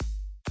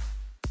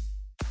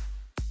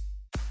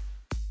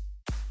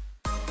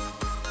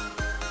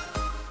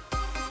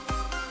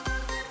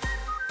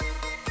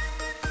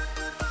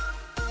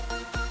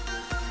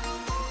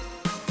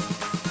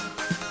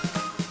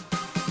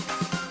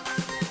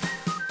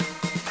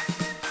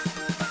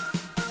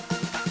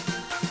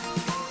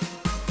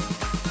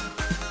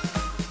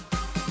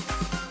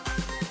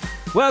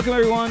Welcome,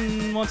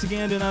 everyone, once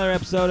again to another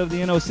episode of the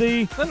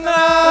NOC. The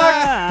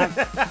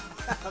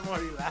NOC! I'm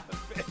already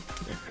laughing.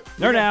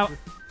 Nerd out.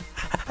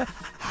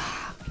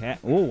 Cat.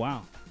 Oh,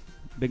 wow.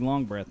 Big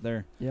long breath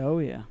there. Yeah, oh,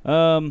 yeah.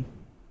 The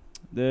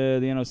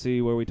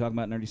NOC, where we talk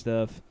about nerdy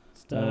stuff.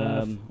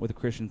 With a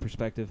Christian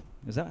perspective.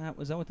 Is that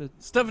what the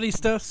Stuffity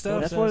stuff.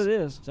 That's What it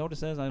is. Is that what it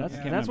says? I can't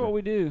That's remember. what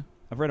we do.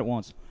 I've read it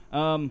once.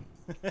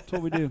 That's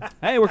what we do.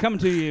 Hey, we're coming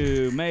to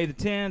you May the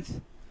 10th.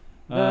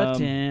 The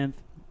 10th.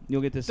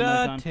 You'll get this The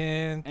some other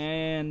time. 10th.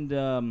 And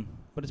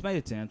but it's May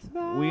the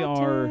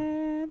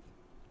 10th.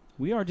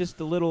 We are just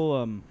a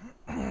little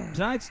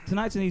tonight's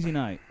an easy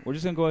night. We're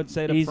just gonna go ahead and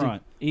say it up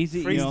front.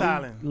 Easy.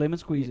 Freestyling. Lemon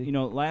squeezy. You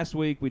know, last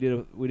week we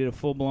did a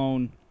full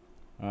blown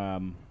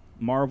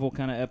Marvel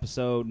kind of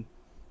episode.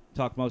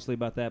 Talked mostly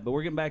about that, but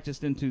we're getting back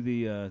just into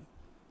the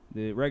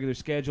regular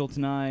schedule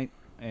tonight,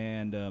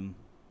 and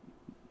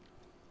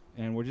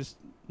we're just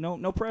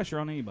no pressure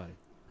on anybody.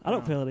 I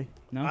don't feel it.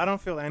 No, I don't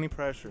feel any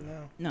pressure.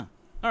 no.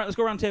 All right, let's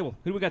go around the table.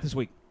 Who do we got this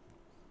week?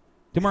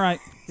 To my right,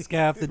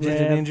 Scaff, the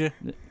Ninja.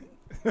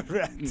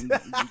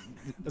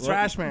 The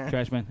trash man.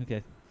 Trash man.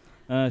 Okay.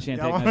 Shantae,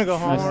 Y'all want to go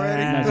home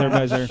already? Nice,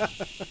 everybody's there.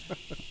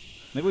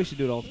 Maybe we should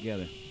do it all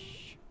together.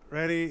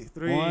 Ready?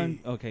 3. 1.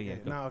 Okay, yeah.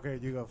 Go. No, okay,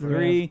 you go first.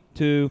 3,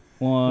 2,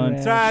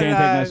 1. Trash Shantae,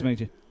 guy. nice to meet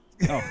you.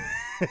 Oh,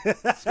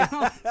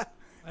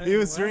 He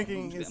was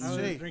drinking his I was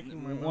shake.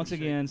 once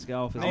again,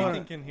 Scalf is Nathan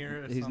not. can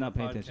hear us. He's on not the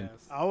paying attention.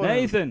 podcast I wouldn't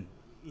Nathan,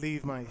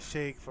 leave my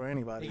shake for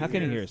anybody. how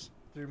can he hear us?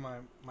 through my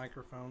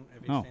microphone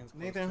if he Oh. stands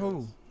close Nathan to who?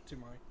 us, to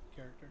my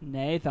character.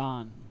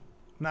 Nathan.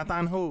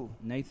 Nathan who?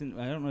 Nathan,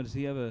 I don't know. Does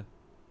he have a?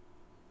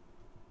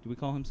 Do we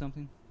call him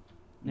something?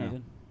 No.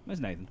 Nathan. That's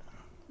Nathan.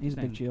 He's a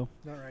big chill.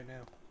 Not right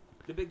now.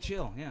 The big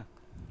chill. Yeah.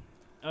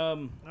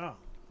 Oh.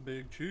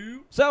 Big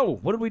chew. So,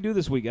 what did we do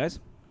this week, guys?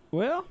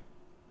 Well,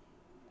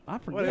 I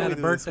What forget. did had we a do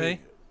this birthday?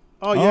 week?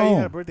 Oh, yeah, you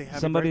had a birthday. Happy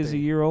Somebody's birthday.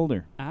 a year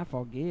older. I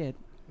forget.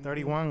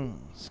 31.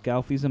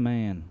 Scalfy's a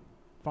man.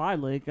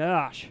 Finally,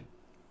 gosh.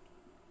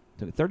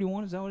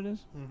 31, is that what it is?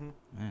 Mm-hmm.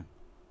 Man,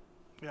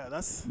 Yeah,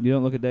 that's... you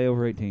don't look a day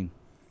over 18.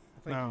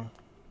 No.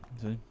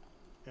 See?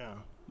 Yeah.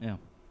 Yeah.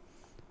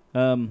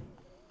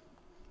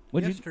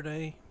 What'd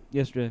you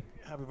Yesterday.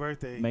 Happy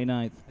birthday. May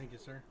 9th. Thank you,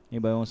 sir.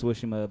 Anybody wants to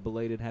wish him a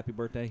belated happy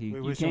birthday? He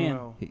We wish can. him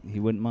well. he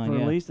wouldn't mind. For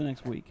Yeah. at least the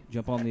next week.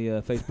 Jump on the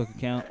Facebook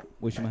account.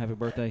 Wish him a happy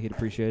birthday. He'd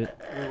appreciate it.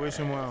 We wish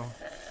him well.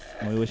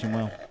 And we wish him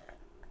well.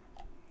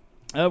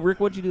 Rick,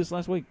 what'd you do this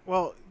last week?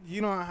 Well,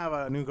 you know I have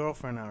a new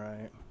girlfriend now,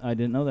 right? I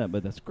didn't know that,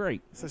 but that's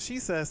great. So she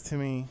says to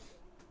me,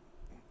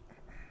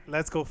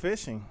 let's go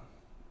fishing.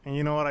 And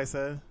you know what I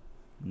said?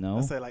 No.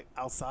 I said, like,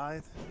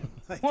 outside?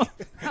 like, What?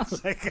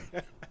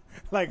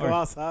 like go Or-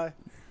 outside?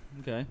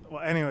 Okay.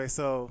 Well, anyway,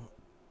 so,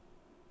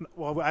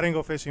 well, I didn't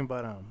go fishing,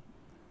 but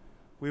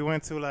we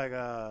went to, like,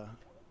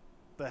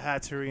 the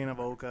hatchery in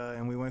Avoca,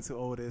 and we went to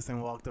Otis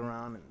and walked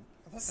around. And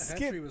I thought the Skip.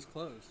 hatchery was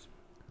closed.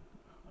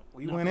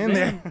 we No, went in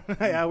there.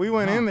 Yeah, we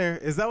went Huh. in there.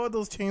 Is that what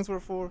those chains were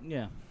for?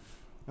 Yeah.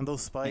 And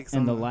those spikes?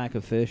 And on the lack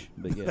of fish,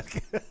 but yes.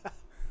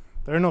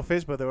 There are no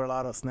fish, but there were a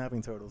lot of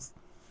snapping turtles.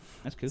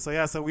 That's good. So,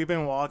 yeah, so we've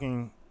been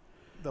walking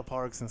the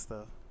parks and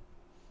stuff.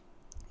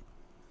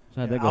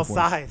 So how'd that go for us?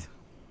 Outside.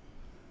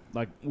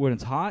 Like when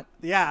it's hot?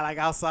 Yeah, like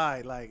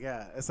outside. Like,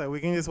 yeah. It's like we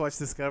can just watch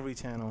Discovery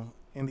Channel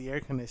in the air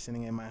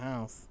conditioning in my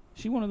house.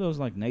 She one of those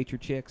like nature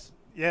chicks?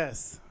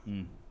 Yes.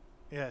 Mm.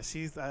 Yeah,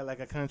 she's like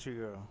a country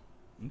girl.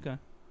 Okay.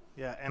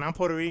 Yeah, and I'm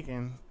Puerto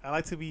Rican. I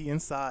like to be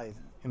inside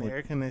in the Where-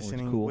 air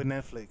conditioning cool. with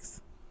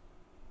Netflix.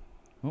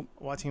 Oh.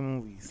 Watching You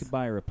movies. could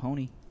buy her a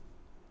pony.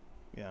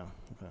 Yeah.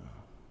 Okay.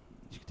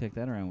 She could take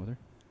that around with her.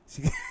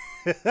 She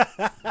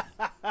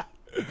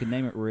You could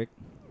name it Rick.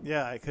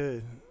 Yeah, I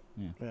could.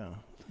 Yeah. Yeah.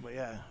 But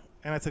yeah.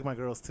 And I took my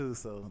girls too,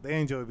 so they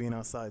enjoy being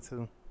outside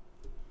too.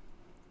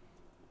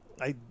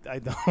 I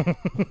don't.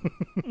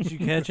 Did you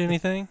catch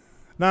anything?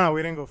 No,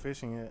 we didn't go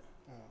fishing yet.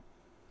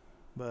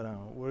 But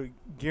we're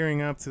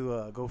gearing up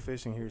to go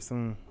fishing here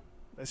soon.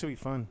 That should be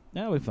fun.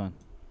 That'll be fun.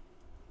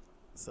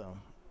 So,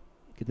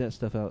 Get that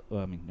stuff out.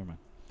 Well, I mean, never mind.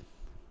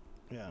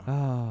 yeah.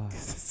 Ah.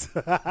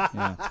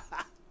 Yeah.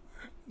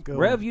 Go.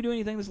 Rev, you do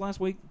anything this last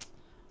week?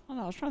 Oh,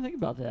 no, I was trying to think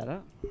about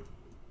that.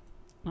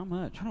 Not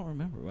much. I don't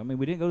remember. I mean,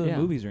 we didn't go to the Yeah.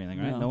 movies or anything,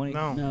 right?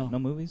 No. No. No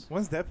movies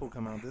When's Deadpool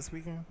come out? This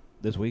weekend?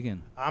 this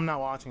weekend. I'm not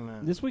watching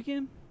that. This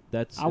weekend?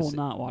 That's I will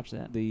not watch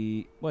that.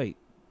 the wait.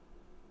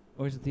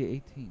 Or is it the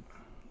 18th?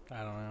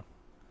 I don't know.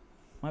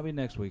 Might be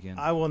next weekend.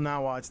 I will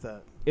not watch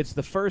that It's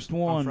the first on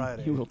one.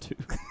 Friday. You will too.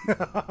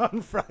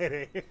 On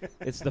Friday.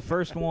 It's the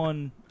first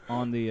one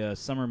on the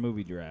summer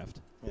movie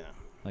draft. Yeah.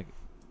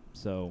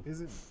 So,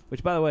 Is it?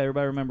 which by the way,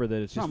 everybody remember that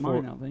it's It's just not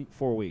mine, I don't think.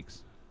 4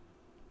 weeks.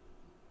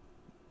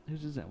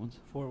 Whose is that one?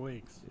 4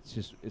 weeks.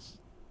 It's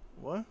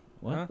What?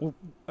 what? Huh? Well,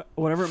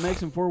 whatever it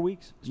makes in 4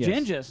 weeks. It's Yes.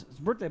 Ginger's. It's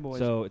birthday boys.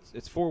 So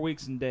it's 4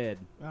 weeks and dead.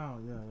 Oh,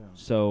 yeah.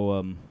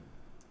 So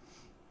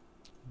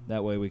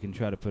that way we can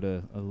try to put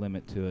a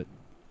limit to it.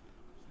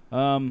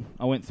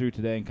 I went through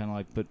today and kind of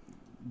like put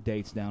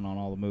dates down on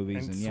all the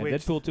movies, And and yeah,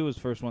 switched. Deadpool 2 is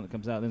the first one that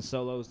comes out. Then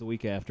Solo is the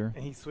week after.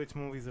 And he switched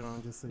movies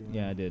around just so you know.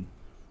 Yeah, I did.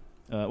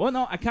 Well,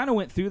 no, I kind of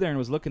went through there and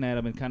was looking at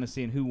them and kind of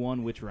seeing who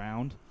won which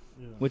round.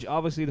 Yeah. Which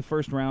obviously the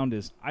first round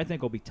is, I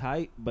think, will be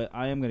tight, but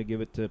I am going to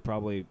give it to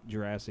probably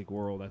Jurassic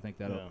World. I think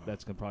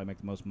that's going to probably make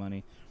the most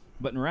money.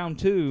 But in round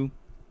 2,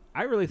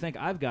 I really think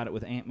I've got it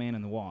with Ant-Man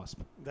and the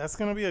Wasp. That's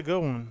gonna be a good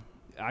one.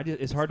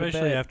 It's hard to bet.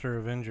 Especially after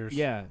Avengers.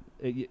 Yeah,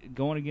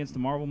 going against the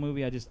Marvel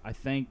movie, I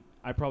think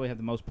I probably have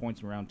the most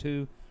points in round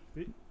 2.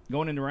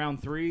 Going into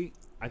round 3,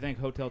 I think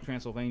Hotel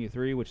Transylvania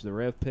 3, which the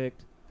Rev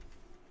picked.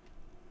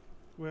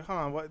 Wait, hold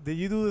on. What did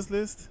you do this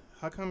list?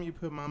 How come you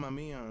put Mamma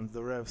Mia on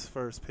the Rev's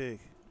first pick?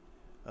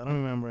 I don't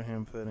remember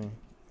him putting.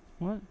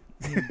 What?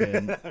 He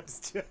didn't. I'm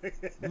just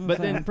joking. But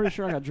then- I'm pretty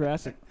sure I got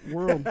Jurassic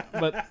World.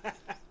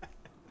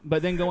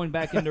 But then going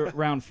back into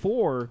round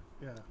 4,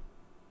 Yeah.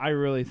 I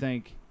really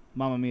think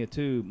Mamma Mia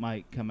 2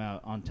 might come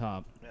out on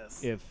top.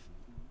 Yes.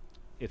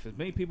 If as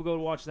many people go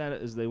to watch that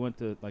as they went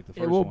to like the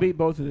first It will one. beat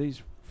both of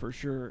these for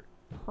sure.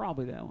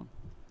 Probably that one.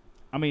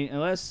 I mean,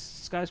 unless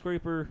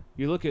Skyscraper,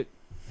 you look at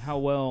how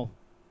well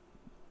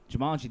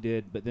Jumanji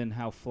did, but then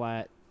how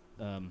flat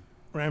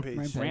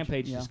Rampage.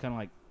 Rampage yeah. is kind of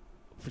like,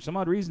 for some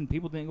odd reason,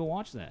 people didn't go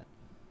watch that.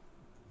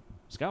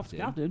 Scalp did.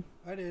 Scout did.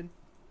 I did.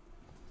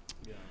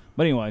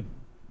 But anyway,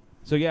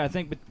 so yeah, I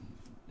think,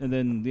 and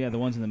then the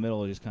ones in the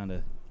middle are just kind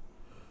of,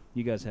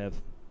 you guys have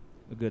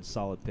a good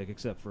solid pick,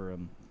 except for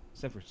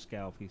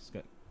Scalp. He's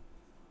got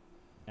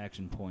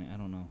Action Point. I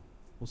don't know.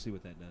 We'll see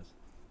what that does.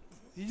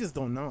 You just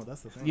don't know.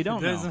 That's the thing. You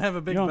don't It doesn't know. have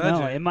a big You don't budget.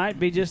 know. It might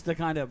be just the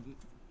kind of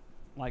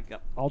like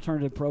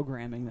alternative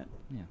programming that.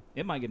 Yeah,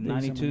 it might get Maybe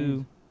some of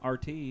 92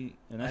 RT,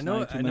 and that's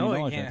 $92 I know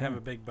million it can't right have there.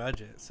 a big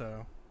budget,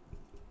 so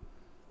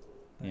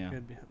Yeah.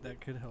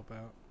 that could help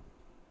out.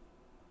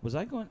 Was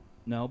I going?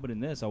 No, but in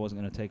this, I wasn't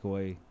going to take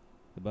away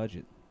the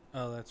budget.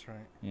 Oh, that's right.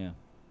 Yeah.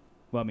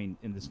 Well, I mean,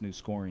 in this new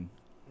scoring.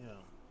 Yeah.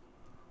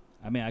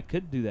 I mean, I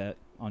could do that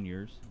on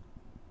yours,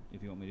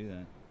 if you want me to do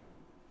that.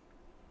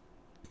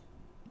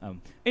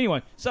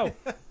 Anyway, so,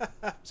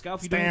 Scott,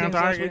 if you did Stay on anything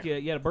last target.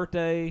 week, you had a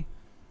birthday,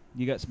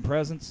 you got some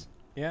presents.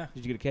 Yeah,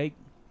 Did you get a cake?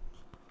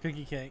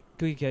 cookie cake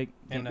Cookie cake.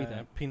 Can't and beat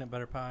that. peanut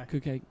butter pie.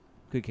 Good cake.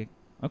 Cookie cake.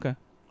 Okay.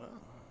 Wow.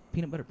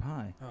 Peanut butter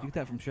pie. Oh. You get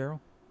that from Cheryl?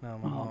 No,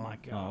 Oh my mom. my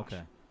god. Oh,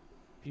 okay.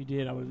 If you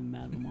did, I would have been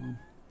mad at my mom.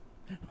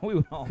 We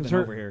would all Because been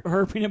over here.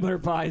 her peanut butter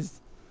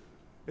pies.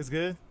 It's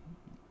good.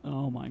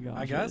 Oh my gosh.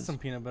 I it got is. some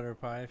peanut butter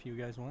pie if you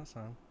guys want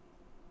some.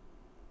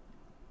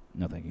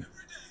 No, thank you.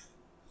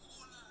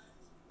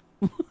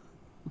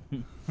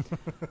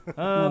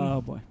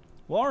 Oh boy.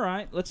 Well, all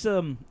right. Let's just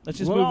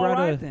Well, move all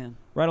right then.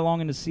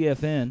 along into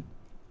CFN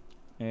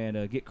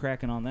and get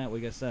cracking on that. What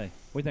you got to say?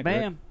 What do you think?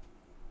 Rick? Bam.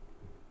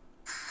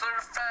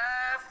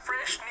 Certified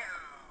fresh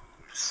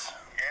news.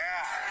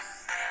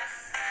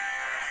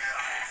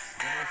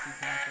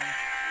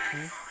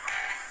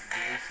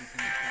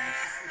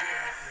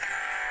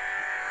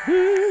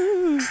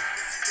 Woo!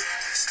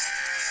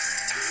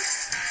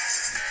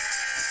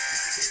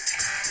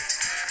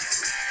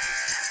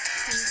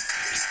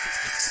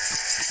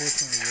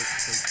 Fortunately,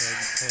 Rick's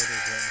big head is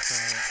right in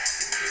front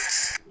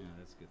of it. Yeah,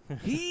 that's good.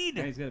 Heed.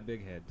 And he's got a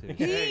big head too.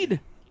 Heed.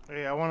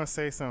 Hey, I want to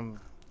say something.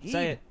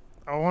 Say it.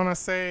 I want to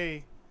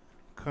say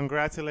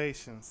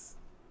congratulations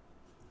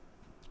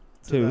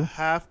to To? the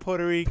half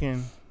Puerto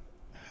Rican,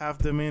 half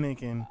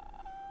Dominican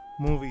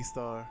movie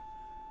star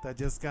that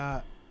just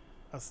got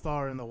a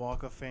star in the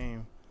Walk of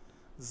Fame,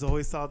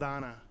 Zoe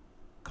Saldana.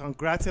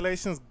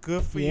 Congratulations,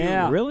 good for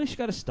Yeah. you. Really? She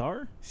got a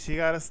star? She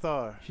got a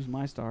star, She's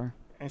my star.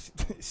 and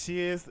she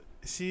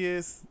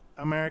is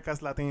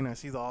America's Latina.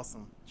 She's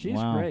awesome. She's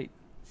Wow. great.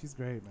 She's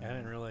great, I man.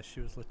 didn't realize she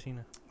was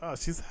Latina. Oh,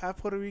 she's half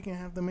Puerto Rican,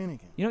 half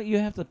Dominican. You know, you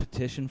have to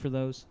petition for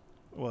those.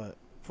 What,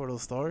 for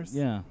those stars?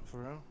 Yeah. For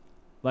real?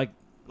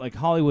 Like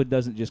Hollywood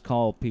doesn't just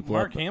call people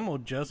Mark up. Hamill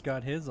just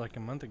got his like a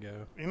month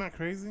ago. You're not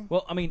crazy?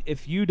 Well, I mean,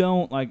 if you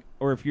don't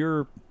or if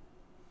your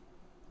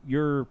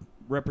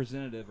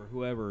representative or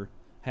whoever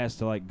has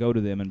to go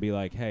to them and be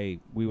like, "Hey,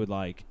 we would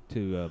like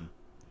to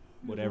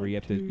whatever." You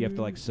have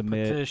to like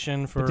submit,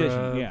 Petition for Petition,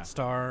 a yeah.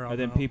 star. and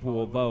then people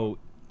will vote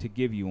to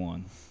give you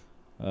one.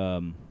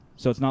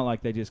 So it's not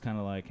like they just kind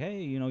of like,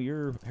 "Hey,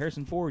 you're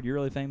Harrison Ford. You're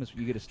really famous.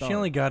 You get a star." She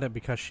only got it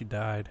because she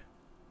died.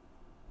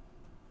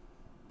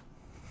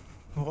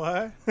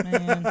 What?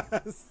 Man,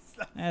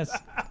 that's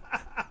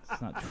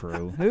not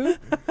true. Who?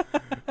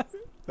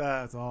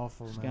 That's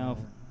awful, Scalp.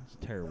 man. It's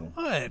terrible.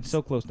 What? It's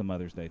so close to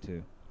Mother's Day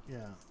too. Yeah.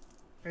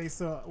 Hey,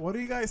 so what do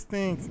you guys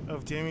think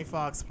of Jamie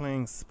Foxx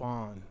playing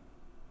Spawn?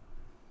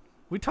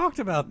 We talked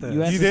about this.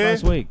 You asked You this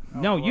did? last week. Oh,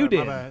 No, my you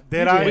did. bad.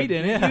 Did You I? We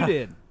didn't. Yeah. You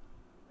did.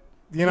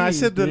 You know, I Jeez,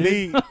 should dude.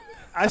 delete.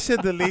 I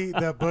should delete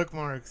the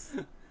bookmarks.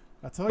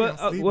 I told you I'm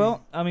But sleepy.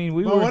 well, I mean,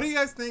 we but were. what do you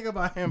guys think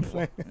about him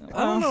playing?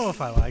 I don't know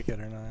if I like it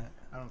or not.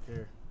 I don't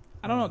care.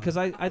 I don't know because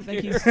I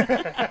think he's.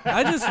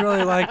 I just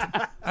really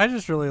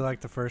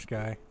liked the first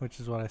guy, which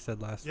is what I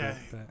said last Yeah. week.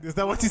 But Is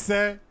that what you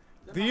said?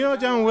 Do you know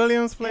John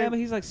Williams played? Yeah, but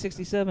he's like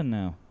 67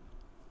 now.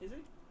 Is he?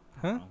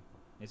 Huh?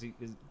 Is he?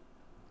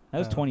 That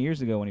was 20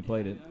 years ago when he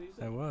played it.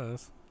 It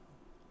was.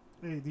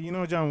 Hey, do you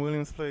know John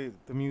Williams played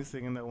the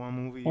music in that one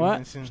movie you What?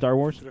 mentioned? Star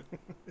Wars.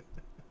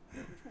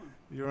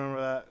 You remember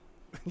that?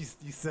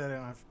 You said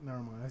it. Never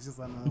mind. That's just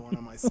another one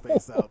of my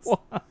space outs.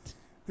 What?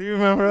 Do you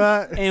remember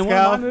that? And one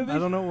of my Scal? movies. I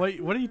don't know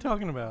what are you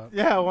talking about?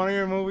 Yeah, one of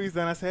your movies.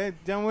 And I said, hey,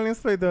 John Williams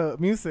played the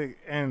music.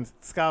 And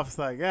Scott's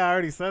like, yeah, I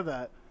already said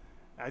that.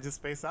 I just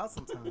space out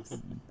sometimes.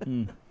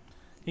 Hmm.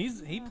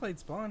 He played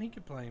Spawn. He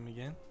could play him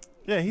again.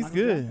 Yeah, he's Michael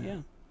good. J. Yeah.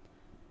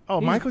 Oh,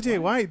 He's Michael J.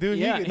 fine. White, dude.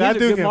 Yeah, That he's a dude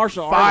good can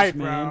martial fight, artist,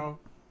 man. bro.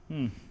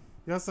 Hmm.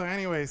 Yo, so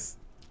anyways,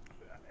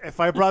 if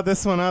I brought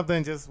this one up,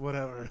 then just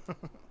whatever.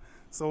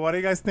 So what do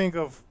you guys think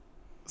of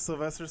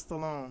Sylvester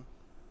Stallone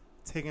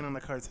taking on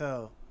the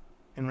cartel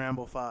in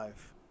Rambo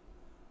 5?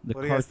 The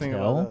What do you guys think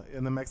about cartel. that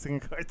in the Mexican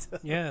cartel?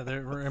 Yeah,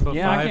 they're Rambo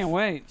Yeah, 5. I can't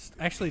wait.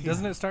 Actually,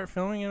 doesn't it start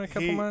filming in a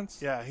couple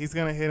months? Yeah, he's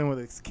going to hit him with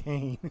his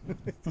cane.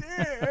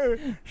 Yeah,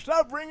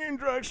 stop bringing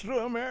drugs to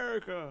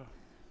America.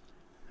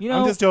 You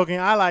know, I'm just joking.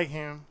 I like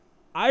him.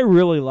 I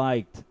really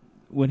liked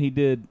when he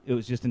did. It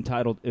was just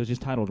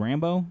titled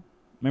Rambo.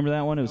 Remember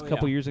that one? It was Oh, a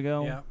couple yeah. years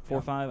ago. Yeah, 4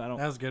 or yeah. 5. I don't.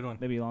 That was a good one.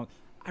 Maybe long.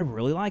 I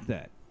really like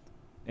that.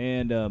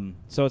 And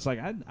so it's like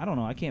I don't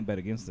know. I can't bet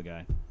against the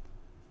guy.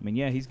 I mean,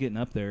 yeah, he's getting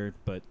up there,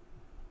 but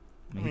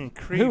I mean,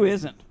 Creed. Who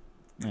isn't?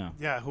 yeah,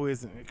 Yeah, who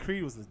isn't?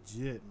 Creed was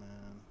legit, man.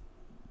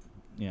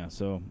 yeah.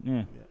 So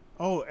yeah,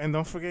 Oh, and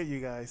don't forget, you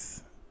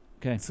guys.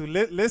 okay. To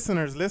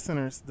listeners,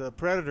 the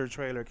Predator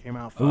trailer came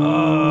out.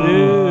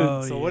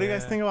 Oh, So what do you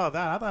guys yeah. think about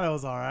that? I thought it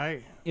was all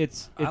right.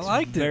 It's I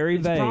liked it. very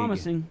It's vague.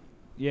 promising.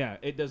 Yeah,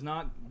 it does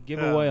not give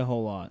Yeah. away a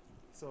whole lot.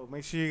 So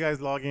make sure you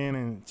guys log in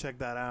and check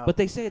that out. But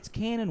they say it's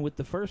canon with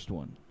the first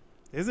one.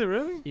 Is it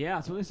really? Yeah,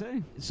 that's what they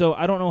say. So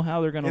I don't know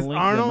how they're going to Is link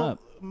them Arnold up.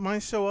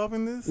 might show up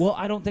in this? Well,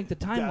 I don't think the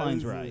Yeah, timeline's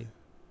is it? right.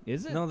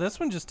 Is it? No, this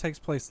one just takes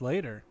place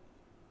later.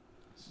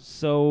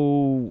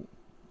 So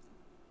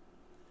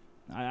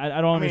I don't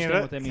I mean,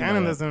 understand what they mean. canon by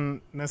that.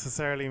 doesn't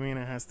necessarily mean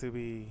it has to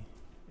be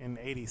in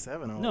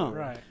 87. Or No. whatever.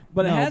 Right.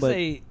 But it No, has but-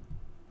 a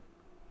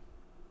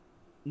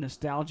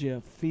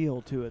nostalgia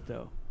feel to it,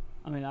 though.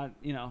 I mean,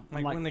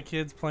 Like when the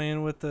kid's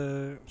playing with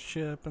the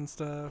ship and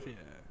stuff. Yeah.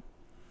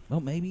 Well,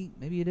 maybe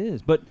it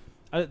is. But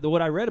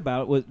what I read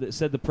about was that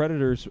said the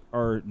Predators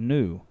are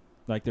new,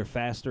 like they're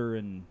faster,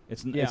 and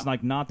it's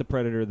like not the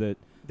Predator that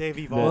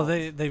They've Well,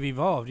 evolved. they've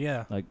evolved.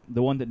 Yeah. like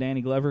the one that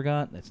Danny Glover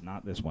got. That's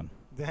not this one.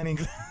 Danny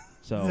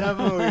So that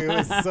movie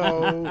was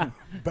so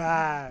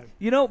bad.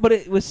 but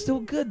it was still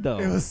good though.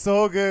 It was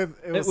so good.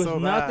 It was so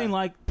nothing bad.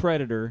 like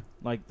Predator,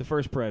 like the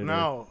first Predator.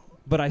 No.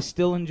 But I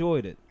still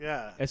enjoyed it.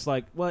 Yeah. It's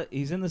like what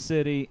he's in the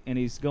city and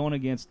he's going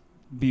against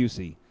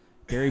Busey,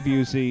 Gary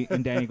Busey,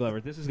 and Danny Glover.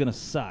 This is gonna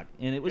suck,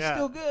 and it was Yeah.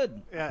 still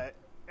good. Yeah.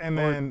 And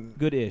Or then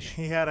good-ish.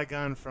 he had a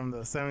gun from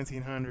the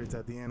 1700s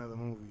at the end of the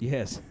movie.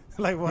 Yes,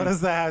 Like, what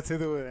does that have to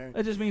do with it?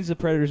 that just means the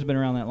Predators have been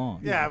around that long.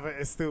 Yeah, but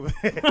it's stupid.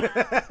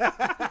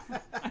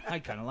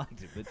 I kind of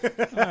liked it,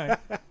 but all right.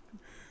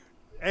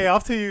 Hey,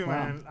 off to you,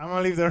 Wow. man. I'm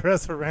gonna leave the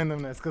rest for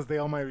randomness because they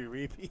all might be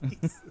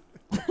repeats.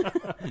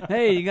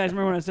 Hey, you guys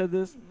remember when I said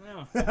this?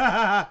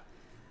 Okay,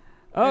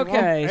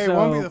 Okay, it so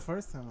won't be the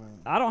first time.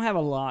 I don't have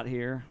a lot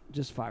here.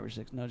 Just 5 or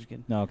 6. No, just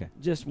kidding. No, okay.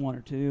 Just 1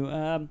 or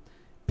 2.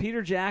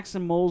 Peter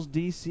Jackson mulls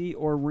DC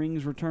or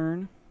Rings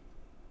return.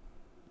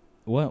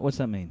 What's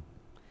that mean?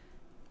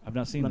 I've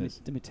not seen Let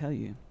this. me tell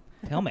you.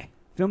 Tell me.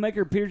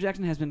 Filmmaker Peter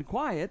Jackson has been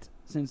quiet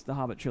since the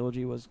Hobbit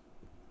trilogy was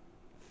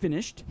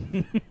finished,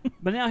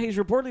 but now he's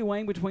reportedly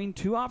weighing between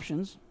 2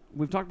 options.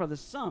 We've talked about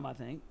this some, I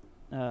think.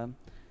 Did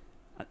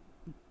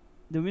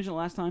we mention it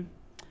last time?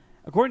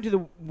 According to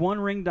the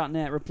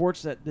OneRing.net,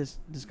 reports that this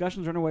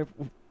discussions are underway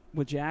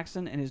with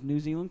Jackson and his New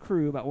Zealand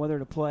crew about whether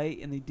to play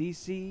in the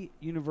DC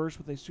universe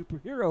with a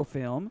superhero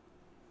film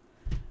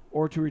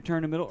or to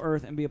return to Middle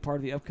Earth and be a part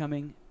of the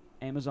upcoming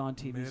Amazon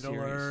TV Middle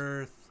series.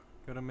 Earth.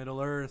 Go to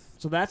Middle Earth.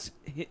 So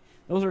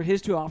those are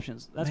his 2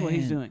 options. That's what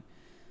he's Man. doing.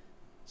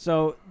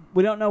 So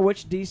we don't know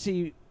which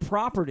DC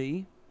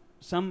property.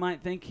 Some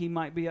might think he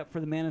might be up for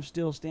the Man of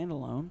Steel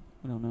standalone.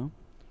 We don't know.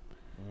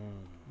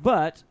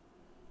 But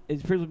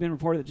it's previously been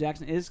reported that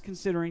Jackson is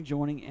considering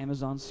joining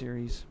Amazon's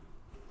series.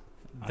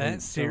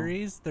 That So-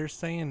 series, they're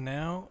saying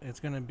now it's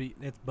going to be,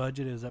 its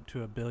budget is up to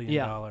 $1 billion.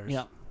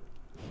 Yeah.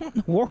 What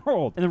in the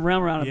world? In the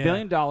realm around Yeah.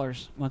 $1 billion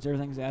once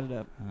everything's added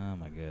up. Oh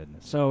my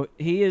goodness. So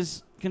he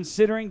is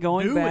considering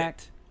going Do back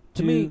it.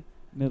 to me,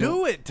 Middle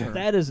Do it.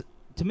 That is,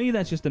 to me,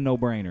 that's just a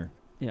no-brainer.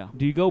 Yeah.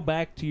 Do you go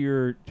back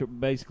to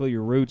basically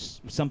your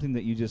roots, something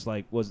that you just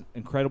like was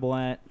incredible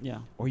at, Yeah.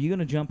 or are you going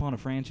to jump on a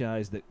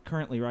franchise that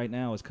currently right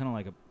now is kind of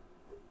like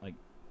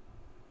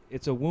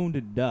it's a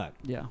wounded duck?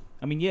 Yeah.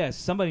 I mean, yes,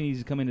 somebody needs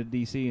to come into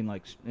DC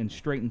and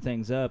straighten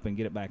things up and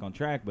get it back on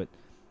track, but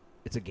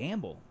it's a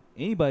gamble.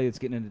 Anybody that's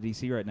getting into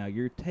DC right now,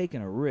 you're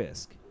taking a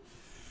risk.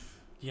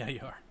 Yeah, you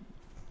are.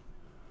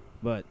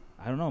 But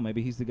I don't know.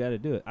 Maybe he's the guy to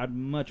do it. I'd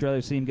much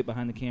rather see him get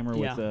behind the camera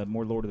Yeah. with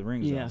more Lord of the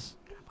Rings. Yes.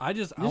 I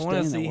Just want stay to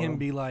in that see him world.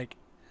 be like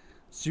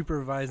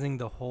supervising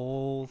the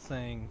whole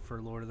thing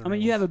for Lord of the I Rings.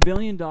 mean, you have $1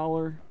 billion.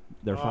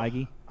 They're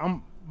Feige.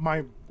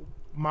 My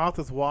mouth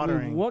is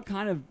watering. What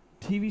kind of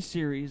TV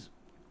series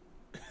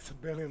It's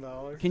 $1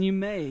 billion. can you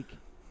make?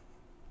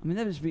 I mean,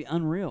 that would just be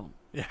unreal.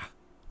 Yeah.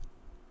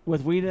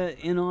 With Weta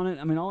in on it,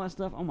 I mean, all that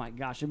stuff. Oh my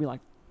gosh, it'd be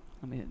like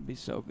I mean, it'd be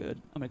so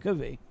good. I mean, it could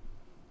be.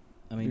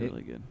 I It'd mean, be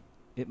really good.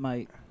 it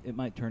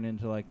might turn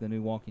into like the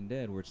new Walking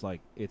Dead, where it's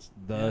like it's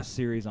the Yeah.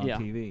 series on Yeah.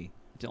 TV.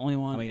 It's the only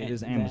one. I mean, it and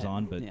is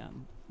Amazon, but yeah,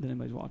 that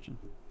anybody's watching.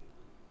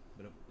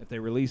 but if they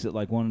release it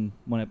like one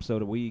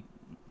episode a week,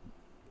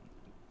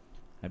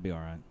 that'd be all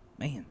right.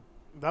 Man,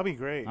 That'd be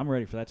great. I'm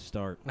ready for that to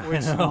start.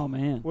 Which, Oh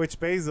man. which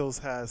Bezos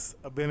has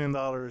 $1 billion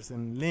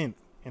in lint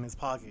in his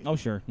pocket. Oh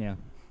sure, yeah.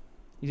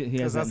 He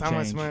Because has that's that how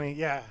much change. money.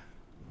 Yeah.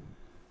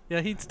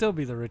 Yeah, he'd still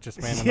be the richest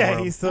man in the Yeah,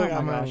 world. he's still Oh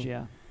got my money. gosh,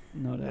 yeah.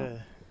 No doubt. Yeah.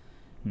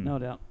 Hmm. No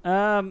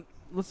doubt.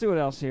 Let's see what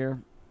else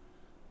here.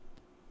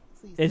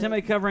 Is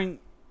anybody covering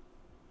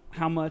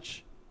how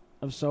much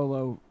of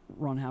Solo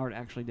Ron Howard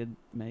actually did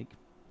make?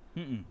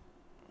 Mm-mm.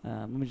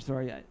 Let me just throw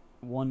you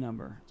one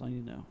number. That's all you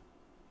need to know.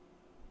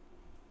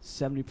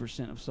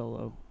 70% of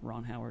Solo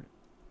Ron Howard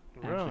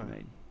actually Really?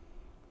 made.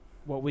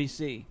 What we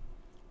see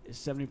is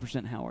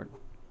 70% Howard.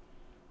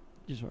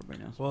 Just so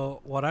everybody knows.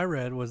 Well, what I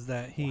read was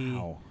that he,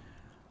 Wow.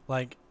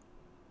 like,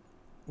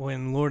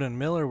 when Lord and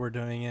Miller were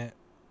doing it,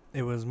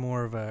 it was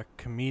more of a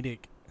comedic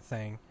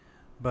thing.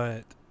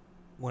 But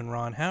when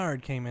Ron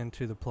Howard came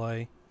into the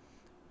play,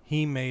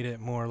 he made it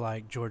more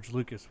like George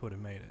Lucas would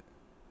have made it.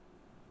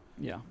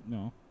 Yeah.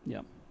 No.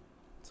 Yeah.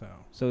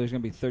 So there's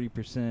gonna be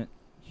 30%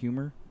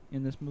 humor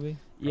in this movie.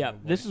 Yeah.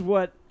 Probably. This is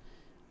what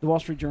the Wall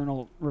Street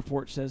Journal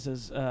report says,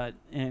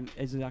 and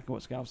is exactly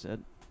what Scout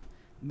said.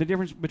 The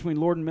difference between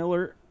Lord and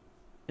Miller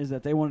is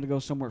that they wanted to go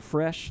somewhere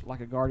fresh, like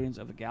a Guardians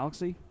of the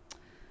Galaxy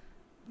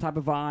type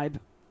of vibe,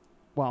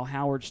 while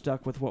Howard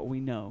stuck with what we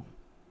know.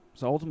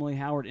 So ultimately,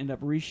 Howard ended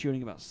up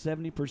reshooting about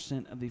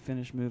 70% of the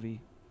finished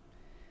movie.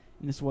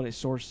 And this is what a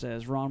source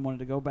says. Ron wanted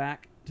to go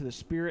back to the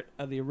spirit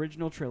of the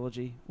original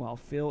trilogy, while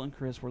Phil and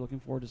Chris were looking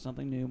forward to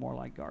something new, more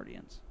like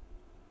Guardians.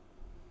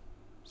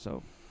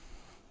 So,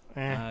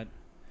 Eh.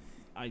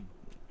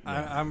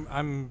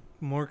 I'm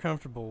more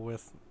comfortable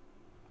with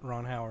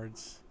Ron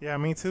Howard's. Yeah,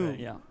 me too.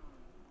 yeah.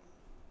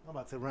 I'm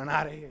about to run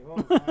out of here.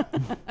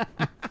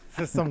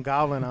 There's some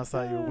goblin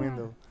outside your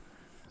window.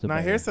 So Now,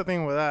 bad. here's the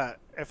thing with that.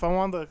 If I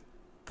want the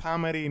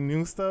comedy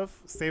new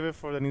stuff, save it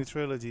for the new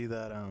trilogy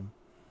that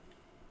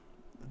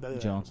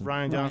Johnson. Ryan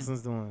Ryan.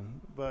 Johnson's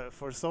doing. But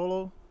for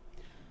Solo,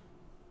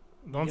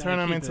 don't gotta turn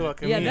him keep into a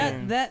it- Yeah,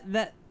 comedian.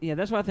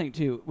 that's what I think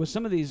too. With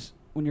some of these,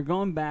 when you're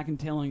going back and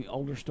telling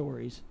older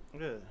stories,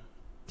 Yeah.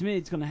 to me,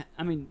 it's gonna.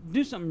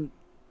 Do something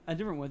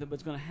different with it, but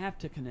it's gonna have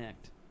to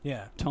connect.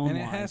 Yeah. Tone-wise. And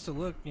it has to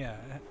look, yeah,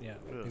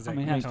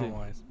 exactly. it has to.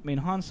 tone-wise. I mean,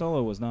 Han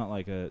Solo was not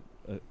like a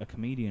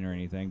comedian or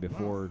anything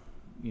before,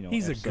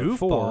 He's a episode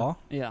 4. goofball,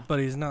 Yeah. but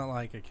he's not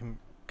like a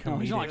No,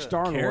 he's not like comedic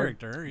Star-Lord.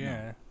 character,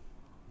 yeah.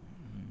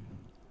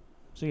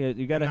 So yeah,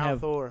 you got to Now have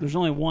Thor. There's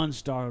only one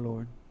Star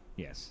Lord,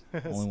 yes,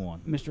 only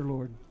one. Mr.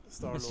 Lord.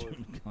 Star Lord.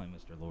 Call him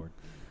Mr. Lord.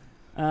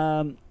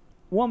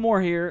 One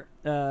more here.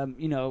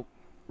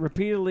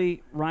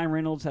 Repeatedly, Ryan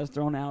Reynolds has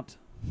thrown out.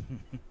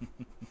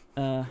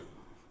 I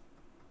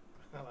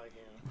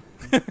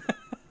like him.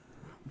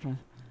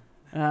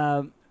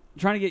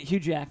 Trying to get Hugh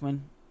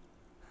Jackman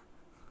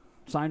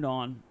signed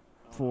on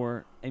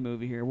for a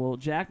movie here. Well,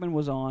 Jackman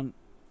was on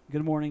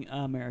Good Morning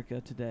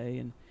America today,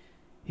 and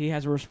he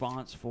has a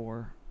response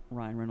for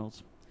Ryan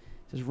Reynolds.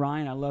 He says,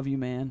 "Ryan, I love you,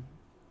 man.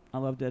 I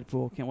love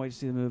Deadpool. Can't wait to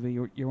see the movie.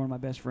 You're one of my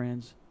best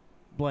friends.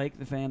 Blake,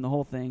 the fan, the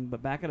whole thing.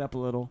 But back it up a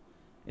little.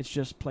 It's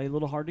just play a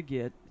little hard to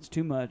get. It's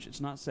too much.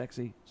 It's not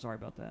sexy. Sorry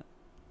about that."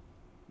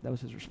 That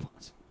was his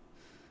response.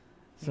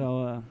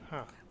 So,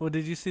 Huh. Well,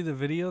 did you see the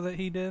video that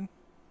he did?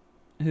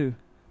 who?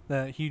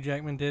 That Hugh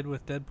Jackman did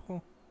with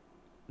Deadpool?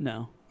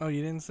 No. Oh,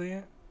 you didn't see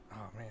it? Oh,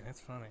 man,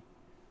 it's funny.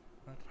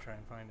 I'll have to try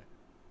and find it.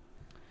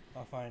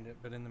 I'll find it,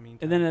 but in the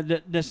meantime. And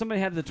then does somebody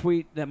have the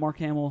tweet that Mark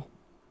Hamill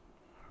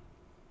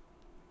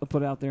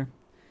put out there?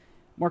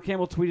 Mark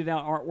Hamill tweeted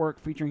out artwork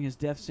featuring his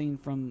death scene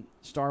from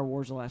Star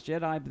Wars The Last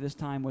Jedi, but this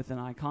time with an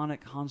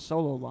iconic Han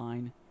Solo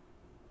line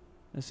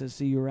that says,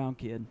 "See you around,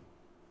 kid."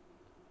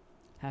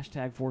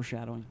 Hashtag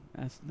foreshadowing.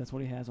 That's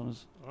what he has on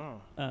his,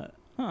 Oh.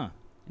 Huh.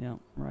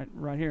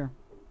 right here.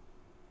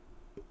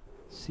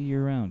 See you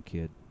around,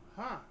 kid.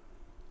 Huh.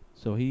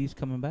 So he's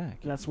coming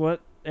back. That's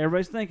what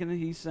everybody's thinking.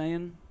 He's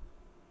saying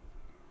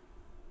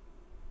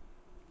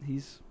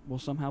will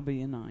somehow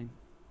be in 9.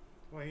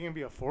 Well, he can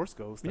be a Force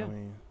ghost. Yeah. I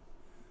mean,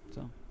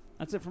 So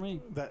that's it for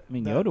me. that. I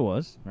mean, that- Yoda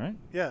was right.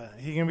 Yeah,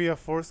 he can be a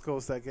Force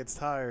ghost that gets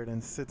tired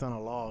and sits on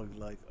a log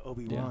like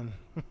Obi-Wan.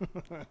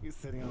 He's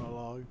sitting on a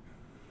log.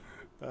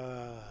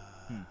 No.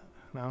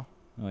 Oh,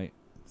 wait,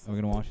 are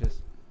we gonna watch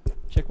this?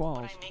 Check What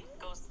walls. I make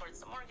goes towards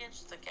the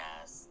mortgage, the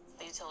gas,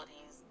 the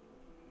utilities.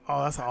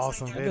 Oh, that's an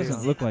awesome That video.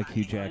 doesn't look like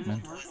Hugh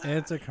Jackman.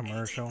 It's a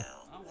commercial.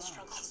 The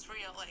struggle is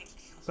real, like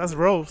That's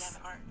Rose.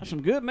 That's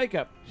some good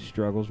makeup.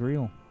 Struggle's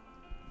real.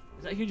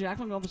 Is that Hugh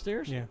Jackman going up the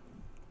stairs? Yeah.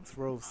 It's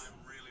Rose.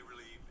 I'm really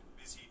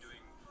busy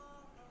doing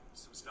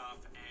some stuff,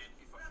 and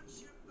if I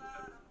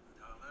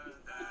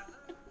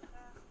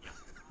yeah,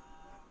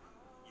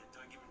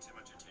 don't give him too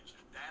much attention.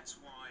 That's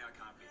why I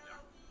can't be there.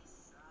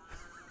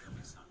 Tell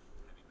me, son,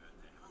 happy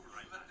birthday. Have a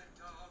great day. Let the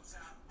dogs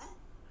out.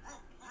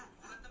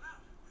 Let them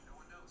out. No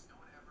one knows. No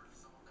one ever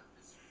solved that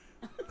mystery.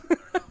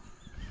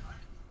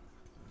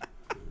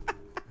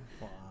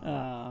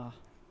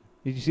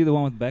 Did you see the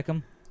one with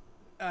Beckham?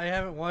 I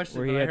haven't watched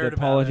Where it, he but I had to heard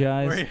about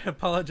apologize? it. Where he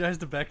apologized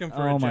to Beckham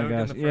for Oh a my joke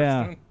gosh, in the first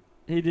yeah. one.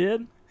 He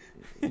did?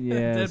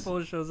 Yes.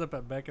 Deadpool shows up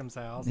at Beckham's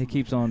house. He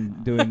keeps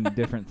on doing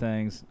different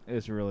things.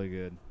 It's really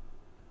good.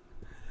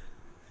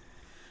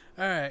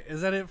 All right,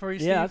 is that it for you,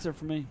 Steve? Yeah, that's it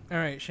for me. All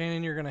right,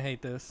 Shannon, you're gonna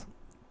hate this.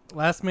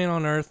 Last Man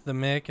on Earth, The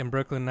Mick, and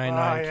Brooklyn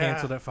Nine-Nine Oh, yeah.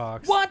 canceled at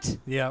Fox. What?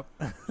 Yep.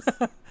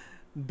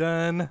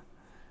 Done.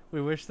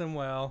 We wish them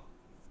well.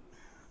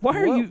 Why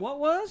are you? What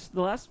was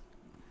the last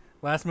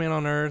Last Man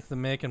on Earth, The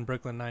Mick, and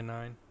Brooklyn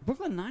Nine-Nine.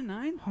 Brooklyn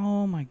Nine-Nine?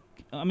 Oh my!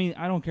 I mean,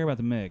 I don't care about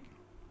the Mick,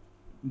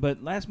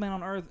 but Last Man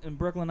on Earth and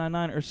Brooklyn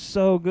Nine-Nine are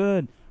so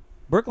good.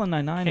 Brooklyn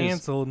Nine-Nine is.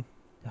 Canceled.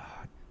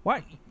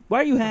 Why?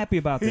 Why are you happy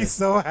about He's this?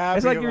 so happy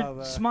It's like about you're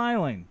that.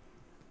 smiling.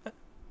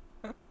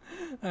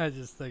 I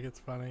just think it's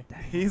funny.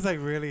 He's like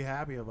really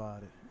happy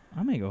about it.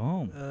 I may go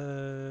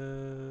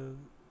home.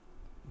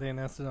 They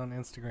announced it on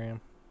Instagram.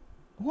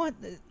 What?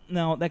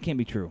 No, that can't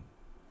be true.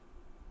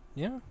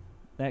 Yeah.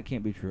 That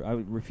can't be true. I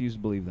would refuse to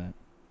believe that.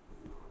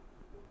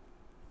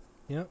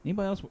 Yep.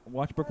 Anybody else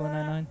watch Brooklyn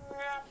Nine-Nine?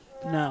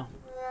 No.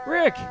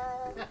 Rick!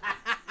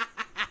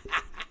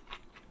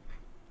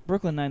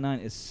 Brooklyn Nine-Nine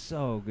is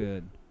so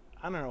good.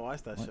 I never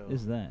watched that What show.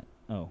 is that?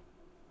 Oh.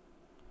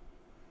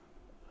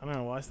 I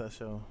never watched that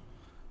show.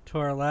 To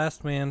our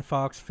Last Man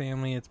Fox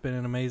family, it's been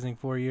an amazing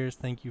 4 years.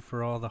 Thank you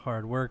for all the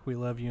hard work. We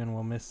love you and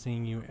we'll miss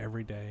seeing you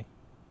every day.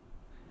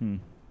 Hmm.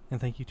 And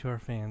thank you to our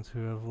fans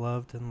who have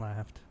loved and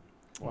laughed.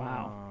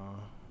 Wow.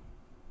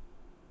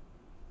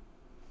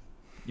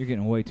 You're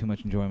getting way too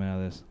much enjoyment out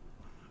of this.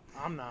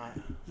 I'm not.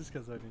 Just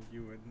because I think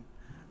you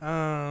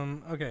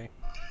wouldn't. Okay.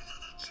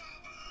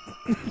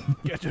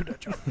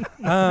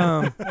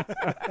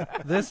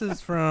 This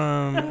is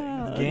from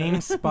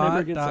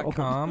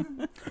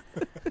GameSpot.com.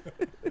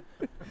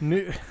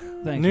 New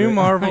Thanks, New Rick.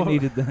 Marvel- I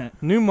needed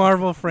that. New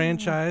Marvel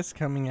franchise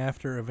coming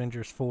after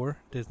Avengers 4,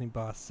 Disney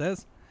boss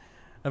says.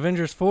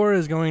 Avengers 4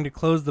 is going to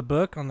close the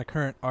book on the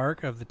current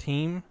arc of the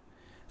team,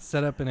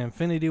 set up an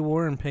Infinity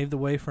War, and pave the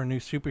way for a new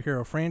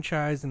superhero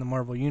franchise in the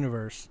Marvel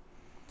Universe,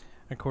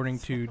 according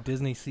to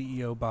Disney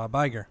CEO Bob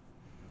Iger.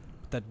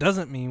 But that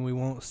doesn't mean we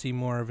won't see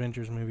more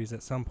Avengers movies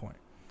at some point.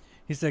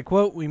 He said,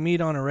 quote, "We meet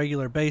on a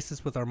regular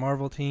basis with our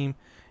Marvel team,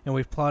 and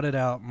we've plotted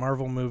out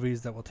Marvel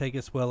movies that will take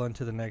us well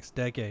into the next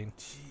decade.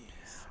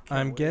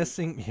 I'm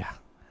guessing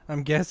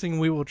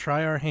we will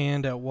try our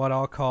hand at what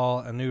I'll call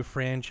a new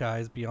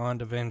franchise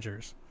beyond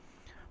Avengers.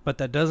 But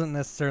that doesn't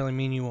necessarily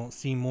mean you won't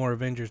see more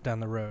Avengers down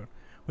the road.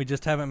 We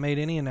just haven't made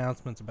any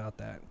announcements about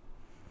that."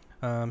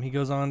 He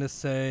goes on to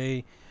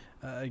say,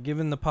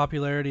 given the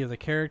popularity of the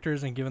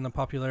characters and given the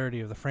popularity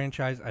of the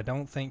franchise, I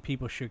don't think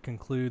people should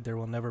conclude there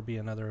will never be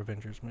another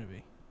Avengers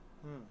movie.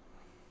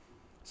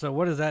 So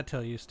what does that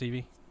tell you,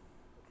 Stevie?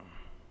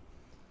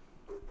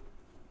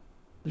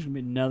 There's going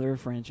to be another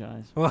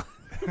franchise. Well,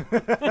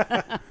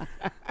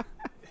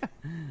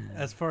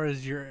 as far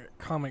as your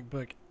comic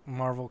book,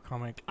 Marvel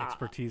comic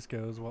expertise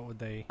goes, what would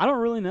they... I don't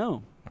really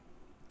know.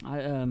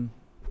 Is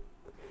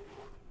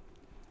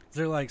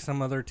there like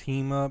some other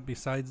team up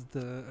besides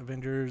the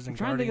Avengers and I'm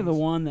trying to think of the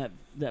one that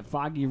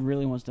Feige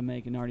really wants to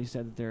make and already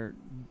said that they're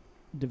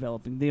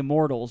developing. The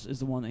Immortals is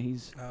the one that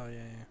Oh, yeah.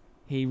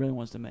 he really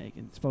wants to make,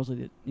 and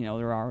supposedly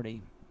they're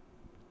already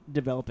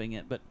developing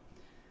it. But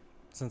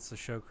Since the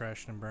show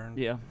crashed and burned.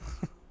 yeah.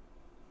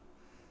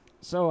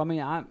 So I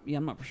mean, I'm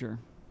not for sure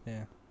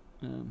Yeah.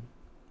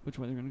 which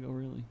way they're going to go.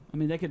 Really, I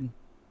mean, they could.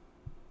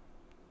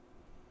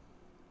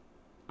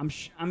 I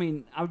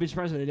mean, I would be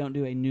surprised if they don't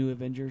do a new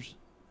Avengers,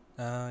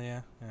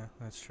 Yeah,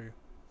 that's true.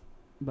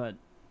 but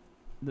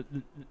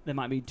that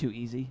might be too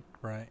easy.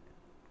 Right.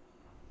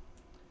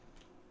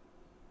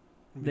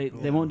 They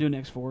won't do an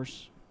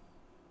X-Force,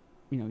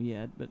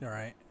 yet. But All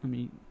right. I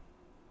mean,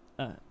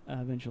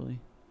 eventually.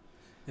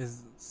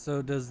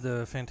 So does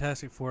the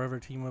Fantastic Four ever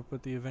team up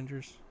with the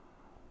Avengers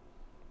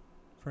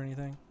for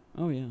anything?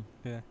 Oh yeah.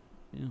 Yeah.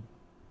 Yeah.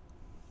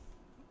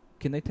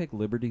 Can they take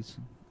liberties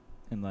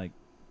and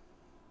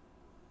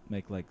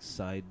make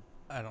side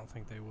I don't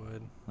think they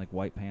would. like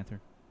White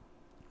Panther?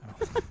 Oh.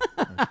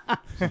 Or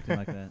something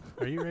like that.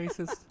 Are you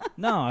racist?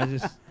 No, I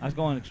was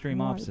going extreme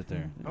White opposite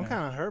there. I'm Yeah.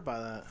 kind of hurt by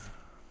that.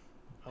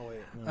 Oh wait.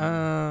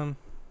 No.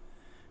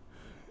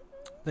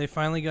 They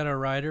finally got a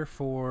writer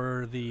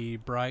for the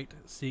Bright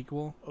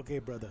sequel. Okay,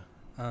 brother.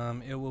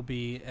 It will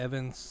be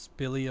Evan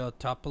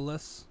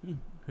Spiliotopoulos,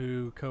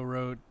 who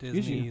co-wrote you.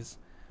 Disney's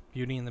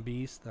Beauty and the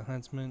Beast,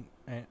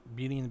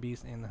 Beauty and the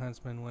Beast and the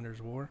Huntsman: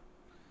 Winter's War.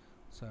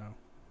 So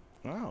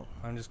Wow.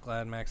 I'm just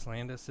glad Max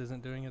Landis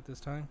isn't doing it this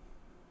time.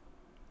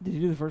 Did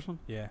you do the first one?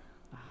 Yeah,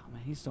 Oh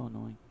man, he's so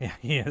annoying. yeah,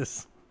 he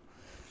is.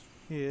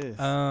 He is.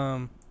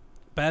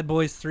 Bad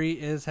Boys 3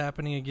 is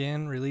happening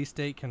again. Release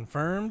date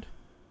confirmed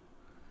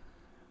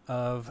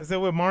of Is it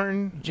with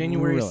Martin?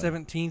 January Really?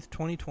 17th,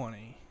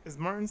 2020. Is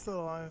Martin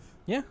still alive?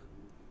 Yeah.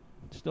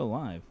 Still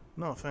alive.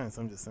 No offense,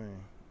 I'm just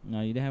saying.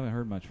 No, you haven't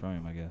heard much from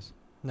him, I guess.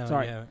 No,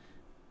 Sorry. you haven't.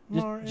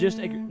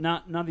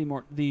 Not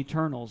the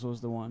Eternals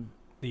was the one.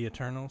 The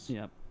Eternals.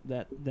 Yep.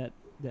 That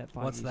Feige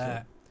What's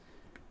said.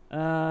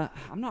 that?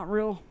 I'm not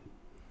real.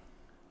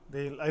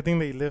 I think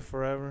they live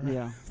forever.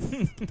 Yeah.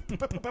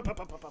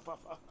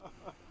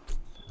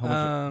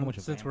 How much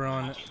of Since that? we're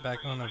on back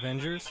on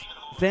Avengers,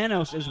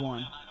 Thanos is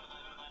one.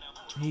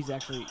 He's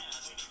actually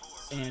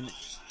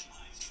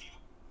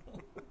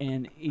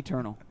an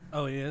eternal.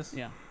 oh, he is.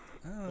 Yeah.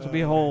 Oh, So it'll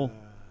be a whole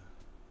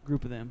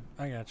group of them.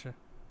 I gotcha.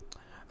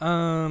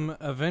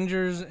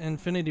 Avengers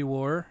Infinity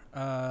War.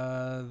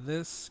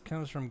 This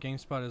comes from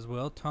GameSpot as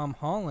well. Tom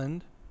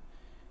Holland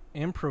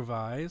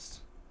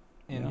improvised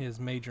in Yeah. his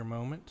major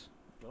moment.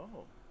 Oh.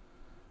 I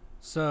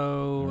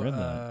So read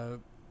that.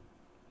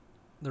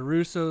 the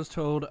Russos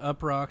told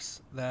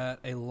Uprocks that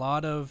a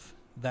lot of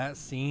that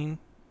scene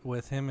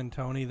with him and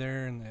Tony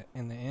there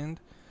in the end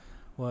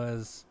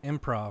was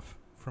improv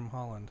from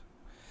Holland.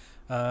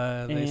 They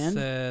And?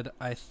 said,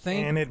 I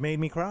think And it made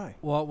me cry.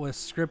 what was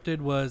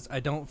scripted was I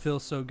don't feel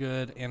so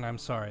good and I'm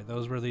sorry.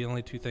 Those were the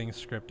only two things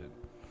scripted.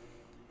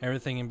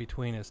 Everything in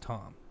between is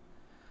Tom.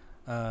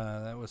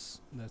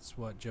 That's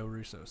what Joe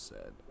Russo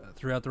said.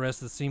 Throughout the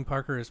rest of the scene,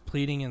 Parker is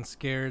pleading and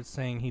scared,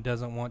 saying he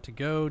doesn't want to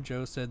go.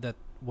 Joe said that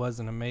was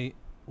an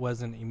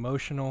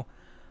emotional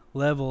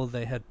level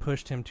they had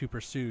pushed him to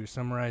pursue,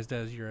 summarized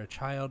as you're a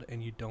child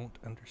and you don't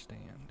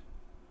understand.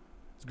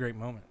 It's a great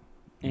moment.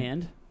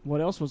 And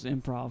what else was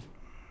improv?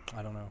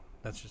 I don't know.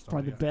 That's just all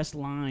Probably I the got. best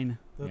line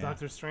The Yeah.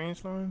 Doctor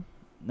Strange line?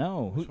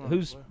 No, Which one?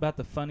 who's What? about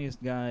the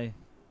funniest guy?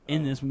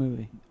 in Oh. this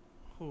movie.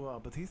 Who,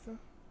 Batista?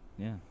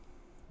 Yeah,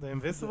 The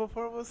invisible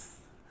part was?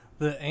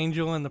 The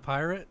angel and the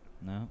pirate?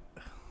 no.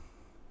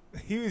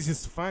 He was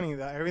just funny.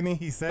 That everything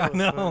he said I was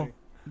know. funny.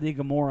 The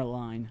Gamora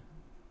line.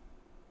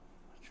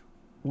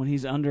 When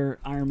he's under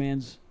Iron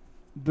Man's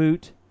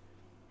boot,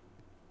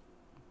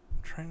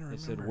 I'm trying to They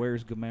remember. said,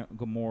 "Where's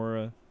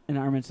Gamora? and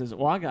Iron Man says,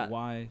 "Well, I got,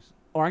 Why?"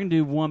 or I can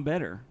do one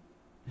better.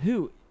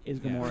 Who is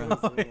Yeah.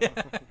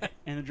 Gamora?"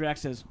 And the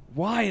Drax says,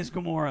 "Why is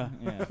Gamora?"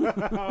 Yeah.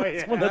 Oh,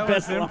 It's yeah. one of the That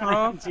best was improv?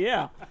 lines.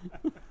 Yeah.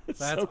 It's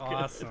That's so good.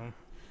 awesome.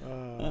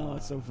 Oh,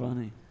 it's so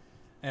funny.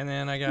 And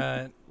then I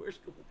got Where's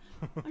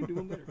Gamora? I can do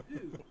one better. Who?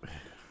 I can do better.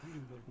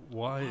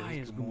 why Why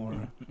is is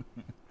Gamora?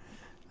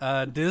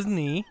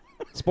 Disney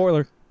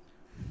Spoiler.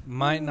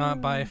 might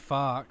not buy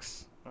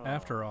Fox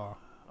after all.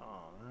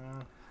 Oh,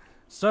 man.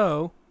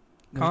 So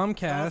That's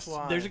Comcast,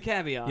 why. There's a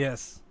caveat.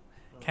 yes,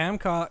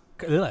 Comcast,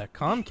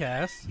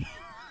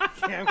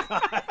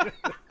 Camcott.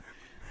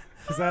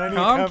 Is that a new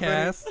company?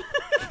 Comcast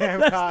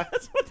Camcott.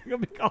 That's what they're gonna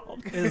be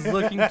called. is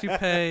looking to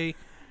pay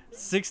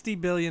 $60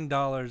 billion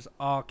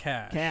all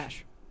cash.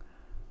 Cash.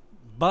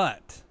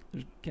 But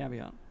There's a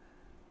caveat.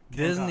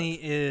 Disney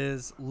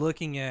is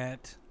looking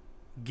at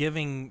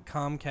giving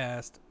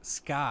Comcast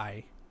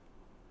Sky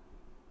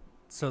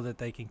so that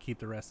they can keep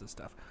the rest of the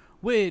stuff.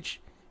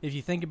 Which, if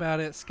you think about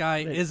it, Sky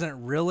It-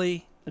 isn't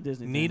really A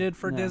Disney thing. needed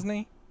for No.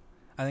 Disney.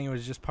 I think it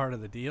was just part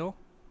of the deal.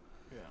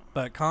 Yeah.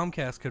 But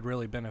Comcast could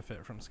really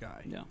benefit from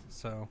Sky. Yeah.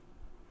 So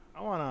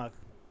I want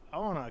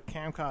a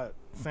Camcott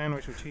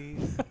sandwich with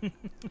cheese.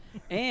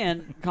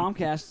 And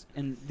Comcast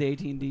and the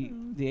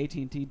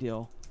AT&T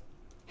deal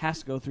has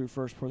to go through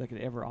first before they could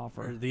ever or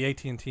offer. the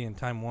AT&T and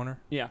Time Warner.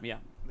 Yeah, yeah.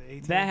 The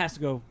 18. That has to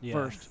go Yeah.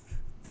 first.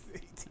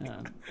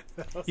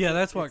 Yeah,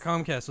 that's what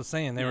Comcast was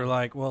saying. They Yeah. were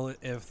like, well,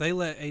 if they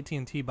let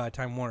AT&T buy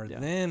Time Warner, Yeah.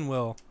 then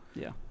we'll.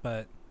 Yeah.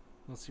 But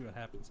we'll see what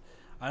happens.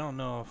 I don't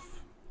know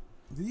if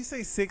Did you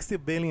say 60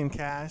 billion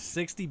cash?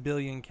 60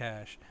 billion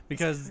cash,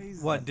 because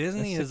crazy. what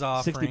Disney is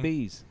offering, 60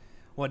 Bs.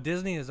 what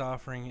Disney is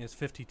offering is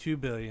 52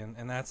 billion,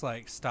 and that's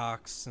like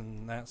stocks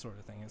and that sort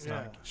of thing. It's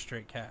Yeah. not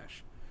straight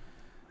cash.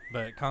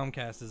 But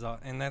Comcast is,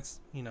 and that's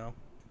You know,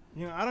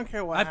 I don't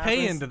care what I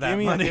pay happens. into that Give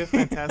me money. a good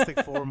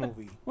Fantastic Four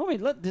movie. Well,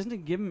 wait, let Disney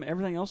give them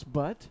everything else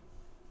but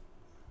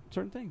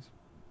certain things.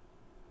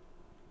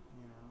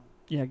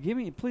 You know?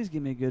 Yeah, please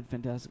give me a good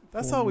Fantastic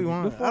That's Four all we movie.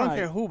 want. Before I don't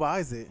care who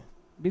buys it.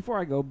 Before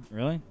I go,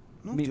 Really?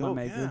 No Meet my joke,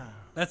 maker. yeah.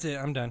 That's it.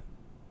 I'm done.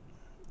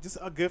 Just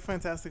a good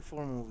Fantastic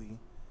Four movie.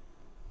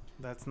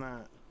 That's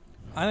not.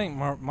 I think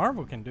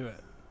Marvel can do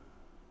it.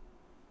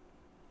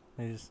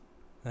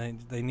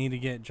 They need to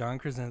get John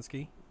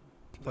Krasinski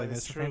to play That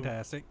is Mr. true.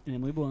 Fantastic,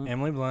 Emily Blunt,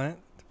 Emily Blunt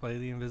to play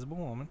the Invisible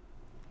Woman.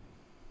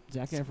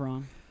 Zac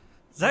Efron.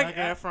 Zac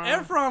Zac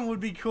Efron. Efron would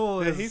be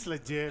cool Yeah, as, he's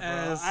legit, bro.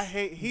 as I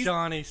hate. He's.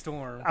 Johnny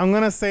Storm. I'm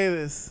gonna say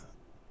this.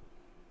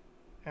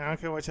 And I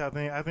don't care what y'all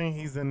think. I think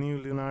he's the new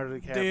Leonardo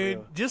DiCaprio.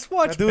 Dude, just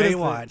watch That dude is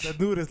Baywatch. that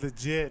dude is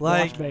legit.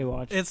 Like, Watch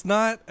Baywatch. It's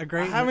not a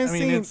great. I haven't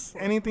mean, seen it's,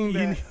 anything you,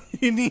 that.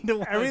 you need to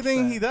watch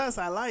Everything that. he does,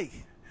 I like.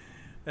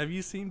 Have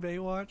you seen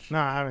Baywatch? No,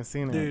 I haven't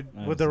seen it. Dude. I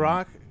haven't With The seen it.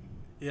 Rock?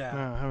 Yeah.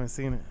 No, I haven't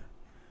seen it.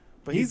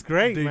 But He- he's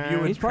great, dude, man. you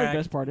would He's probably crack- the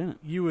best part in it.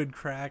 You would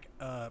crack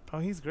up. Oh,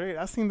 he's great.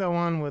 I seen the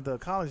one with the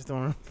college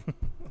dorm.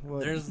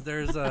 What- There's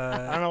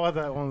I don't know what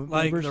that one.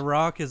 like Neighbors. The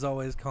Rock is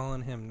always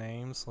calling him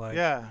names like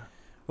yeah.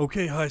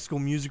 okay, High School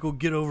Musical,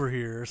 get over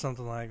here, or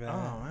something like that.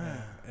 Oh, man.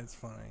 Yeah, it's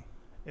funny.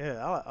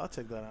 Yeah, I'll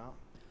check that out.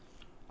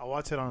 I'll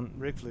watch it on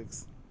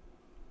Rickflix.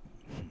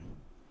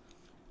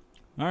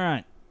 All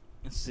right.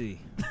 Let's see.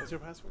 What's your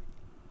password?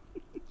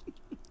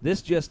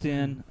 This just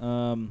in.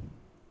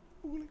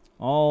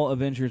 All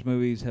Avengers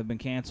movies have been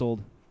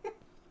canceled,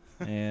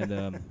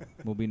 and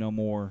will be no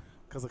more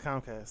Because of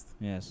Comcast.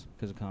 Yes,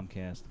 because of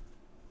Comcast.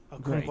 A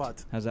Great.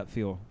 kumquat. How's that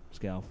feel,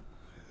 Scalf?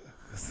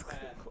 Ain't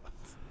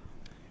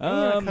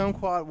a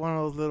kumquat one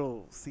of those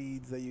little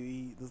seeds that you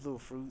eat? Those little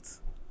fruits?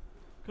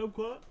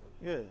 Kumquat?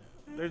 Yeah.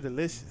 They're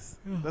delicious.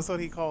 That's what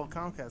he called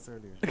Comcast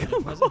earlier.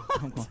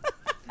 Kumquat.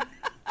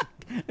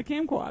 A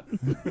camquat.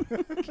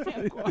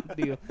 Camquat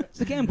deal. It's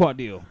the Camquat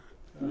deal.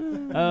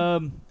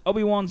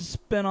 Obi-Wan's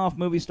spin-off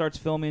movie starts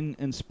filming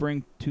in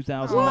spring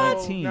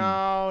 2019.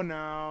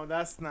 No,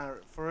 that's not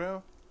for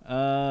real.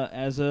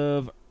 As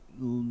of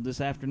this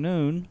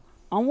afternoon.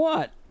 On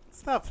what?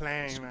 Stop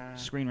playing, man.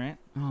 Screen Rant.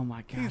 Oh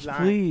my He's gosh!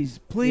 lying.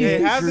 Please Yeah,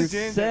 be have true. the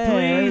ginger.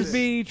 Please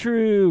be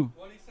true.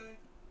 What do you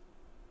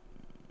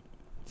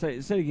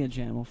say? Say it again,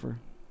 Channel. For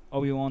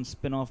Obi-Wan's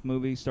spin-off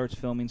movie starts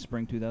filming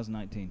spring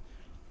 2019.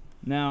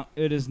 Now,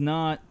 it is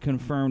not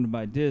confirmed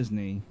by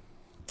Disney.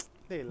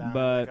 They lie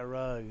But- like a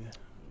rug.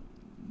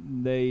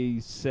 They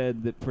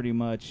said that pretty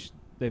much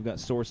they've got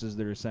sources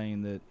that are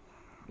saying that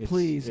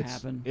Please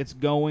happen. It's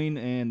going,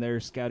 and they're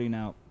scouting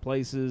out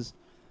places,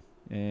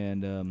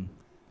 and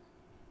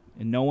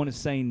no one is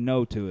saying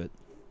no to it,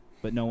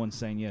 but no one's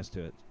saying yes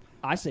to it.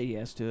 I say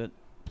yes to it.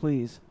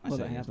 Please I let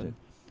say it yes to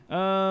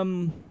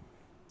happen.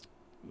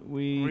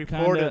 We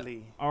kind of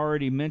Reportedly.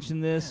 already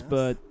mentioned this,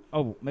 Yes.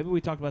 but maybe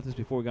we talked about this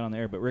before we got on the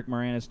air. But Rick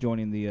Moranis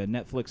joining the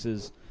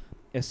Netflix's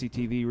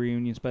SCTV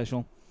reunion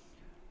special.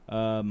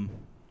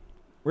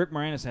 Rick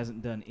Moranis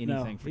hasn't done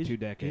anything for 2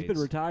 decades. He's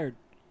been retired.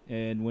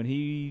 And when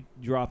he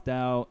dropped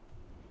out,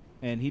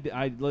 and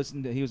I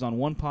listened to, he was on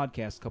one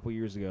podcast a couple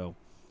years ago,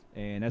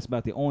 and that's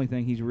about the only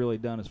thing he's really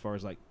done as far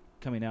as like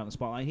coming out in the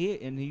spotlight.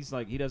 He's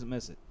like, he doesn't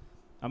miss it.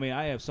 I mean,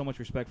 I have so much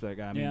respect for that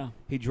guy. I mean, Yeah.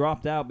 he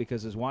dropped out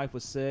because his wife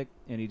was sick,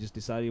 and he just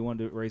decided he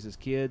wanted to raise his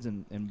kids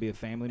and be a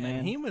family man.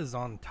 And he was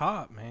on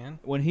top, man.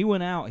 When he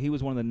went out, he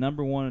was one of the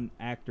number one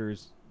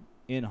actors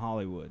in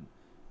Hollywood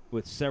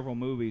with several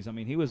movies. I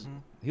mean, he was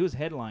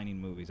headlining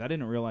movies. I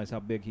didn't realize how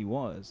big he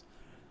was.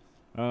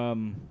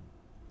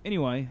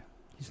 Anyway,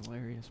 He's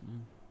hilarious,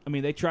 man. I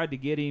mean, they tried to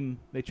get him.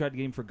 They tried to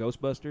get him for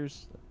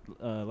Ghostbusters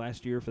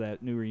last year for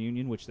that new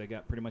reunion, which they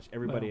got pretty much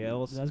everybody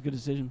Well, else. That's a good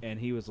decision. And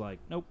he was like,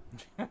 "Nope,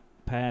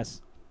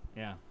 pass."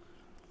 Yeah.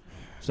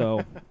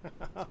 So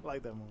I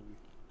like that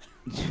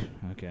movie.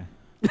 okay,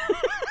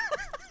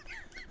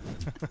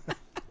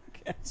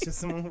 It's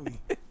just a movie.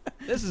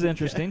 this is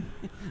interesting.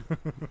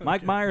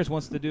 Mike Myers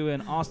wants to do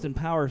an Austin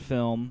Powers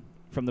film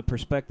from the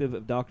perspective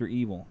of Dr.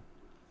 Evil.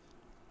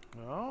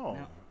 Oh.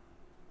 Now,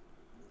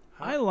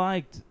 I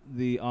liked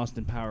the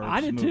Austin Powers.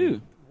 I did movie.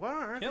 too. What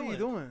on earth Kill are you it.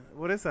 doing?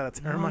 What is that,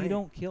 a No, termite? you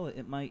don't kill it.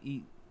 It might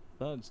eat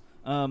bugs.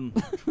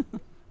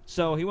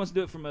 So he wants to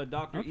do it from a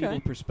Dr. Okay. Evil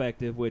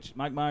perspective, which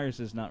Mike Myers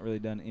has not really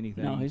done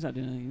anything No, he's not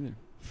doing that either.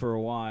 for a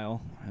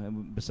while,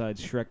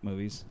 besides Shrek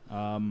movies.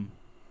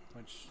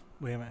 Which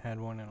we haven't had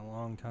one in a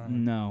long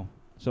time. No.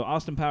 So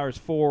Austin Powers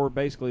 4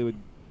 basically would,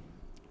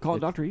 Call it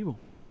It's- Dr. Evil.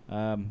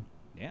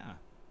 yeah,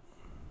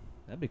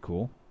 that'd be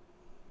cool.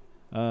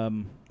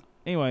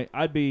 Anyway,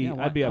 I'd be up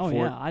for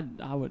yeah, it.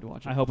 I would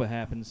watch it. I hope it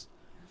happens.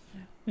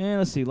 And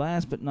let's see.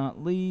 Last but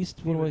not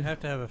least, We what do would we? have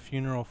to have a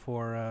funeral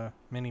for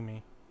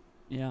Mini-Me.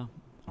 Yeah.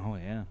 Oh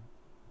yeah.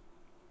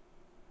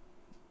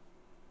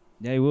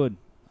 Yeah, he would.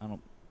 I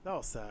don't. That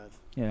was sad.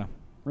 Yeah,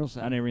 Real I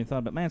sad. never even thought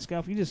about. Man,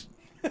 Scalp, you just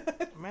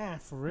Man,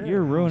 for real.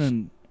 you're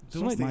ruining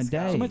Doomsday my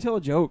Scout. day. Somebody tell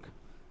a joke.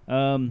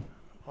 Oh,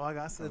 I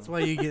got some. That's why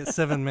you get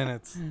 7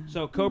 minutes.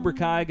 So Cobra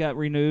Kai got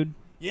renewed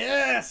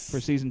Yes! for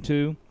season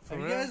 2. For Have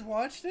you real? guys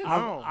watched it?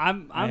 No.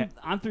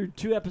 I'm through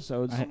 2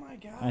 episodes. I- Oh my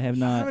god. I have I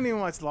not. haven't even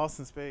watched Lost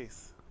in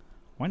Space.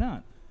 Why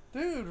not?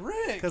 Dude,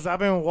 Rick! Because I've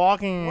been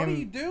walking What are in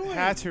you doing?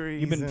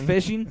 hatcheries. You've been and-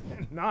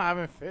 fishing? No, I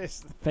haven't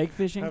fished. Fake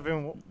fishing. I've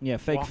been Yeah,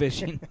 fake Walk-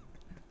 fishing.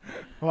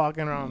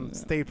 walking around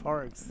state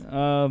parks.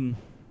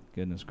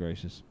 Goodness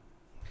gracious,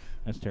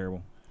 that's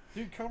terrible.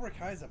 Dude, Cobra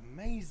Kai is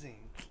amazing.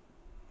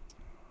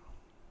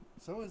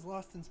 So is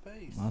Lost in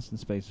Space. Lost in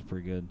Space is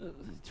pretty good.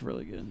 It's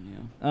really good.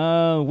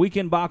 Yeah.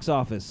 Weekend box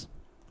office.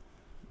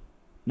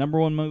 Number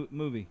one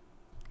movie,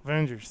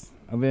 Avengers.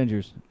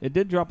 Avengers. It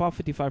did drop off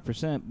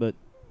 55%, but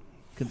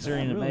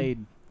considering Yeah, really. it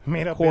made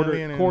Made a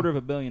billion. and- quarter of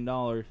 $1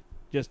 billion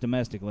just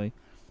domestically,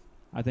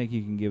 I think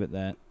you can give it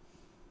that.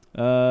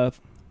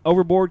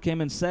 Overboard came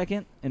in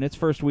second in its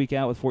first week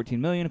out with 14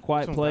 million.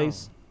 Quiet Which one's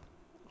Place,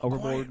 that one?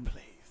 Overboard. Quiet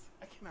Place.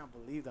 I cannot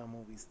believe that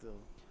movie still.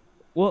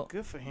 Well,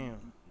 Good for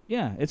him.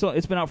 yeah, it's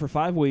been out for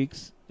 5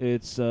 weeks.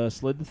 It's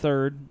slid to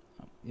third.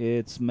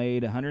 It's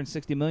made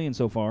 160 million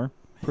so far.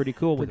 Pretty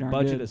cool with Pretty a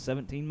darn budget good. of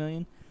 17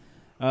 million.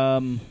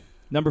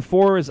 Number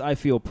 4 is I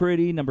Feel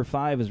Pretty. Number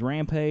 5 is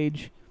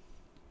Rampage.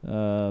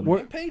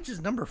 Rampage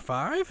is number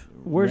 5?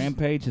 Where's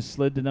Rampage has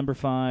slid to number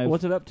 5.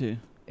 what's it up to?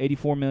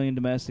 84 million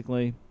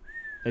domestically.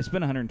 They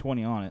spent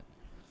 120 on it.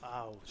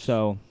 Ouch.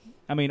 So,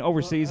 I mean,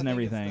 overseas and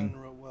everything,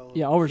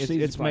 Yeah,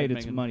 overseas. it's probably made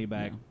its making- money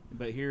back. yeah.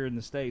 But here in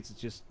the States, it's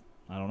just,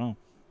 I don't know.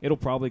 It'll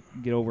probably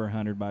get over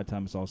 100 by the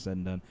time it's all said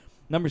and done.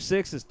 Number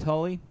 6 is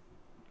Tully.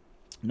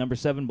 Number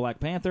 7, Black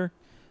Panther.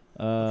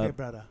 Okay,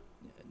 brother.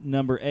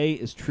 Number 8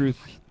 is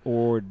Truth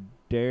or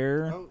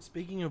Dare. Oh,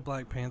 Speaking of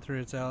Black Panther,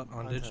 it's out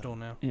on Panther. digital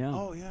now. Yeah.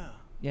 oh yeah.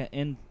 Yeah,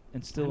 and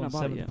still I've in not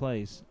bought it 7th yet.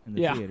 place in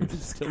the Yeah. theaters.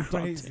 It's still top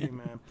Crazy 10.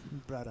 man,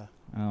 brother.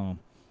 Oh.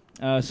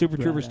 Super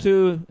Troopers Right.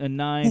 2 and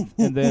 9th,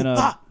 and then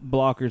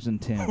Blockers in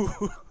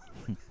 10th.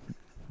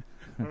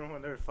 Remember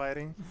when they were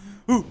fighting?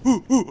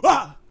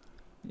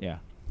 Yeah,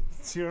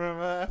 Do you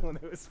remember that when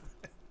it was?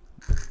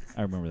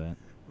 I remember that.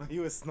 He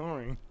was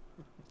snoring.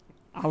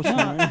 I was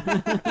sorry.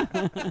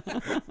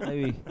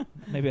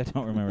 Maybe I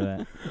don't remember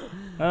that.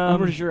 I'm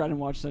pretty sure I didn't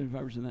watch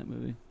 75% of that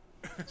movie.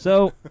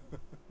 So,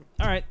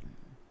 all right,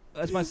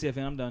 that's my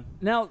CFN. I'm done.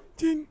 Now,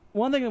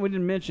 one thing that we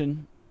didn't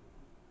mention.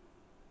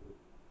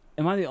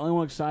 Am I the only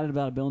one excited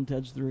about Bill and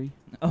Ted's 3?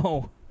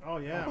 Oh, Oh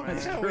yeah, Oh, man.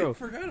 That's yeah, true. we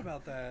forgot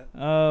about that.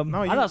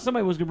 No, I you, thought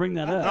somebody was going to bring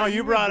that up. no, you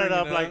you brought would it bring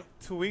up it like up.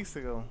 2 weeks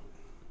ago.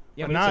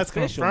 yeah, But now it's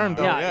official confirmed,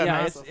 now. though. Yeah,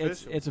 now it's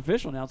official. it's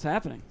official now. It's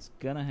happening. It's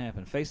gonna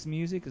happen. Face the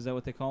Music, is that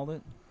what they called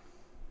it,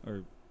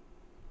 or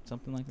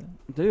something like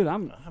that? Dude, I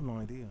have no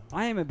idea.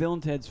 I am a Bill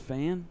and Ted's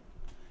fan.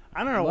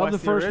 I never Love watched the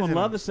first one,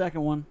 original. love the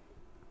second one.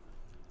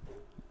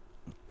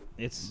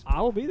 It's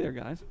I will be there,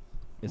 guys.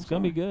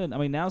 gonna be good. I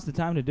mean, now's the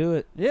time to do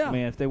it. Yeah. I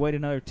mean, if they wait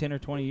another 10 or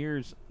 20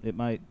 years, it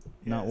might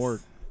not Yes.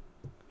 work.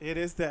 It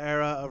is the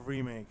era of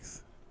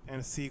remakes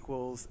and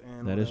sequels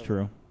and. That is whatever.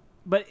 true.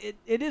 But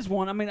it is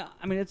one. I mean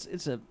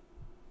it's a.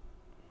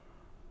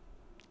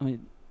 I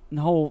mean,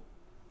 the whole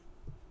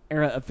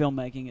era of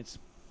filmmaking, it's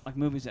like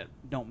movies that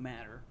don't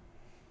matter.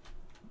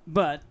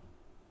 But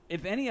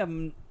if any of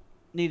them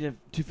need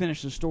to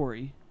finish the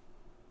story,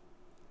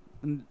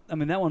 I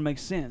mean that one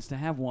makes sense to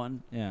have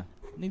one. Yeah,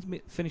 needs to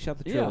finish out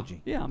the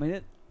trilogy. Yeah. I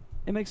mean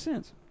it makes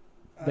sense.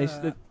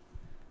 Uh,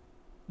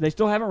 They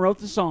still haven't wrote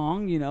the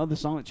song, the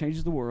song that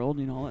changes the world,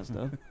 all that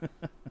stuff.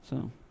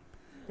 So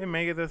Did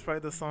Megadeth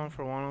write the song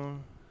for one of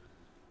them?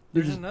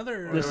 There's the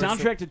another. the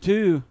soundtrack to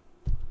 2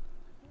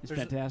 is there's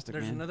fantastic.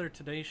 There's man. another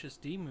Tenacious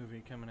D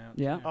movie coming out.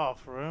 Yeah. too. Oh,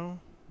 for real?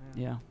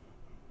 Yeah.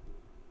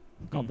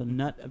 Called The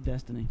Nut of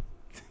Destiny.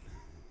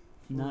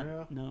 For Nut.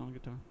 real? No, on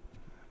guitar.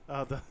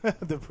 Oh,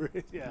 the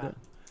bridge, yeah.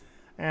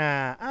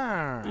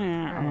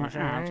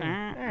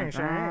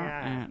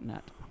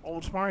 Nut.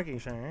 Old Sparky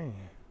saying.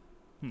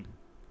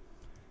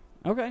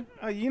 Okay.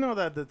 You know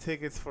that the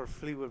tickets for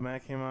Fleetwood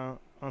Mac came out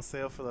on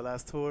sale for the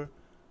last tour,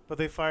 but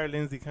they fired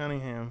Lindsey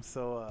Cunningham,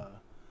 so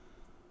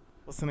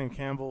what's the name,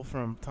 Campbell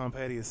from Tom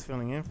Petty is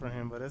filling in for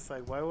him, but it's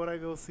like, why would I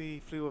go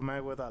see Fleetwood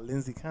Mac without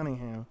Lindsey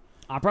Cunningham?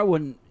 I probably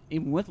wouldn't,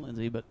 even with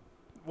Lindsay, but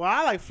Well,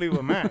 I like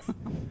Fleetwood Mac,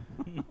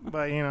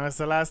 but it's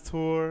the last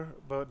tour,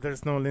 but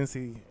there's no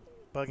Lindsey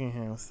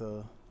Buckingham,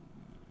 so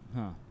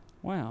Huh.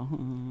 wow.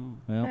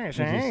 Well, Hey, it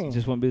Shane.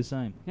 just won't be the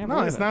same. Can't no,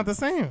 believe it's it. not the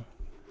same.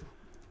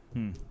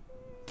 Hmm.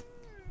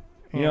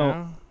 You know,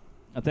 know?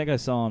 I think I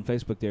saw on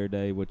Facebook the other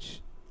day, it was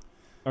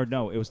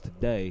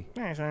today,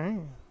 Hey,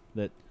 Shane.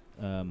 that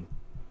Bon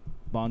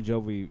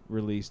Jovi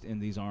released "In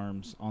These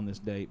Arms" on this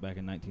date back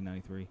in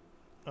 1993.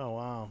 Oh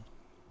wow.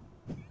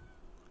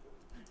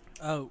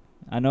 Oh,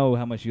 I know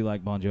how much you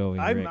like Bon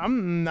Jovi, Rick.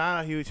 I'm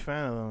not a huge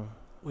fan of them.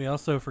 we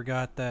also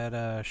forgot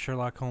that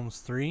Sherlock Holmes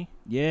 3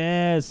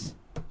 Yes,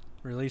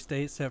 release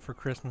date set for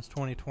Christmas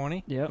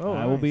 2020. Yep. Oh,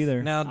 I will be nice.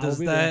 there. Now, I will does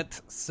be there.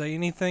 that say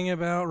anything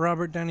about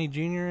Robert Downey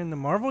Jr. in the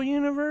Marvel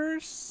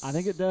Universe? I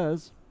think it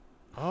does.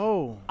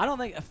 Oh. I don't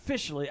think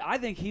officially. I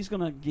think he's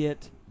going to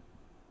get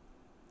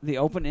the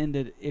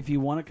open-ended. If you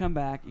want to come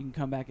back, you can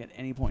come back at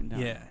any point in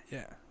time.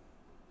 Yeah.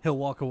 He'll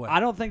walk away. I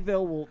don't think they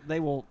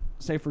will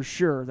say for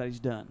sure that he's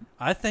done.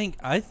 I think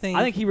I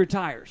think he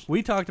retires.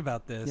 we talked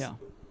about this. Yeah.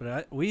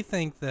 But we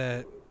think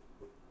that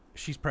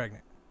she's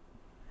pregnant,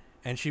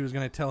 and she was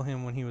going to tell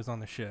him when he was on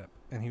the ship,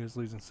 and he was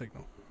losing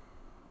signal.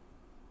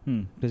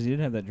 Because he did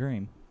have that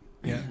dream.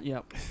 Yeah.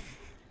 Yep.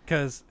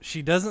 Because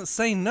she doesn't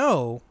say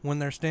no when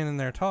they're standing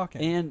there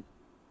talking.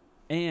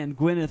 And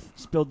Gwyneth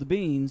spilled the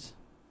beans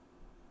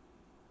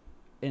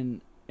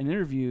in an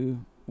interview.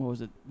 What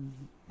was it?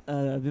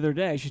 The other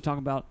day, she's talking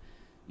about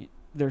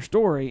their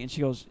story, and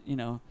she goes,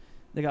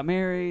 they got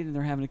married and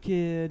they're having a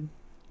kid.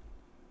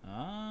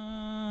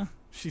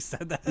 She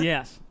said that.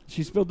 Yes,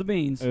 she spilled the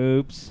beans.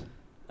 Oops.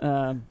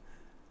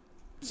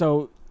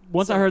 So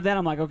once I heard that,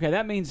 I'm like, okay,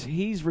 that means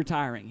he's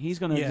retiring. He's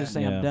going to Yeah. just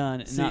say Yeah. I'm done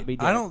and See, not be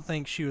dead. I don't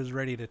think she was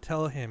ready to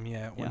tell him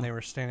yet when Yeah. they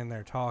were standing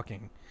there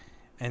talking,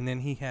 and then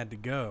he had to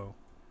go.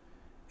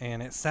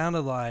 And it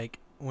sounded like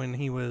when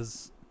he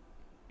was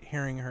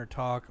hearing her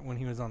talk when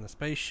he was on the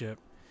spaceship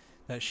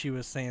that she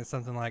was saying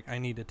something like, I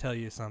need to tell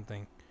you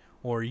something,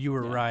 or you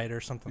were Yeah. right, or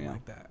something Yeah.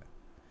 like that.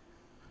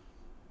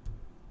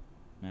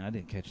 Man, I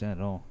didn't catch that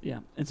at all. Yeah,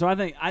 and so I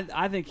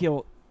think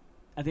he'll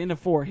at the end of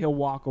 4 he'll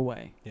walk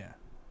away. Yeah.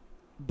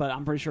 But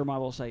I'm pretty sure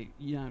Marvel will say,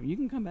 you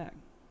can come back.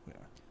 Yeah.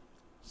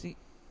 See,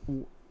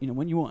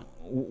 When you want.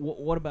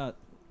 what about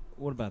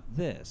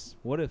this?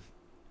 What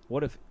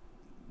if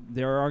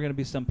there are going to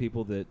be some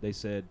people that they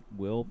said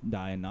will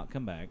die and not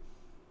come back?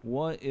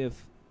 What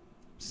if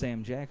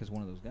Sam Jack is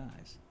one of those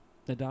guys?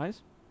 That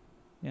dies?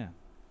 Yeah.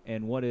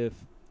 And what if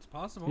It's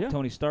possible. Yeah.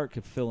 Tony Stark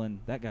could fill in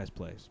that guy's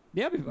place?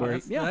 Yeah, Where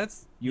That's, yeah.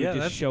 that's, You yeah, would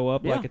just that's, show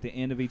up yeah. like at the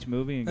end of each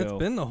movie and that's go,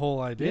 been the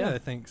whole idea, Yeah. I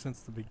think, since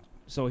the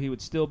so he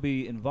would still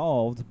be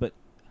involved, but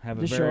have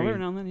a Just show very every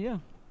now and then, yeah.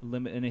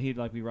 limit, and he'd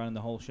like be running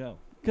the whole show.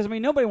 Because, I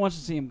mean, nobody wants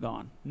to see him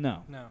gone.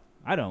 No, No.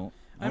 I don't.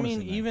 I wanna mean,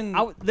 see that.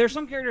 even There's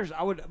some characters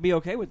I would be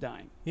okay with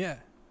dying. yeah.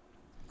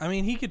 I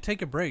mean, he could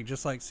take a break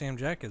just like Sam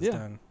Jack has Yeah.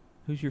 done.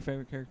 Who's your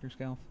favorite character,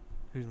 Scalf?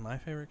 Who's my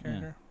favorite Yeah.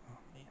 character? Oh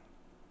man,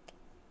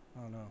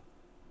 I don't know.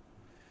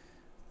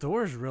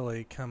 Thor's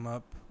really come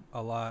up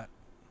a lot.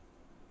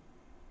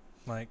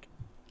 Like,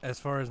 as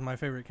far as my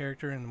favorite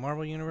character in the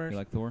Marvel universe, You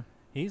like Thor?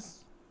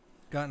 he's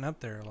gotten up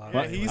there a lot.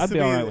 Yeah, lately. he used I'd to be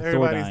be all right with Thor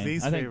everybody's dying.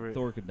 least I think favorite.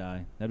 Thor could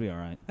die. That'd be all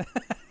right.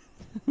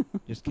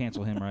 Just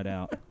cancel him right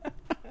out.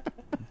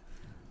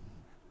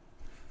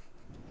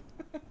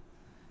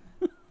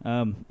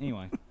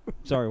 Anyway,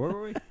 sorry. Where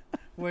were we?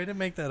 Way to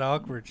make that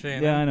awkward,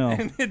 Shannon. Yeah, I know.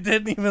 And it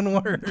didn't even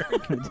work.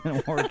 It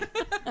didn't work.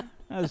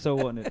 I was so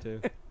wanting it to.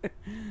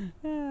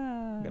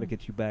 Got to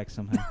get you back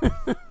somehow.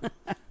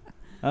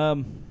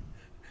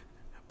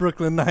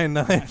 Brooklyn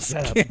Nine-Nine.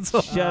 Shut up.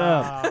 Cancel. Shut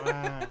up. Ah,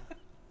 man.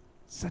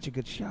 Such a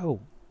good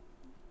show.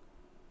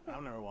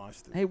 I've never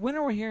watched it. Hey, when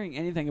are we hearing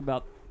anything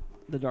about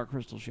the Dark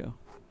Crystal show?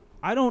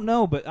 I don't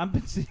know, but I've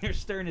been sitting here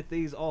staring at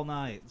these all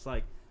night. It's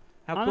like,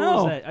 how I cool know.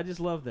 is that? I just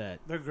love that.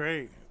 They're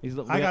great. These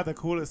I got the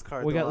coolest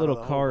card. We though, got out little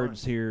of the whole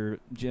cards bunch. here,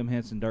 Jim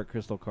Henson Dark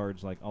Crystal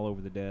cards, like all over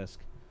the desk.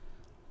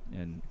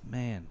 And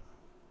man,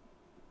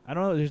 I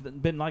don't know. There's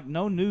been like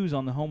no news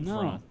on the home No.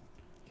 front.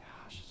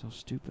 Gosh, so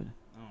stupid.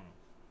 I don't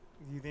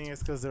know. You think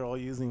it's because they're all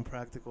using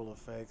practical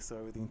effects, so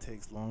everything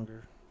takes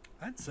longer?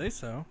 I'd say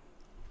so.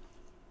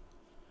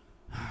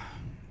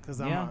 Because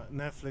Yeah. I'm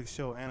a Netflix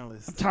show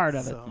analyst. I'm tired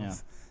of it. so-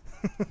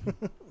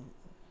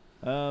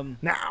 Yeah.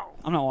 Now.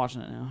 I'm not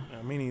watching it now.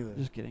 Yeah, me neither.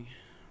 Just kidding.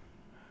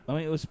 I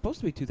mean, it was supposed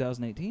to be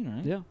 2018,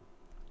 right? Yeah.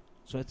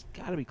 So it's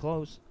got to be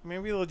close.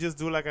 Maybe they'll just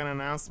do like an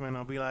announcement.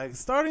 I'll be like,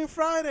 starting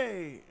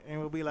Friday, and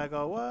we'll be like,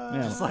 oh what?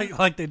 Yeah. Just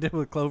like they did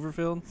with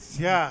Cloverfield.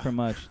 Yeah. Pretty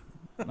much.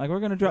 Like we're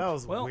gonna drop. That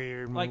was well, a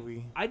weird like,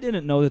 movie. I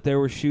didn't know that they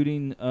were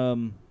shooting.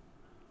 Oh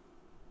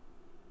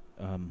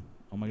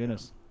my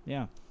goodness.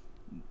 Yeah.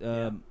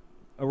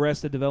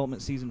 Arrested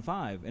Development season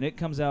 5, and it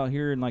comes out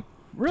here in like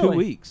 2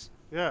 weeks.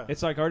 Yeah.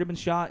 It's like already been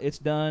shot. It's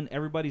done.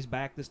 Everybody's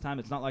back this time.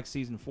 It's not like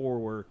season 4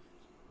 where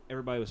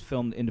everybody was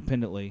filmed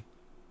independently.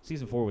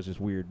 Season 4 was just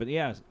weird, but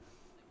yeah.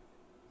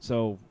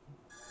 So.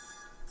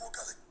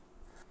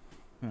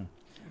 Huh.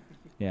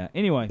 Yeah.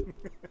 Anyway,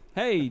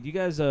 hey, you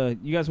guys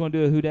want to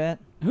do a who dat?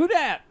 Who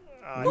dat?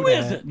 Who yeah.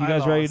 is it? You I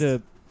guys ready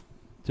lost.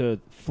 to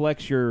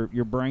flex your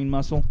brain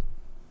muscle?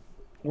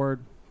 Word.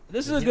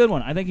 This is a good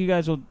one. I think you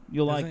guys you'll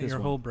like Isn't this your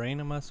one. whole brain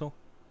a muscle?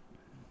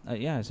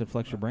 Yeah, I said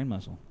flex your brain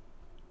muscle.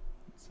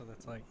 So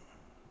that's like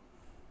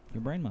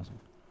Your brain muscle.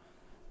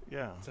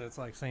 Yeah. so it's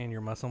like saying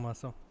your muscle.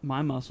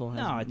 My muscle has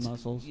No, it's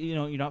muscles. You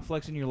know, you're not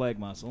flexing your leg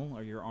muscle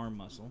or your arm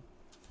muscle.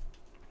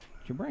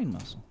 It's your brain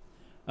muscle.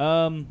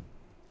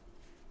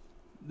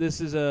 This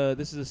is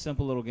a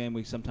simple little game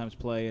we sometimes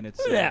play, and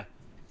it's Who dat?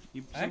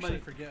 You, I actually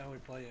somebody, forget how we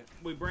play it.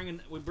 we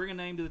bring a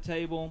name to the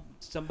table.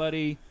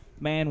 Somebody,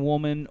 man,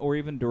 woman, or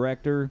even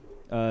director,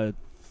 and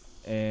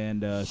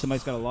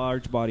somebody's got a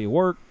large body of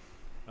work.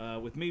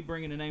 With me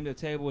bringing a name to the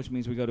table, which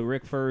means we go to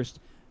Rick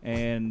first,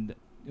 and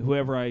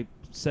whoever I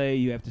say,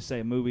 you have to say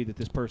a movie that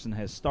this person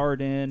has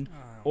starred in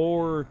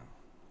or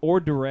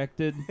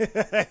directed.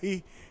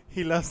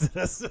 he loves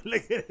us.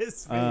 Look at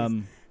his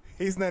face.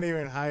 He's not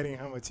even hiding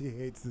how much he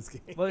hates this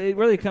game. Well, it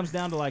really comes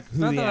down to like who It's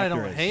not the that I actor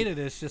don't is. hate it.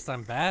 It's just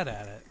I'm bad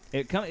at it.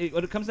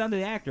 It comes down to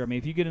the actor. I mean,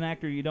 if you get an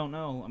actor you don't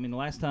know, I mean, the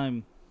last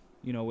time,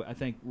 I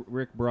think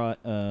Rick brought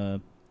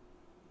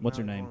what's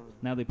her name,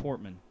 Natalie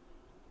Portman.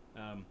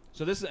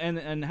 So this is,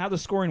 and how the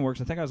scoring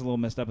works. I think I was a little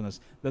messed up in this.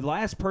 The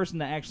last person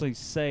to actually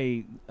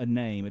say a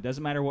name, it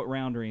doesn't matter what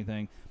round or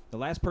anything. The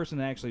last person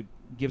that actually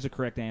gives a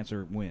correct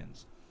answer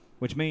wins.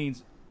 Which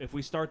means if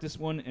we start this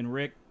one and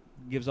Rick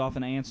gives off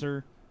an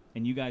answer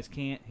and you guys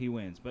can't, he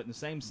wins. But in the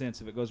same sense,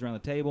 if it goes around the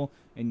table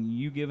and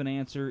you give an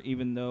answer,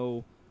 even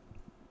though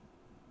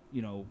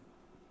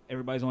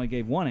everybody's only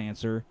gave one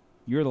answer,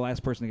 you're the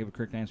last person to give a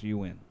correct answer, you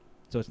win.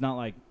 So it's not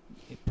like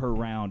per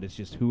round. It's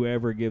just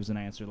whoever gives an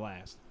answer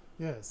last.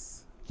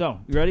 Yes. So,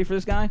 you ready for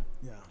this guy?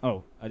 Yeah.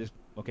 Oh,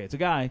 okay, it's a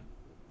guy.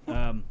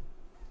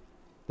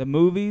 The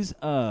movies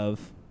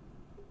of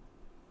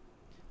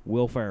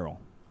Will Ferrell.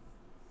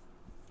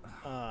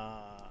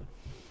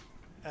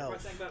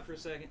 Elf. Think about it for a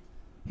second.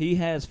 He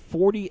has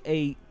 48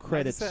 Why'd you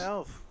credits say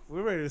Elf.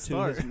 We're ready to to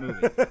start. his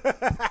movie.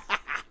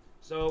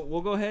 So,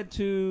 we'll go ahead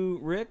to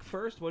Rick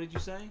first. What did you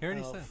say? He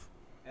already Elf. said.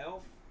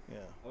 Elf. Yeah.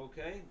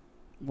 Okay.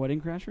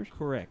 Wedding Crashers?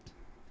 Correct.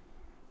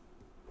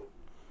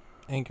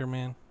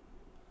 Anchorman.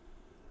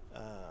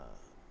 Okay,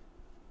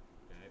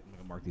 I'm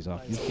going to mark these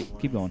off. You Nice.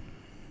 keep going.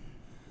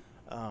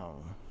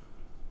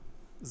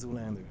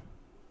 Zoolander.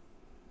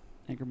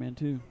 Anchorman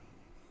 2.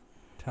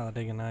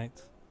 Talladega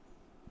Nights.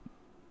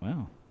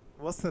 Wow.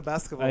 What's the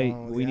basketball Hey,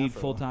 one with we the need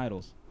afro? full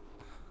titles.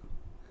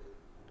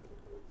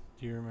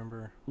 Do you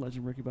remember?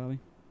 Legend of Ricky Bobby.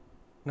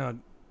 No,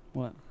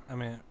 What? I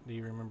mean, do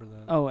you remember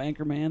the? Oh,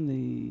 Anchorman,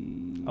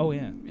 the... Oh,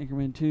 yeah.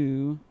 Anchorman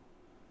 2.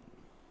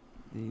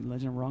 The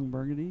Legend of Ron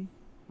Burgundy.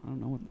 I don't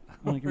know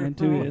what Anchorman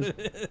 2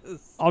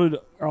 is. I'll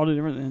do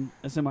different than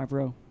a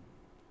semi-pro.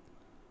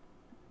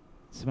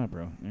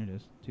 Semi-pro. There it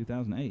is.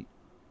 2008.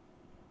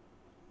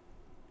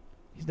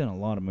 He's done a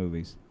lot of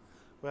movies.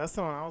 Well, that's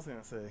the one I was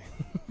gonna say.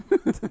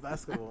 The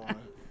basketball one.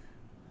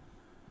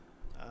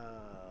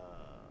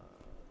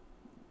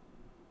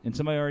 And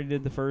somebody already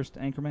did the first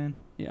Anchorman?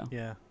 Yeah.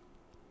 Yeah.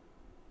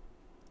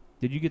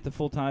 Did you get the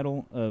full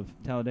title of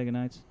Talladega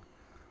Nights?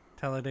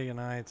 Talladega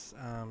Nights,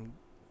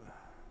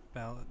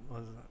 Ballad,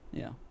 was it?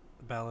 Yeah.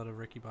 The Ballad of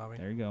Ricky Bobby.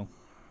 There you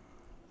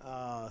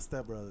go.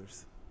 Step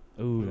Brothers.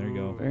 Ooh, there you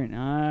go. Very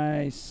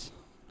nice.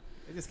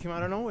 It just came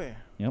out of nowhere.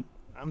 Yep.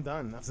 I'm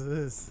done after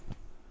this.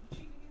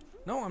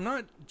 No, I'm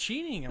not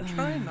cheating. I'm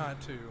trying not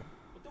to.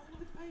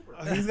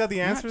 Oh, he's got the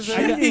answers Not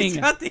there? cheating. He's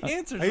got the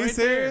answers Are you right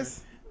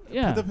serious?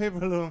 Yeah. Put the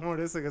paper a little more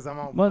this way because I'm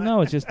all Well, black.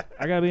 no, it's just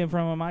I gotta be in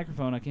front of a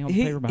microphone. I can't hold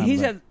the paper behind He's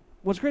me. had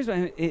what's crazy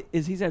about him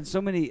is he's had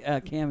so many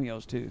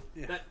cameos too.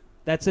 there.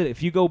 That's it.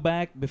 If you go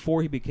back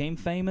before he became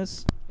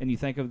famous and you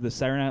think of the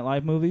Saturday Night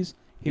Live movies,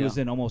 he Yeah. was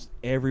in almost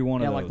every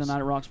one Yeah, of like those. the Night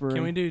at Roxbury.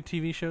 Can we do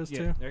TV shows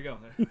too? There you go.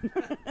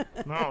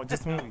 No,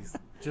 just movies.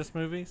 Just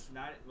movies?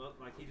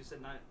 Like he just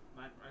said, Night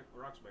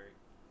Roxbury.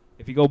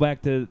 If you go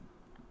back to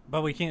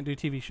But we can't do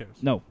TV shows.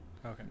 no,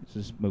 Okay. it's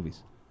just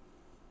movies.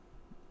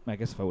 I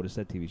guess if I would have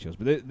said TV shows,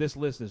 but this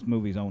list is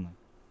movies only.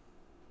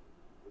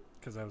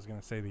 Because I was going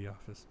to say The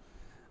Office.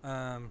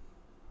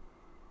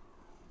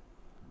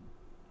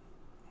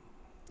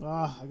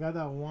 I got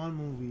that one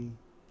movie.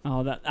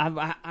 Oh, that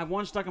I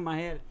one stuck in my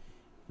head,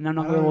 and I'm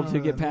not I gonna be don't able to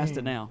know get the past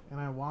it name, now. And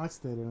I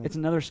watched it. And It's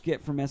another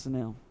skit from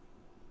SNL.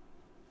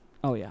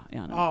 Oh yeah, I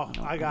know. Oh,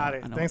 know, I got know,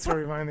 it. I know. Thanks for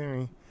reminding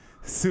me.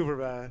 Super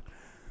bad.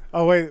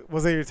 Oh, wait.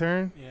 Was it your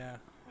turn? Yeah.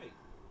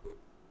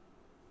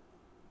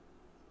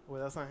 Wait,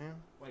 that's not him?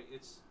 Wait,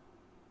 it's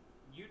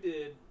you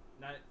did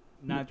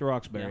Night at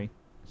Roxbury,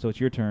 so it's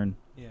your turn.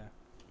 Yeah.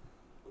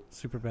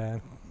 Super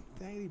bad.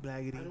 Daddy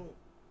blaggity.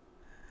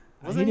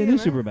 He Wasn't didn't he do in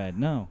super there? bad.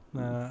 No.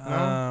 Well,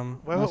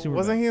 Not Superbad.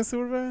 wasn't he in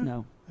Superbad?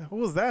 No. Who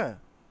was that?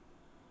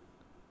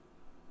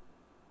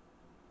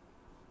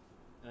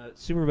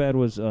 Super bad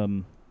was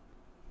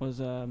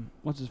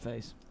What's his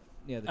face?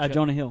 yeah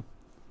Jonah Hill.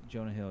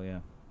 Jonah Hill, yeah.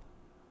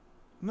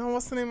 No,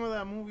 what's the name of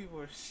that movie?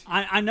 Where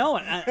I know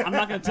it. I'm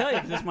not gonna tell you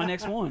because it's my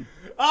next one.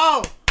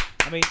 Oh!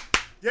 I mean,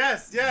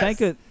 Yes, yes.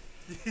 think it.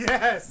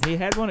 Yes. He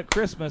had one at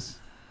Christmas,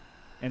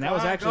 and that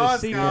was Oh, actually a God,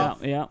 sequel. Scott.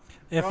 Yeah.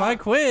 If God. I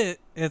quit,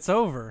 it's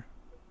over.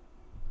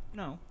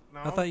 No.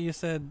 No. I thought you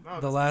said No,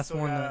 the this last is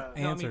one still that got-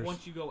 No, I answers. mean,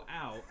 once you go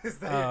out, Is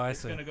that Oh, I it's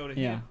see. going to go to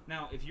Yeah. him.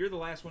 Now, if you're the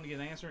last one to get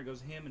an answer, it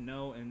goes to him and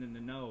no, and then the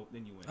no,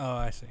 then you win. Oh,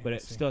 I see. But I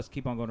it see. still has to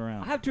keep on going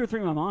around. I have 2 or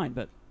 3 in my mind,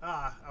 but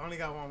I only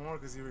got one more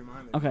because you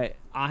reminded me. okay,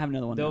 I have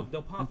another one. They'll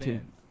now. pop I have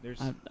in.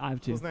 There's I have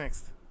 2. Who's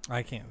next?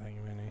 I can't think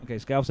of any. okay.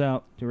 Scouts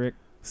out to Rick.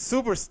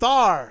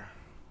 Superstar.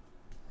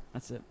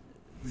 That's it.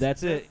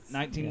 That's it.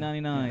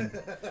 1999.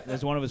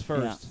 That's one of his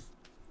first.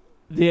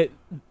 The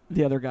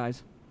other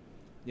guys.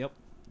 Yep.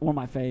 One of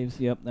my faves.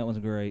 Yep. That one's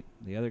great.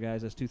 The other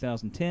guys. That's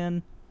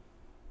 2010.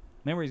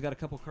 Remember, he's got a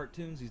couple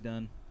cartoons he's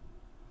done.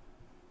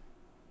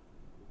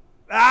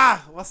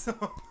 What's the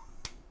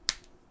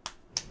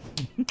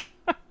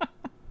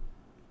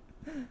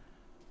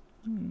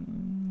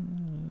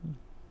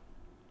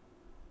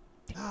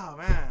Oh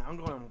man, I'm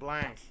going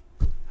blank.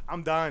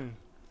 I'm done.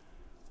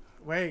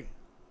 Wait.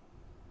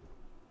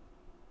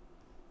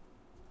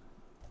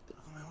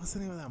 Oh man, what's the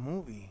name of that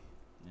movie?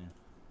 Yeah.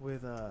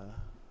 With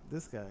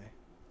this guy.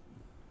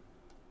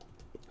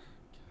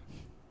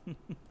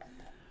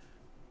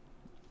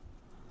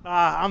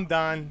 I'm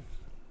done.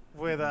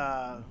 With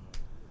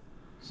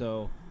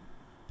So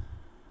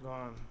go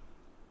on.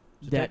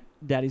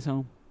 Daddy's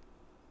Home.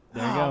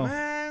 there you Oh go.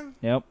 man.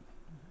 Yep.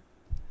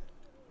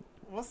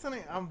 What's the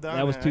name? I'm done.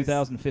 That was man.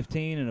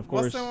 2015, and of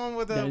course, What's the one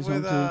with Daddy's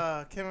Home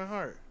Kevin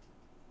Hart?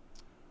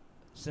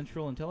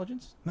 Central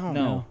Intelligence. No.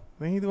 No.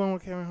 Then he the one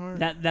with Kevin Hart.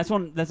 That's the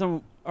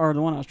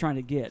one I was trying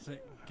to get. Is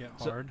it Get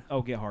So- Hard?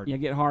 Oh, Get Hard. Yeah,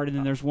 Get Hard, and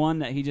then there's one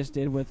that he just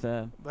did with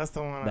That's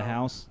the one. The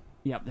House.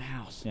 The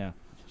House. Yeah.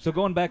 So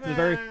going back to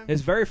Man.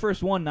 his very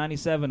first one,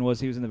 97,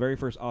 was he was in the very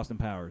first Austin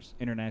Powers,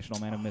 International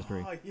Man of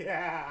Mystery. Oh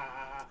yeah.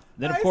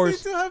 Then, of I course-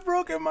 seem to have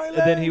broken my leg.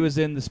 And then he was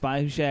in The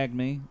Spy Who Shagged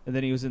Me. And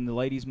then he was in The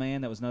Ladies'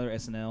 Man. That was another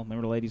SNL.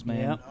 Remember The Ladies'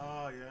 Man? Yep.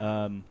 Oh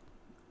yeah.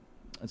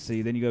 Let's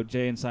see. Then you go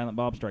Jay and Silent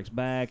Bob Strikes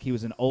Back. He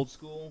was in Old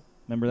School.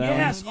 Remember that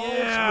Yes, one? Old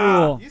Yeah.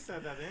 School. You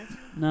said that, didn't you?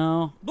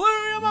 No. Blue,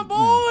 you're my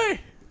boy!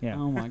 Yeah.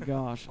 Oh my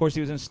gosh. Of course,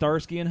 he was in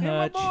Starsky and You're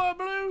my Hutch. boy,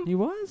 Blue! He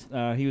was?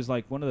 He was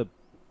like one of the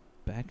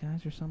bad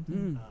guys or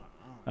something.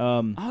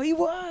 Mm. Oh, he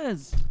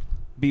was.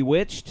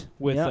 Bewitched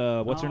with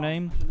Yep. what's her Oh,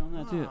 name? I should've known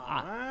that too.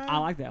 Aw, I man.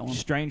 like that one.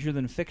 Stranger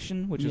Than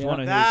Fiction, which is Yeah. one of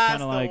his That's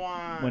kind of the like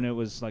one. when it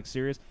was like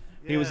serious.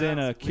 He Yeah, was in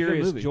that's-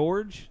 Curious movie.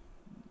 George.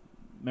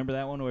 Remember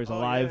that one where it's a Oh,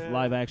 live yeah.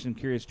 live action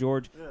Curious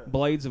George. Yeah.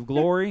 Blades of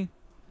Glory.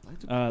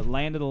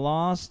 Land of the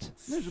Lost.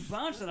 There's a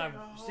bunch that I've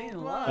seen a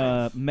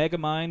lot.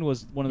 Megamind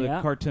was one of the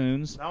Yeah.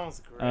 cartoons. That one's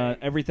great.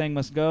 Everything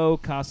Must Go.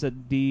 Casa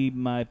de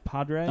My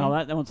Padre. Oh,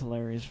 that one's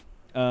hilarious.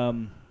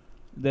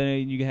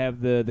 Then you have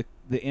the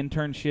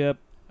internship.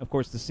 of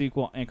course, the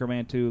sequel,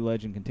 Anchorman 2,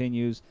 Legend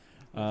Continues.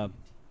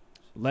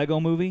 Lego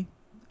Movie.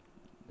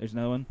 There's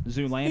another one. He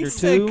Zoolander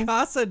said 2.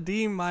 Casa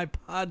de my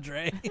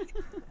Padre.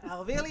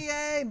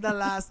 Alvilliers de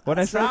las What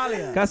I say?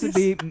 Australia. Casa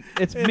de.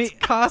 It's me. It's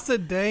Casa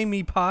de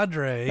mi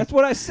Padre. That's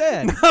what I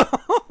said.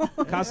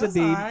 Casa That's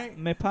de alright.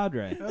 mi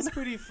Padre. That's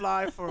pretty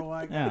fly for a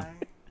white Yeah.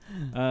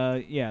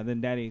 guy. Yeah, then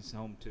Daddy's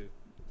Home too.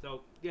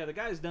 So yeah, the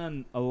guy's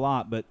done a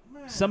lot, but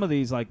Man. some of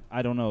these, like,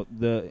 I don't know.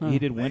 He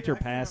did Winter I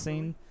can't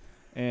Passing,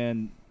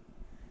 and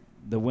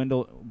the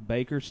Wendell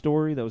Baker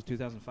Story. That was a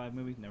 2005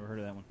 movie. Never heard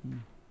of that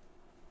one.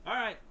 All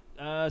right,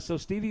 so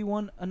Stevie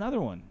won another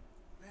one.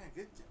 Man,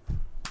 good job.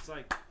 It's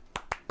like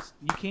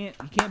you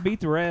can't beat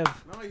the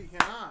Rev. No, you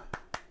cannot.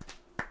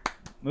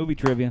 Movie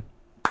trivia.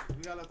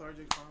 We got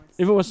lethargic comics.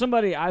 If it was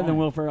somebody other than Fine.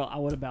 Will Ferrell, I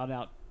would have bowed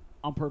out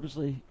on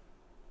purposely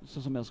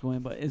so somebody else go in.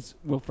 But it's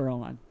Will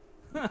Ferrell, and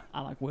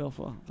I like Will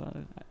for.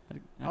 So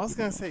I was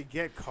gonna say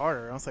Get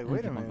Carter. I was like, wait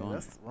a keep on minute, going.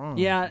 that's wrong.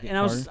 Yeah, Get and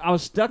I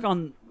was stuck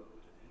on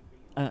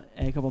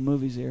a couple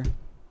movies here.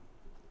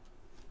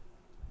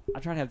 I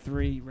tried to have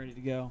 3 ready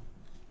to go.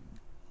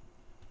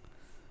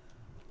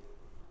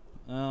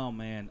 Oh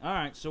man. All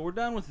right, so we're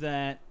done with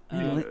that.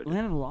 Land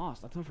of the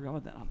Lost. I totally forgot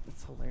about that.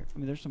 That's hilarious. I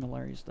mean, there's some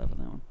hilarious stuff in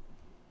that one.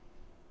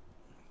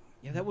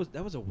 Yeah, that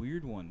was a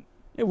weird one.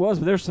 It was,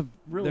 but there's some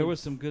really There was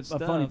some good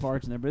stuff. funny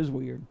parts in there, but it was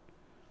weird.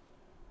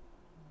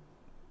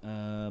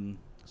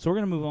 So we're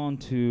gonna move on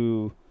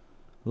to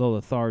a little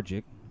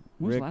lethargic.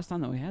 When was Rick, the last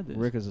time that we had this?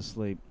 Rick is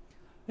asleep.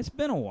 It's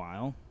been a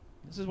while.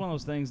 This is one of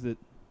those things that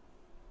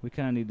we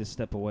kind of need to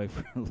step away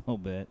for a little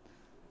bit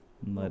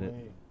and let it.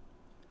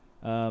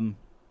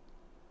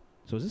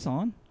 So is this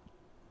on?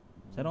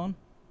 Is that on?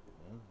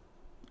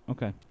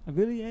 Okay. A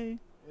good EA.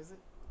 Is it?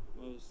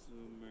 Most of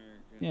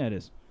America. Yeah, it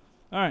is.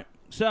 All right.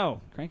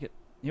 So Crank it.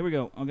 here we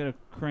go. I'm gonna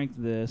crank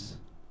this,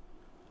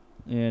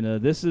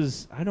 and this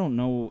is, I don't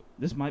know.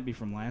 This might be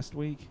from last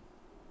week.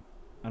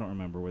 I don't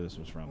remember where this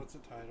was from. What's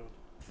it titled?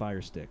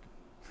 Fire Stick.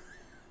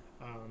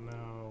 Oh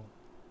no.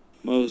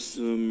 Most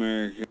of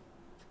America.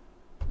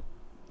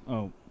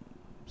 Oh,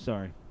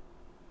 sorry.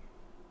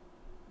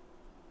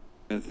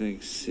 I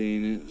think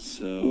seen it,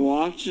 so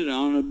watch it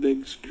on a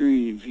big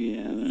screen if you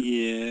haven't.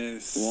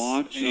 Yes.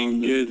 Watch And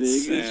on the good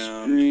biggest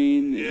sound.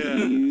 screen. Yeah.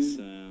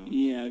 that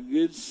yeah,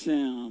 good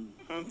sound.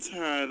 I'm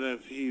tired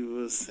of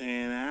people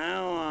saying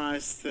I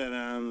watched it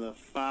on the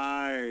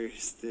Fire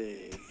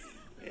Stick.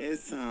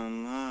 It's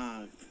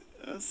unlocked.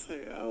 I was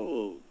like, I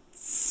will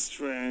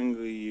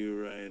strangle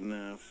you right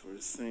now for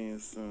saying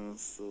something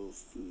so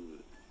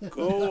stupid.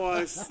 Go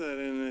watch that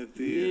in the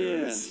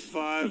theater. Yes. It's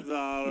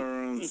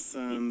 $5 on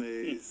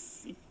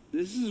Sundays.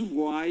 This is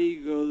why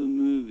you go to the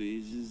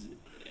movies. Is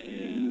a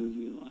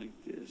movie like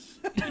this,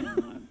 in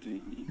my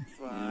opinion.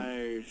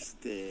 Fire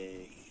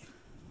Stick.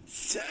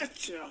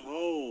 Shut your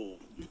hole.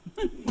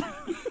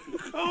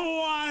 Go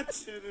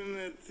watch it in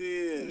the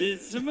theater. Did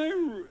somebody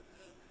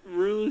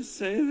really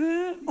say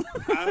that?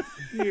 I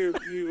hear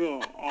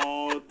people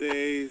all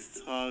day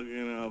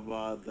talking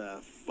about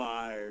that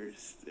Fire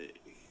Stick.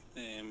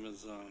 The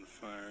Amazon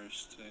Fire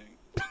Stick.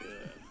 Yeah.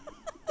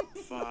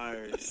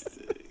 Fire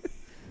Stick.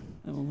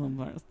 That was on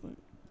Fire Stick.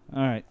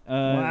 All right.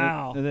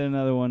 Wow. And then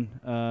another one.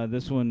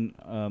 This one.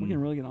 We can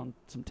really get on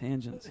some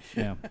tangents.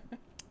 Yeah.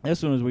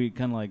 This one was we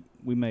kind of like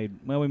we made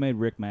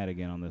Rick mad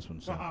again on this one.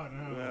 So Oh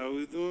no. Well,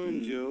 we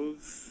doing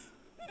jokes.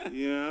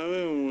 You know, I've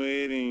been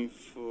waiting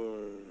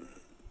for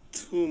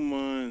 2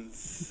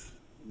 months.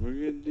 We're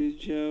gonna do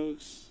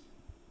jokes.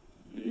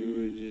 Maybe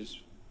we just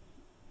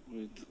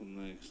wait till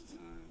next time.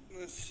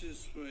 Let's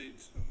just wait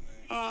till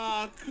next.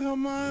 Oh,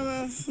 come on.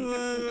 That's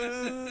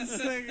the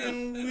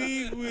second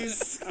week we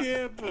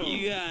skip 'em.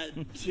 You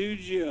got 2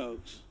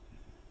 jokes.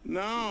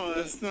 No,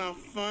 that's not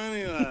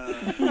funny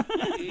like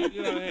that. You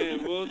go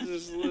ahead. We'll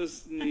just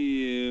listen to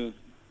you.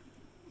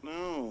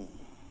 No.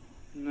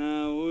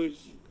 No,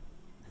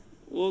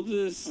 we'll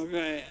just.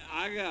 Okay,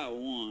 I got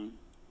one.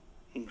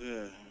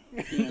 Okay.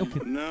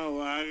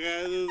 No, I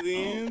gotta do the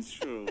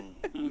intro.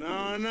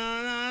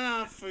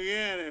 No.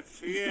 Forget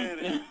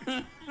it.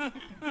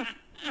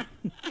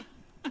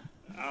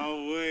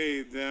 Oh,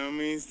 wait. That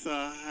means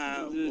I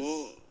have.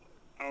 Just-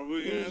 Are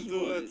we gonna just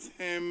do a wait.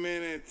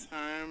 10-minute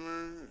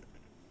timer?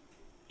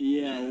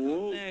 Yeah,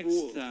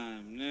 Next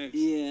time.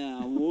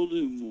 Yeah, we'll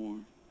do more.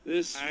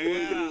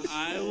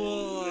 I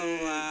will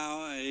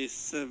allow a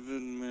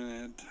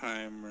 7-minute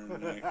timer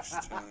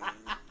next time.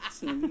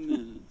 7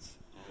 minutes.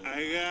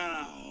 I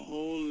got a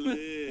whole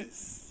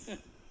list.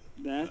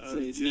 That's Oh,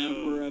 a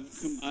number of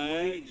jokes.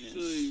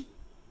 completeness.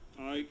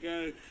 I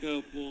got a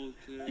couple.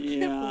 Too. I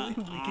Yeah, can't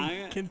believe we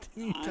can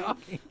continue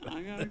talking.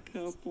 I got a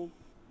couple.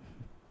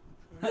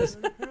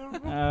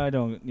 I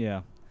don't. Yeah.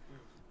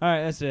 All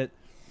right. That's it.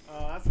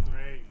 Oh, that's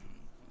great.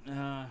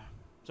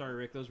 Sorry,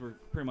 Rick. Those were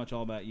pretty much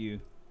all about you.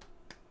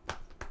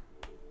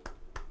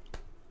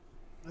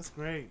 That's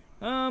great.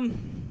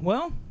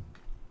 Well,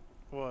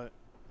 What?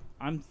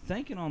 I'm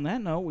thinking on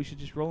that note we should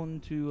just roll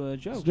into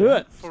jokes. Let's do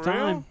it. For It's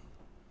time. real?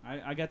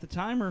 I got the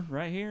timer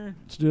right here.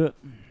 Let's do it.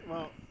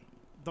 Well,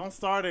 Don't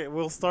start it.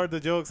 We'll start the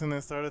jokes and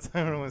then start the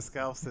timer when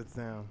Scalp sits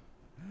down.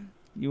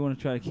 You want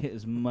to try to get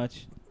as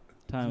much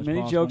time As as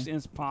many possible. jokes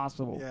as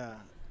possible. Yeah,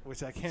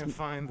 which I can't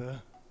find the.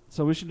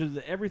 So we should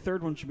do every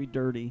third one should be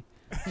dirty.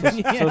 So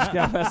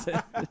Scalp has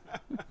to.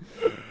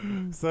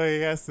 So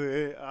he has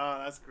to.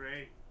 Oh, that's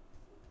great.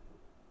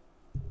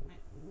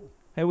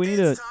 Hey, we need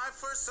a. time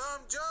for some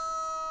jokes.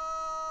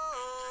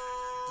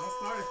 Don't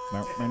start it.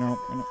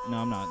 No,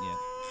 I'm not yet.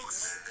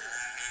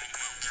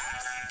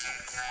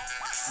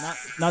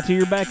 Not till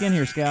you're back in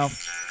here, Scalp.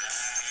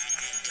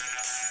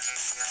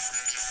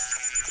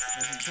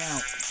 Doesn't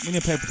count. We need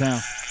a paper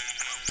towel.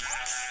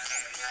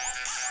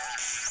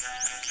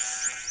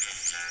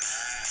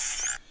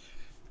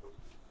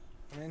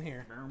 I'm in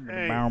here.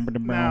 Hey,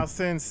 now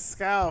since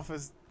Scalp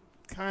is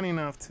kind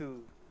enough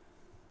to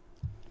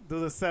do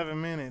the 7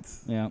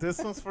 minutes, Yeah. this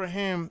one's for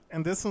him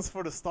and this one's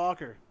for the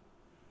stalker.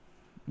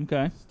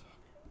 Okay.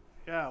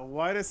 Yeah,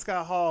 why did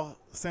Scott Hall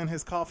send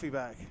his coffee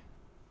back?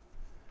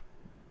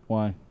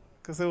 Why?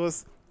 Because it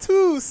was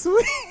too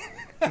sweet.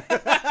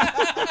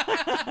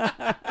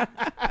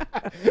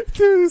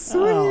 Too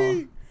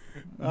sweet.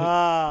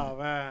 Oh,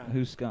 man.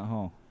 Who's Scott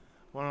Hall?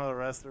 One of the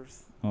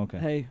wrestlers. Okay.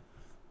 Hey,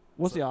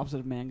 what's the opposite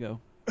of mango?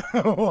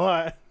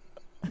 What?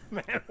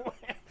 Man, what?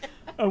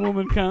 A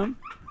woman come.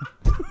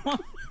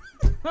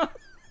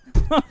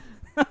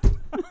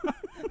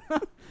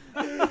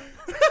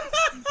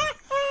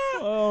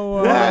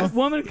 Oh, Yes.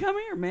 Woman come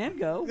here, man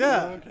go.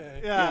 Yeah.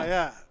 Okay.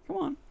 Yeah. Come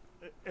on.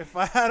 If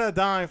I had a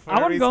dime for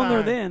I every wasn't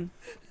going there time-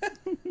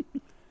 then.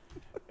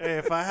 Hey,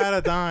 if I had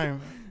a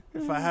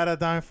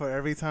dime for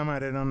every time I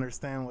didn't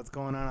understand what's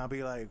going on, I'd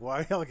be like, why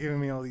are y'all giving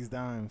me all these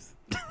dimes?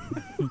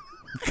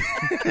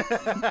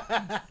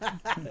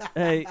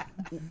 Hey,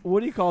 what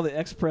do you call the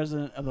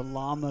ex-president of the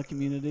llama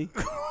community?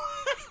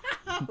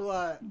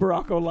 What?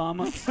 Barack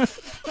Obama.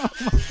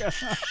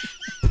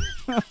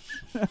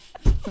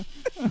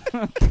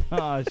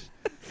 gosh.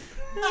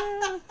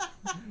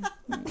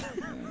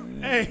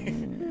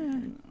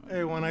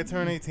 Hey, when I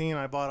turned 18,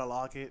 I bought a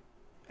locket,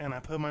 and I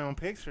put my own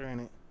picture in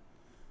it.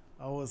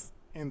 I was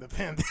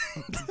independent.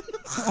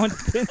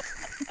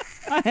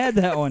 I had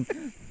that one.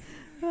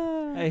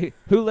 Hey,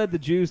 who led the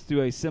Jews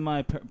through a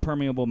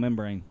semi-permeable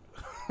membrane?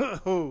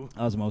 Who?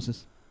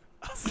 Osmosis.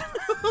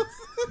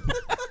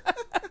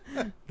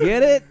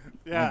 Get it?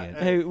 Yeah. I get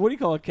it. Hey, what do you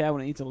call a cat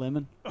when it eats a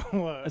lemon?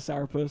 What? A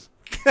sourpuss.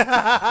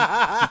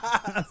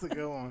 That's a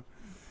good one.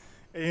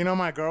 Hey, you know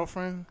my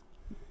girlfriend?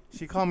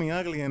 She called me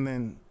ugly, and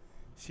then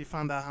she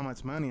found out how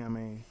much money I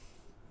made.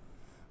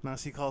 Now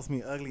she calls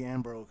me ugly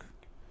and broke.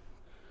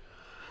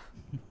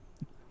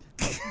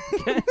 Is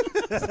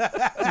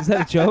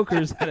that a joke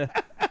or is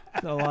that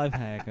a life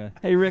hack?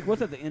 Hey, Rick,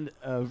 what's at the end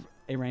of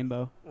a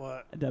rainbow?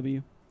 What? A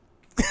W.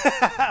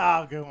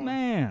 Oh, good one.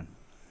 Man.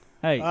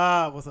 Hey,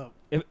 What's up?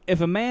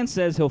 if a man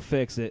says he'll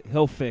fix it,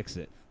 he'll fix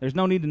it. There's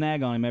no need to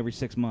nag on him every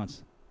 6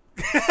 months.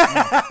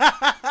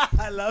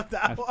 I love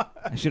that one.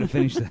 I should have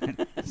finished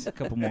that. Just a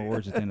couple more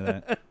words at the end of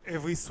that.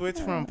 If we switch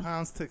from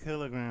pounds to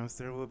kilograms,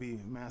 there will be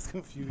mass Mass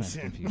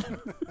confusion.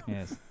 confusion.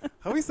 Yes.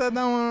 Have we said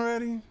that one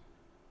already?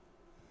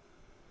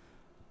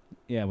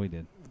 Yeah, we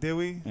did. Did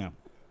we? Yeah.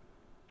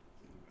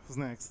 Who's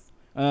next?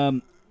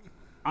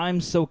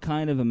 I'm so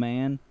kind of a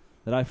man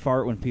that I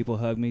fart when people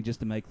hug me just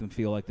to make them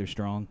feel like they're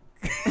strong.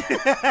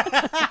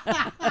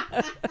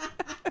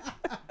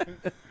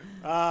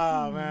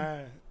 Oh,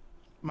 man.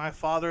 My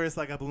father is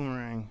like a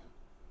boomerang.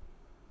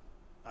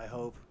 I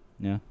hope.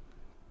 Yeah.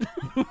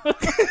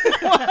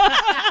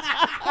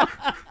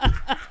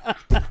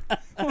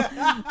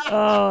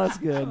 Oh, that's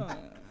good.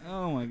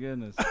 Oh my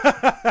goodness.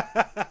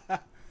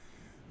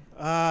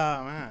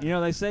 Oh, man. You know,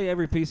 they say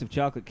every piece of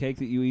chocolate cake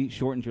that you eat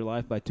shortens your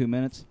life by 2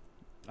 minutes.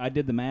 I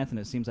did the math, and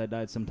it seems I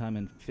died sometime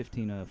in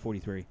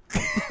 1543.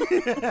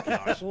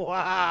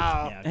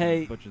 Wow. Yeah, I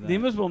Hey, butchered the that.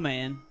 Invisible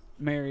Man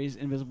marries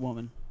Invisible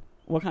Woman.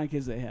 What kind of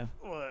kids do they have?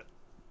 What?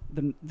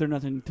 They're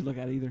nothing to look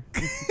at either.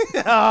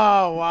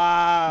 Oh,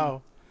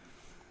 wow.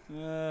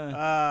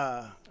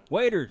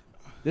 Waiter,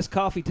 this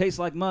coffee tastes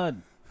like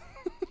mud.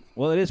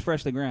 Well, it is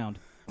freshly ground.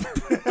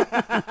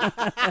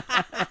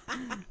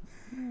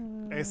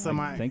 Hey, so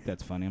I think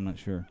that's funny. I'm not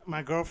sure.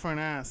 my girlfriend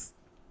asked,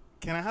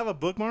 can I have a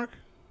bookmark?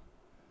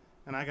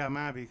 And I got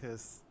mad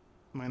because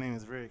my name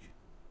is Rick.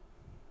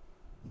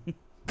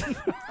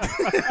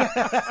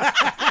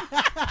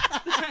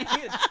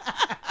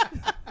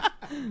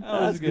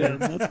 Oh, That's good.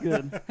 That's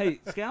good. Hey,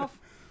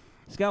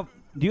 Scalp,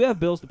 do you have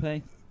bills to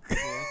pay?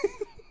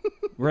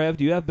 Rev,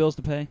 do you have bills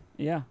to pay?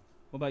 Yeah.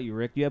 What about you,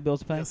 Rick? Do you have bills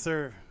to pay? Yes,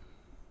 sir.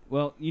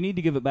 Well, you need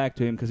to give it back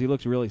to him because he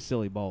looks really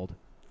silly bald.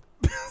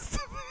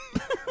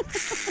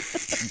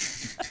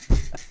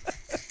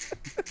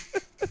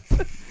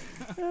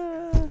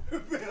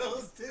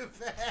 Bills to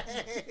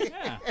pay.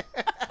 Yeah.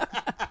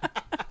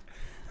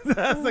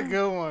 That's a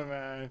good one,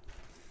 man.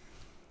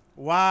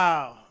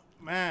 Wow,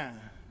 man.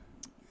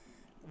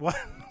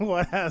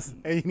 What has?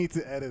 Hey, you need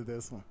to edit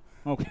this one.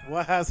 Okay.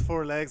 What has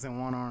 4 legs and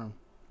 1 arm?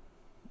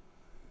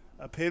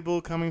 A pit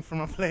bull coming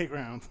from a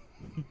playground.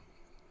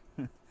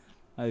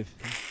 I've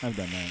done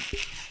that.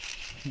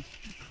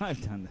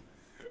 I've done that.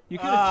 You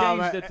could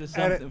have changed it to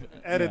something.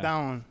 Edit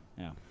down.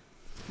 Yeah.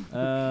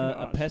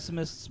 A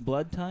pessimist's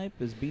blood type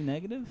is B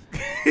negative.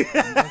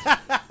 That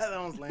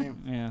one's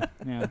lame.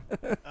 Yeah.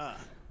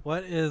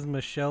 What is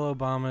Michelle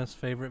Obama's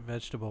favorite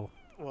vegetable?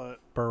 What?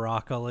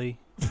 Broccoli.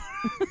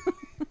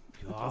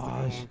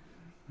 Gosh.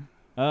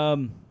 Yeah.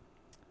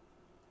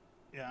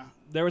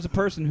 There was a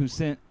person who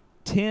sent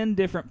 10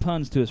 different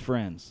puns to his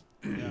friends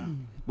Yeah.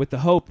 with the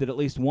hope that at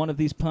least one of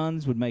these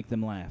puns would make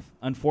them laugh.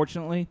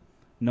 Unfortunately,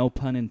 no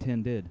pun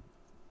intended.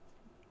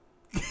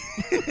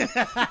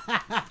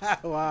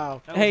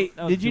 Wow. Hey,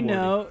 that was did you too wordy.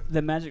 know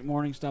that Magic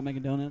Morning stopped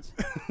making donuts?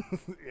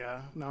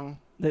 Yeah. No.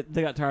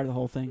 They got tired of the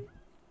whole thing.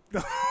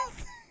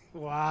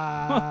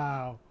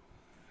 Wow.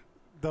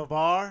 The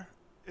bar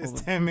is Hold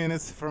on. 10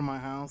 minutes from my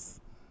house,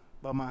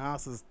 but my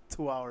house is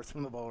 2 hours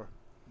from the bar.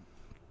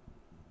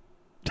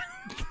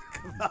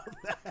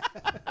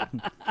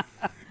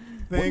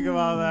 Think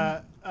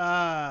about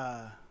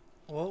that.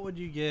 What would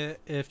you get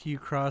if you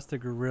crossed a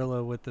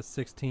gorilla with the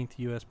 16th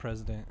U.S.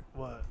 president?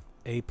 What?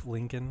 Ape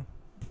Lincoln.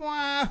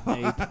 Wow.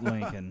 Ape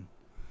Lincoln.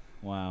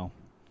 Wow.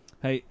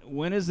 Hey,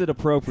 when is it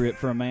appropriate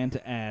for a man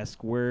to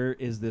ask, where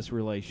is this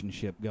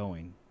relationship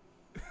going?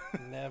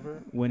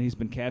 Never. When he's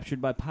been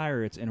captured by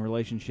pirates and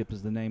relationship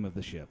is the name of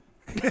the ship.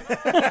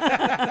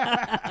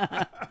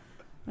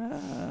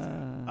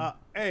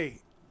 Hey,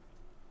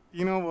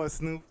 you know what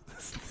Snoop...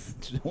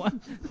 What?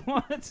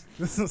 What?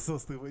 This is so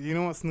stupid. You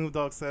know what Snoop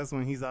Dogg says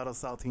when he's out of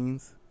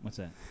saltines? What's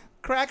that?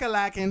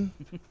 Crack-a-lackin'.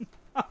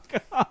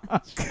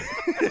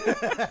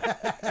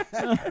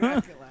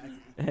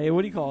 Hey,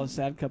 what do you call a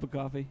sad cup of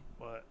coffee?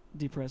 What?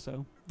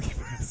 Depresso.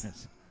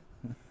 Yes.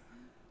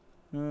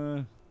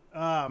 Man,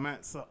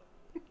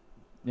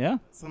 Yeah?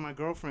 so my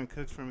girlfriend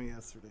cooked for me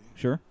yesterday.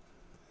 Sure.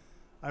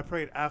 I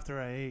prayed after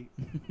I ate.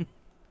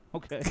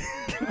 Okay.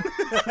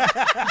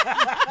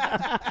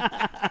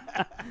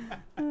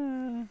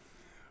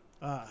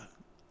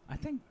 I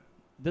think,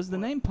 does the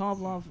name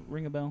Pavlov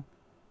ring a bell?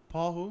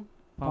 Paul who?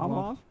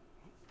 Pavlov?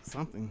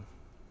 Something.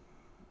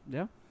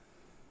 Yeah.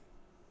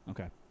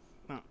 Okay.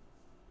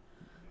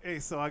 Hey,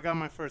 so I got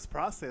my first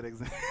prostate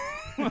exam.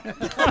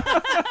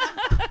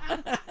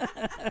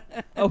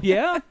 Oh,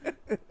 yeah?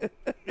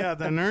 Yeah,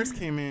 the nurse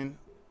came in.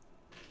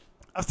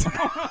 Oh,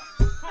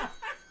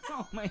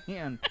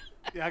 man.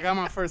 Yeah, I got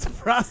my first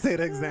prostate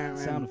exam.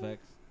 Man. Sound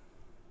effects.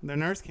 The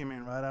nurse came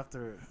in right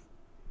after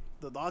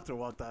the doctor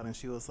walked out, and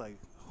she was like,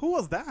 "Who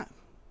was that?"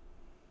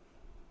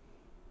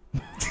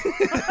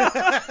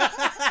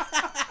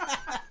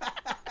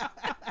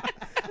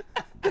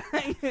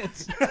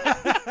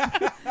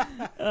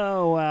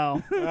 Oh,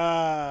 wow.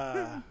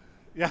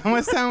 Yeah, how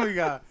much time we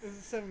got? Is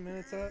it 7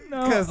 minutes up?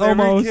 No, Because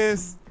every almost.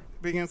 kiss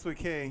begins with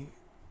K.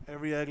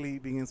 Every ugly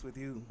begins with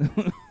you.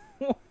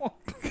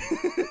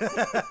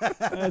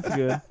 That's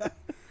good.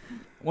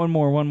 One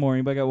more.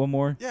 Anybody got one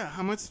more? Yeah,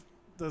 how much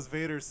does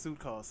Vader's suit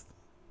cost?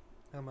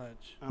 How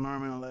much? An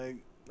arm and a leg.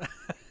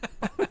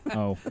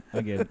 Oh,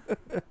 I get it.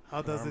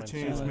 How does Arm it and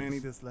change legs. many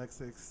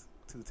dyslexics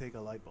to take a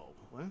light bulb?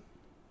 What?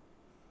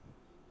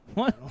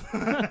 What?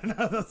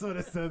 No, that's what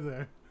it said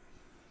there.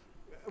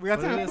 We got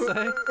What time. did it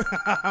say?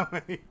 How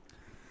many?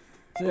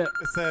 That's it.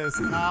 It says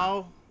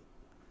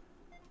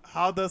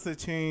how does it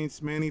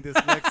change many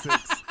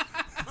dyslexics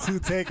to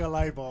take a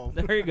light bulb?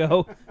 There you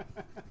go.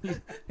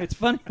 It's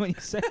funny when you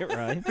say it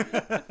right.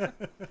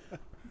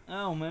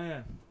 Oh,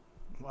 man.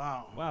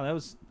 Wow. Wow, that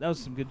was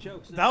some good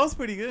jokes. That was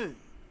pretty good.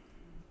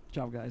 Good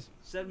job, guys.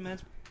 7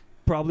 minutes,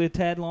 probably a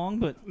tad long,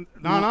 but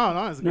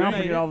No, it's Now I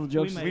great. forget all the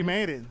jokes. made We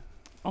made it.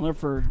 I'll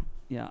never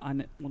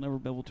will never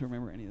be able to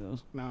remember any of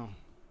those. No.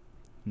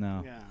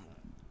 no. Yeah.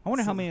 I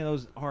wonder how So- many of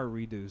those are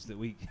redos that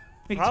we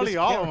Probably just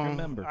all can't of them.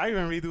 remember. I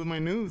even redo my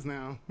news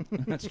now.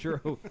 That's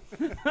true.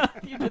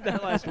 You did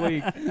that last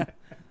week.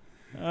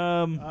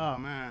 Oh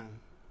man.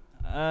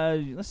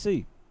 Let's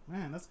see.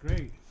 Man, that's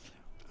great.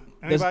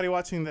 Anybody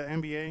watching the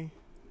NBA?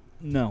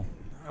 No.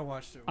 I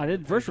watched it. I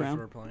did when first Rangers round.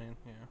 Were playing.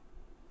 Yeah.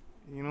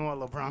 You know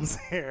what LeBron's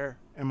hair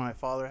and my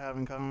father have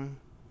in common?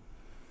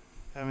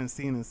 Haven't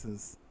seen it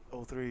since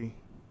 03.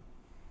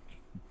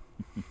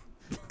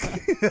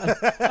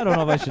 I don't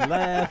know if I should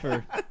laugh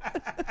or.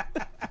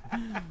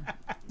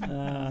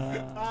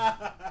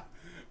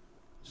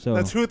 So.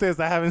 The truth is,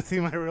 I haven't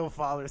seen my real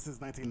father since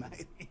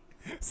 1990.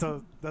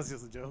 So that's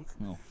just a joke.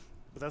 Oh.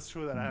 But that's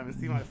true that I haven't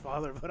seen my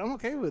father, but I'm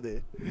okay with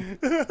it.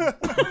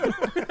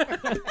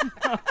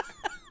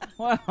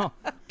 Wow.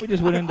 We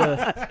just went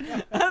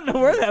into. I don't know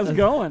where that was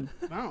going.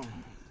 No.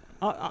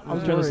 I I was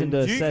was trying to listen to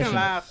a You session. can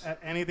laugh at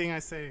anything I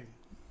say.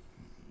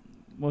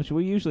 Which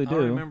we usually I'll do.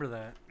 remember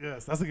that.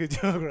 Yes, that's a good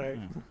joke, right?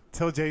 Yeah.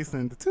 Tell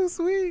Jason, too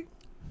sweet.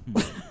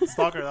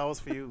 Stalker, that was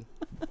for you.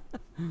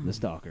 The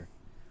stalker.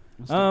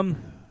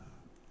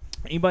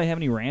 Anybody have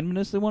any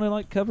randomness they want to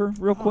like cover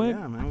real Oh, quick?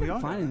 yeah, man. We all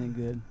got, Find anything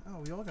good.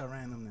 we all got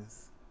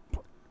randomness.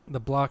 The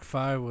Block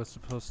 5 was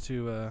supposed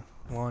to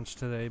launch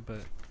today,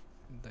 but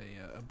they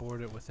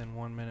aborted within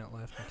 1 minute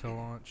left until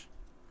launch.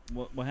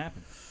 What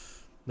happened?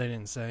 They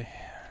didn't say.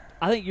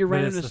 I think your But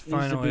randomness it's the needs to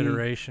final be.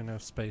 iteration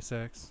of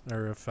SpaceX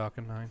or of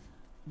Falcon 9.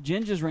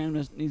 Ginger's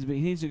randomness needs to be.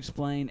 He needs to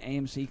explain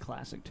AMC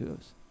Classic to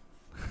us.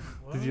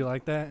 Did you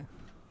like that?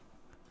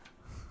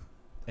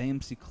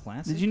 AMC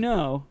Classic? Did you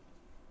know,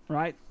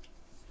 right,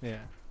 Yeah.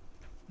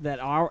 that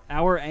our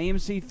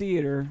AMC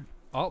theater,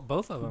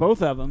 Both of them.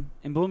 both of them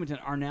in Bloomington,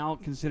 are now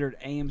considered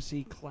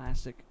AMC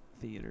Classic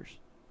theaters?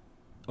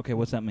 Okay,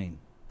 what's that mean?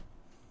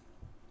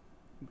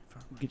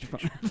 Get your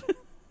phone.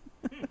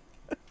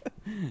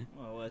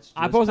 Well, let's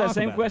I posed that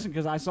same question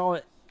because I saw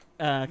it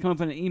come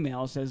up in an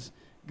email. It says,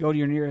 "Go to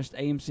your nearest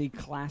AMC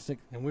Classic."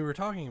 And we were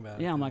talking about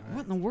it. Yeah, I'm then, like, right?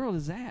 what in the world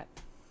is that?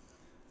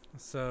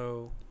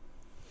 So,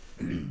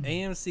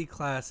 AMC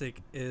Classic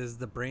is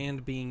the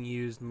brand being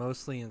used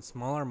mostly in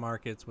smaller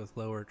markets with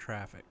lower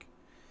traffic.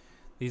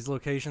 These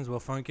locations will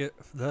function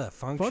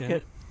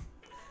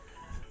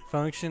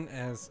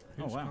as.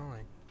 Oh, Who's wow.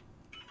 calling?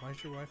 Why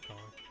is your wife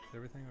calling? Is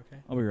everything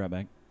okay? I'll be right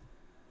back.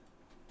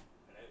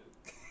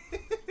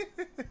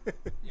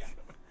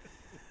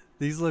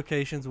 These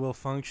locations will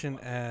function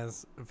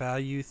as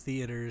value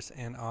theaters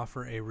and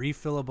offer a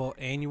refillable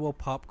annual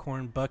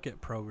popcorn bucket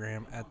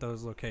program at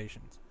those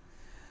locations.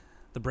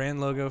 The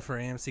brand logo for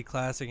AMC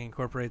Classic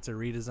incorporates a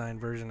redesigned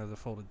version of the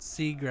folded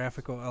C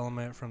graphical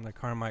element from the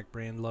Carmike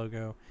brand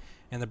logo,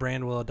 and the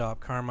brand will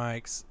adopt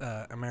Carmike's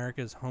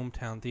America's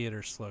Hometown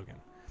Theater slogan.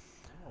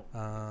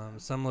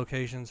 Some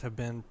locations have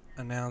been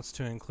announced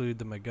to include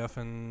the MacGuffin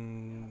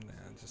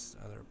and just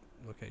other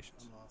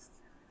locations. I'm lost.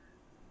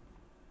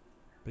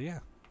 But yeah.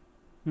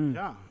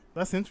 Yeah,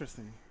 that's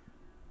interesting.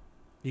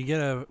 You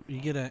get a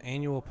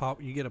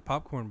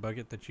popcorn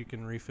bucket that you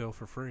can refill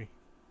for free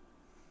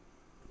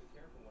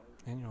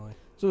annually.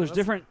 So there's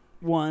different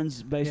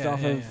ones based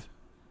off of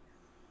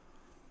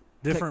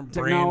Different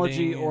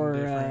technology branding and or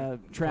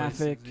different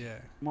traffic, places, yeah.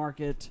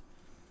 market,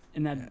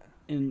 and that,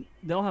 and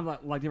they'll have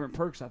like different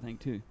perks, I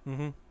think, too.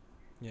 Mm-hmm.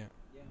 Yeah.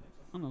 I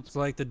don't know. It's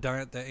like the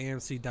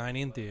AMC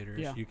dine-in theaters.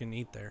 Yeah. You can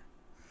eat there.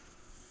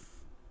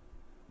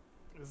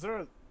 Is there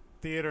a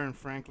theater in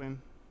Franklin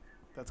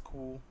that's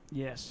cool?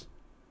 Yes.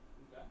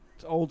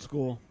 It's old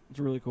school. It's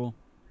really cool.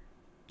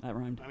 That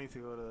rhymed. I need to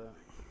go to that.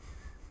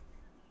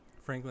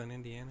 Franklin,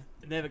 Indiana.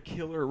 They have a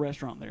killer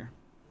restaurant there.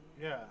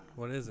 Yeah.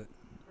 What is it?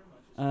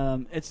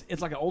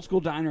 It's like an old school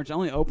diner. It's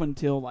only open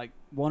till like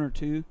 1 or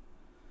 2,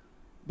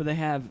 but they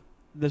have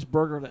this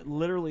burger that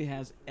literally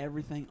has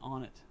everything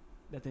on it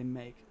that they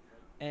make: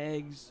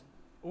 eggs,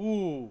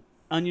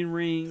 onion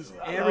rings,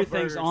 I love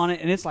everything's burgers. on it,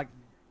 and it's like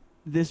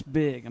this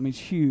big. I mean, it's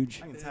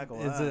huge. I can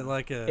tackle Is that. it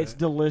like a? It's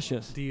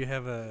delicious. Do you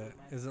have a?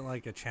 Is it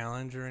like a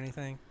challenge or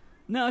anything?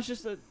 No, it's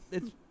just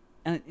it's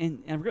and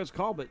I forget what it's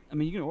called, but I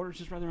mean, you can order it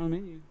just right there on the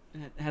menu.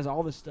 It has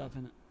all this stuff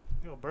in it.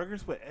 Yo,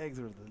 burgers with eggs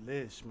are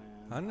delish, man.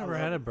 I've never I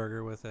had a love it.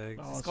 burger with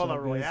eggs. Oh, It's it's called so a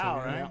good, it's so Royale,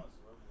 good. right?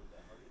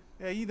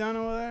 Yeah, you done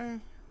over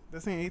there?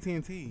 This ain't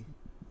AT&T.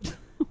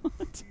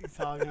 What? You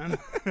talking?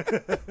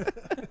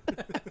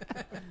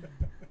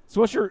 So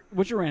what's your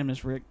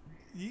randomness, Rick?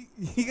 You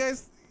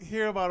guys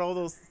hear about all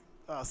those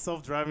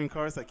self-driving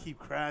cars that keep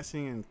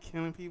crashing and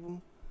killing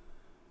people?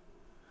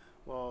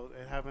 Well,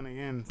 it happened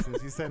again.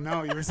 Since you said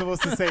no, you were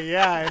supposed to say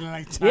yeah and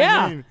like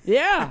chime in.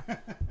 Yeah.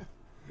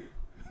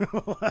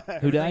 Who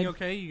Everything died?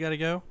 okay? You gotta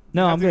go.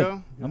 No, Have I'm to good.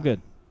 go? I'm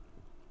good.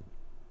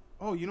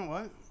 Oh, you know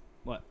what?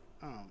 What?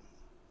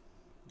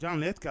 John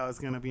Lithgow is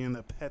gonna be in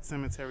the Pet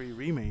Cemetery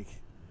remake,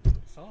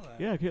 Saw that.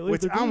 Yeah, I can't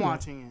which I'm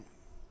watching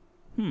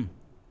it.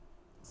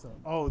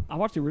 So, I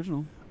watched the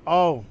original.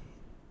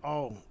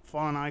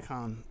 Fallen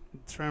Icon,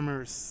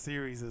 Tremors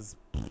series is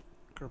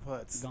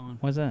kerputs. Gone.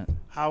 Why's that?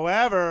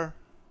 However,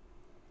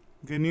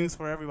 good news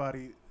for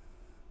everybody.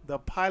 The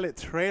pilot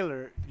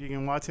trailer, you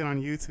can watch it on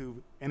YouTube,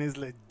 and it's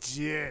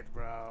legit,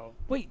 bro.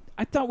 Wait,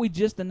 I thought we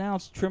just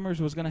announced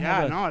Trimmers was going to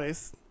Yeah, have no,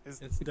 it's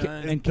It's Ke-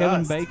 done. and Kevin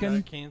dust. Bacon.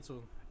 Got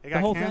canceled. it the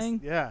whole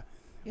canceled. thing? Yeah,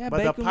 Yeah, but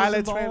the Bacon pilot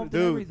was trailer- involved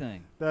and dude.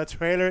 everything. the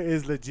trailer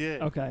is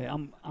legit. Okay,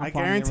 I'm I finding it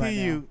guarantee right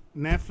you,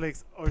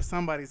 Netflix or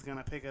somebody's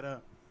gonna pick it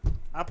up.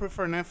 I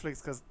prefer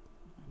Netflix because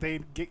they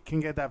can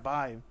get that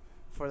vibe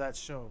for that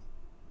show.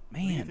 What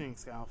do you Man, think,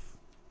 Scalf?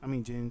 I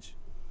mean, Ginge.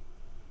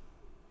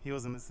 He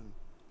wasn't listening.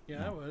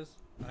 Yeah, I was.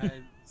 I,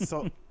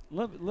 So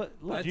now.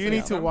 Let You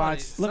need to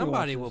watch-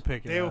 Somebody will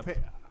pick it they will up. pick.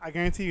 I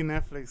guarantee you,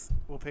 Netflix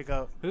will pick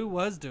up. Who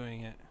was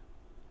doing it?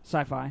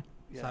 sci-fi.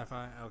 Yeah.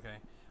 Sci-fi. Okay.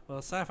 Well,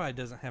 sci-fi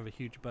doesn't have a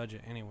huge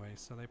budget anyway,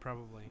 so they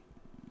probably.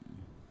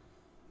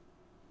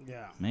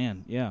 Yeah.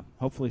 man, yeah.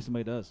 Hopefully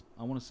somebody does.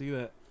 I want to see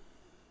that.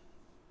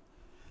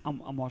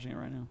 I'm watching it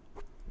right now.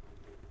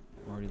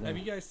 Already there. Have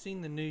you guys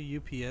seen the new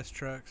UPS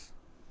trucks?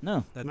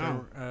 No. That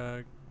No.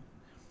 they're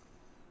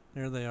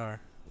there they are.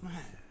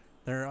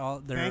 They're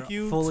Thank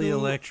you fully to-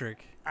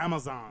 electric.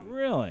 Amazon.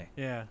 Really?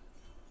 Yeah.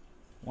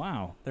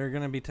 Wow. They're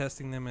going to be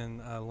testing them in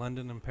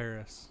London and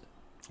Paris.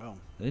 Oh.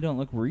 They don't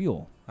look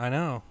real. I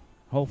know.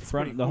 Whole pretty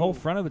front, the whole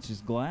cool. front of it's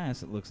just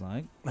glass. It looks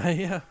like.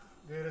 Yeah.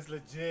 Dude, it's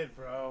legit,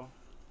 bro.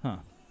 Huh?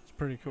 It's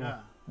pretty cool. Yeah.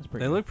 That's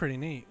pretty. They cool. look pretty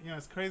neat. You know,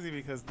 it's crazy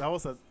because that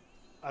was a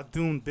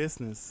doomed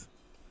business,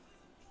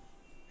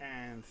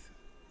 and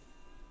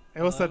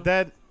it was a Hello?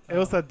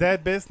 dead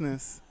Oh.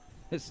 business,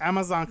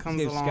 Amazon Just comes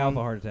gave along. Scalp a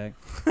heart attack.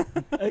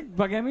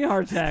 But gave me a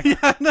heart attack.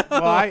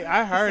 Well,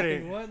 I heard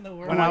it What in the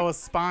world? when I was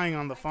spying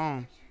on the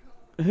phone.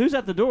 Who's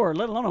at the door?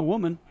 Let alone a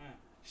woman.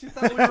 She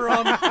thought we were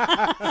on.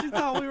 She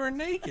thought we were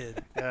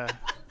naked. Yeah.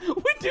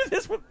 We do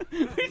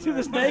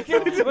this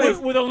naked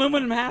with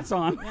aluminum hats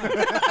on.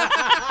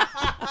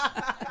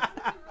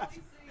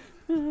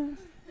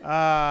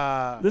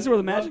 This is where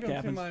the magic Welcome to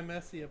happens. my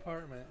messy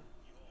apartment.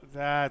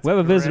 That's We have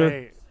a visitor.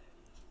 great.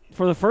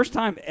 For the first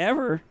time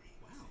ever,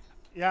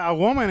 Yeah, a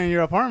woman in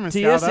your apartment.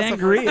 Tia Scout. That's the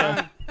first Sangria.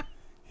 time.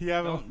 You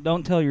have a,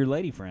 Don't tell your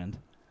lady friend.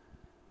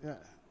 yeah,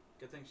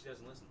 Good thing she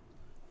doesn't listen.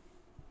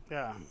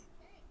 yeah.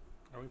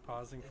 Are we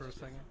pausing for a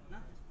second?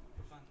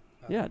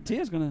 yeah,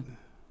 Tia's gonna.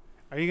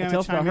 Are you Tell gonna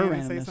us about chime her in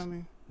and say randomness.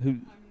 something? Who?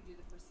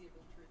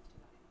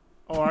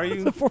 Oh, are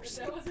you?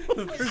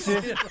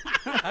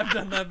 I've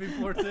done that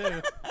before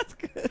too.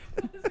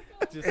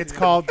 It's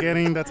called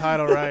getting the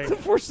title right. The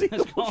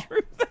foreseeable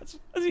truth. That's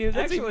even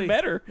Actually,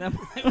 better. That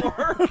might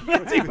work.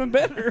 That's even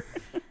better.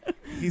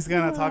 He's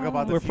gonna talk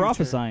about the We're future.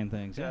 prophesying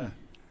things. Yeah.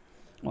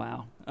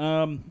 Wow.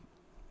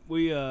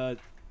 We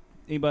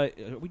anybody?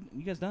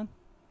 You guys done?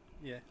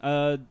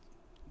 Yeah.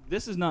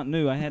 This is not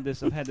new. I've had this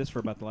for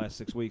about the last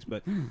 6 weeks.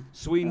 But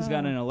Sweden's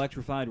got an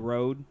electrified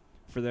road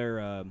for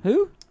their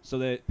Who? so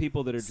that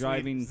people that are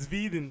driving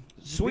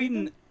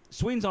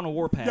Sweden's on a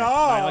warpath.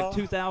 By like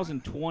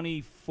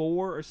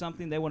 2024 or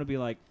something, they want to be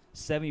like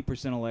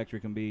 70%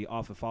 electric and be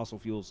off of fossil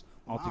fuels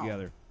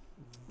altogether.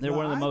 They're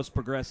one of the What? most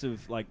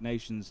progressive like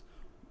nations.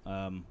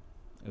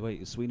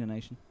 Wait, is Sweden a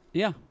nation?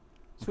 Yeah. Okay,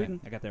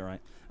 Sweden. I got that right.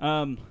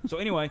 So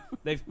anyway,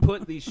 they've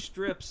put these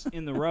strips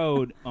in the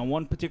road on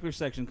one particular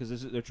section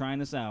because they're trying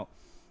this out,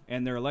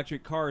 and their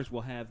electric cars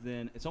will have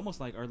then. It's almost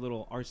like our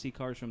little RC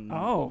cars from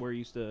where we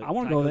used to. I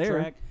wanna go taco there.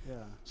 Track. Yeah.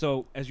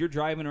 So as you're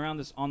driving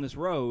around on this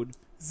road,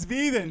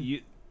 Sweden.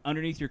 you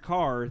underneath your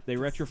car they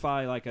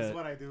retrofy like That's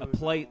what I do a with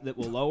plate all. that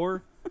will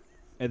lower,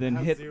 and then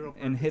I have hit zero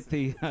hit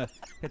the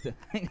hit the.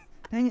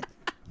 Dang it!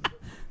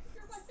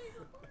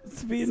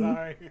 Sweden.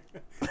 Sorry.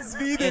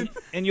 Sweden.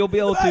 And you'll be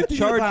able to Right to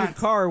your charge your pants.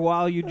 car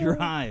while you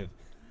drive.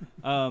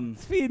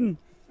 Sweden.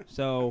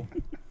 So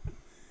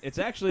it's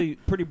actually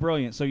pretty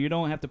brilliant. So you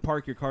don't have to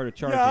park your car to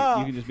charge Yeah. it.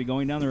 You can just be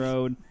going down the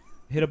road,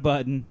 hit a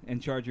button,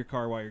 and charge your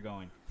car while you're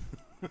going.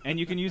 And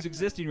you can use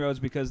existing roads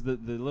because the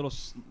little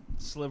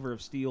sliver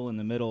of steel in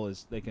the middle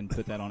is they can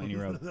put that on any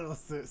road. Little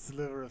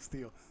sliver of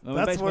steel. Well,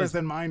 That's basically worse it's-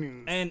 than my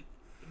news.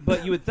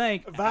 But you would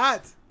think,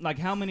 That. like,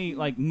 how many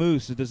like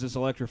moose does this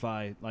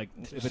electrify? Like,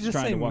 if Did it's you just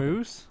trying say to walk.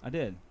 moose? I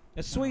did.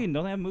 It's Sweden.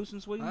 Don't they have moose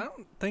in Sweden? I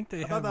don't think they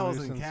I thought have that was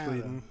moose in in Canada.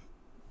 Sweden.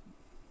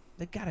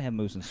 They gotta have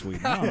moose in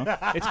Sweden. I don't know.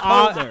 It's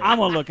cold there. I'm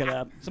gonna look it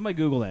up. Somebody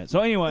Google that.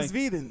 So anyway,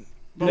 Sweden.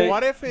 Do But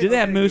what if do they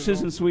have okay, mooses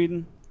Google. in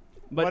Sweden?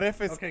 but What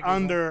if it's Okay, Google.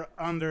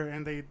 under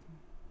and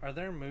Are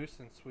there moose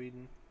in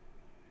Sweden?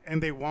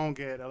 they won't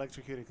get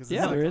electrocuted because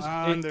Yeah, it's there like is.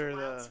 under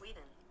Wild the. Sweden.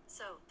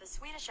 So, the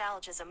Swedish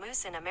Alge is a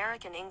moose in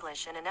American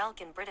English and an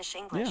elk in British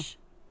English.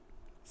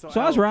 so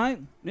I was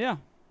right. Yeah.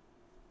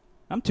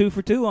 I'm 2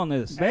 for 2 on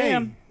this.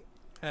 Bam.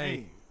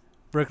 Hey,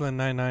 Brooklyn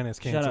Nine-Nine is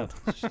Shut canceled.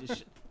 up.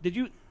 Did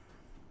you?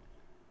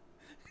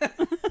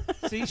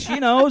 See, she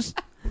knows.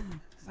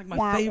 It's like my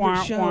Wah, favorite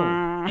wah, show.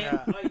 wah. Yeah.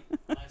 Last Night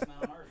on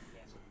Earth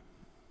canceled.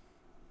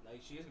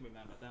 She is gonna be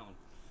mad about that one.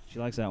 She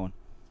likes that one.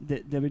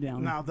 Debbie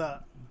Downer. Now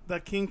the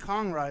King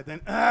Kong ride,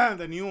 then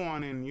the new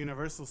one in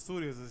Universal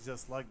Studios is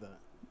just like that.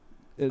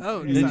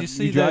 Oh, It's did not- you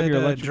see drive that your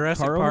electric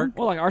Jurassic car Park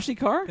Well, like RC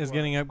car? is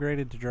getting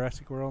upgraded to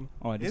Jurassic World?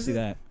 Oh, I did Is see it?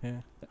 that.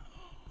 Yeah.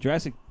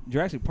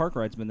 Jurassic Park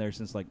ride's been there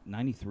since like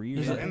 '93 or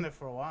It's something. been there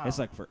for a while. It's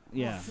like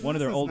one of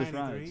their Since oldest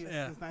 93. rides. It's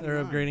Yeah, since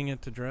they're 99. upgrading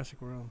it to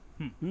Jurassic World.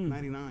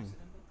 99.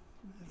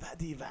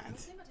 The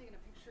event.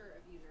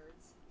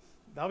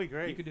 That'll be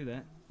great. You could do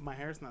that. My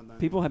hair's not done.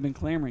 People have been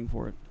clamoring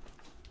for it.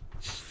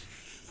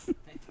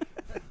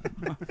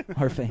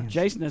 Our fans.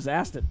 Jason has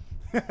asked it.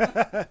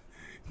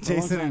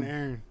 Jason long and time.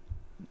 Aaron.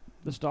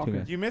 The stalker.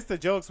 Okay. You missed the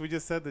jokes. We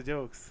just said the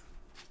jokes.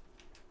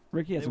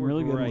 Ricky has They some were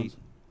really good great. ones.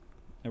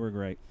 They were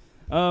great.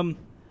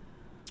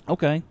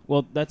 Okay.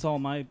 Well, that's all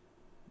my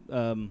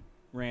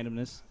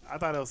randomness. I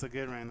thought it was a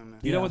good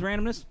randomness. You done with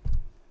randomness?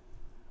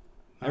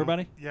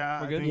 Everybody?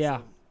 Yeah. We're I good? think Yeah.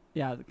 so.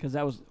 Yeah, because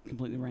that was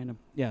completely random.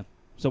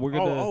 So we're good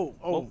to.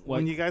 When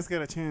what? you guys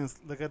get a chance,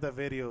 look at that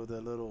video, the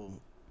little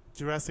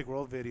Jurassic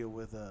World video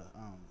with a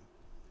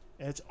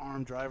edge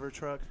arm driver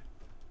truck,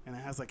 and it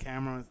has a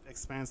camera,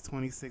 expands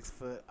 26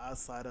 foot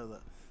outside of the.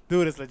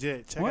 Dude, it's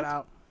legit. Check What? it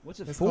out. What's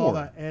it It's for? called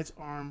an edge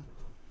arm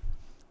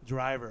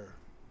driver.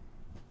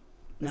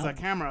 It's Now, a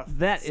camera.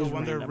 that so is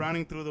when they're random.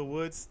 running through the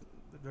woods,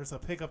 there's a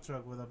pickup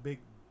truck with a big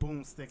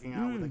boom sticking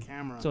out with a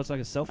camera. So it's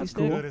like a selfie That's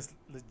stick. cool. Dude, it's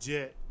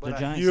legit. A But a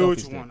giant huge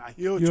selfie stick. one. A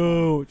huge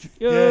one.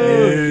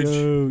 Huge.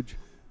 Huge.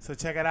 So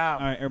check it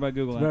out. All right, everybody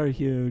Google It's that. very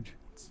huge.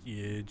 It's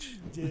huge.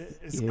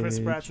 It's Chris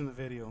Huge. Pratt's in the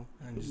video.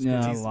 I'm just No,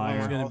 gonna, liar.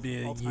 It's gonna All-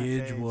 be a all-time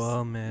huge faves.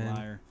 wall, man.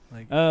 Liar.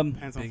 Like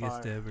Pants on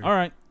biggest fire. ever. All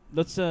right.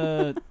 Let's.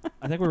 I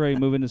think we're ready to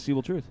move into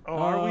Seeable Truth. Oh,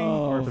 are we?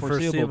 Oh, Or The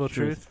foreseeable foreseeable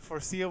truth. truth.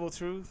 Foreseeable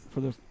truth.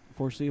 For the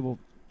foreseeable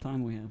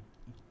time we have.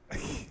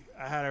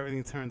 I had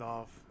everything turned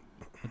off.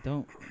 I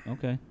don't.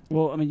 Okay.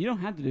 Well, I mean, you don't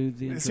have to do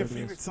the intro. It's your to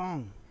favorite this.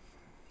 song.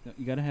 No,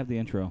 you got to have the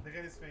intro. Look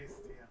at his face,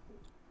 Tia.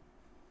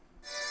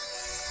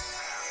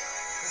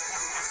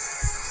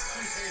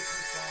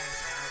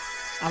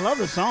 I love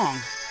the song.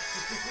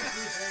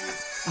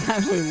 I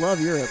absolutely love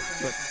Europe.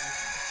 But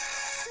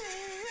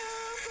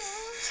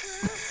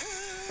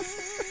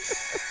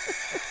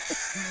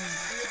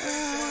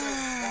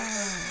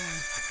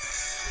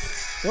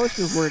it always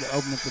feels weird to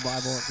open up the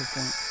Bible at this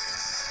point.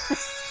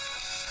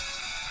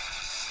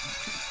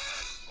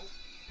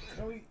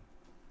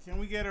 Can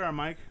we get her a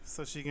mic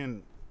so she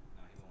can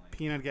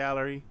peanut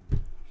gallery?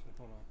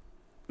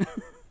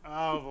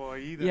 Oh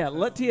boy, Yeah,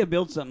 let Tia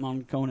build something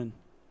on Conan.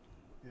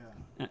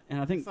 Yeah, And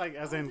I think it's like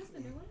as in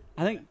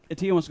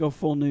Tia wants to go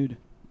full nude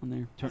on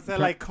there. is that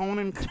like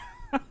Conan?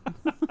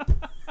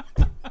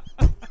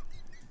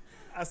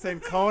 I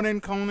said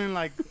Conan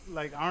like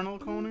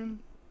Arnold Conan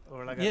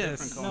or like a Yes.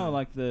 different Conan. No,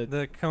 like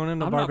The Conan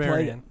the I've not played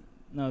Barbarian.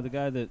 no, the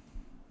guy that.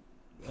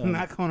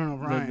 not Conan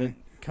O'Brien.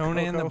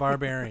 Conan the Coco.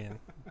 Barbarian.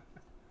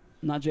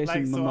 Not Jason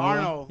Like so Momoa.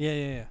 Arnold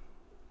Yeah.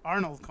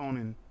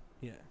 Conan.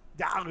 Yeah.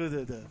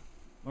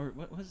 Or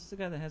what's the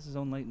guy that has his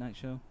own late night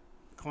show?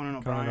 Conan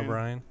O'Brien. Conan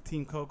O'Brien.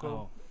 Team Coco.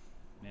 Oh,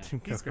 yeah.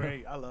 Team He's Coco.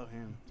 great. I love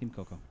him. Team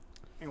Coco.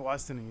 Ain't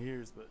watched it in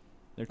years, but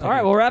They're All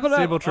right, we'll wrap it up.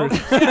 Sable Truth.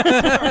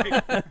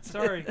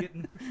 Sorry,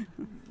 getting.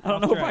 I don't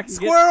know if I can get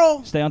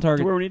squirrel. Stay on to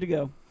target. where we need to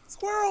go.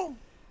 Squirrel.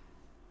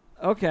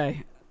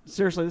 Okay.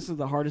 Seriously, this is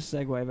the hardest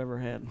segue I've ever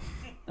had.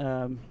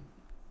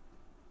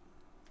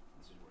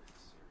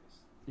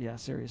 Yeah,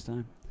 serious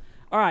time.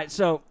 All right,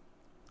 so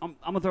I'm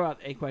going to throw out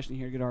a question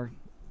here, get our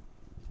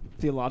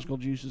theological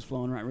juices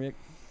flowing, right, Rick?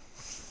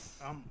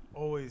 I'm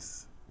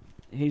always.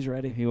 He's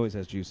ready. He always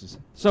has juices.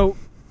 So,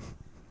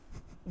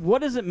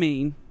 what does it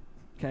mean?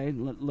 Okay,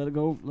 let it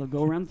go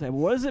around the table.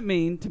 What does it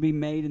mean to be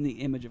made in the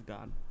image of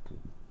God?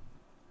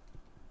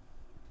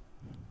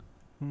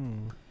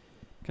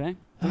 Okay,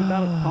 think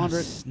about it, ponder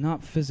it. It's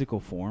not physical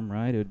form,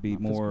 right? It would be Not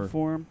physical more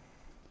form.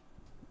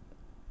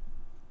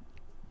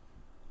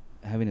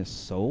 having a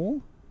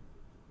soul.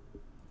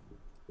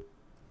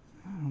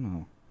 I don't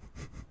know.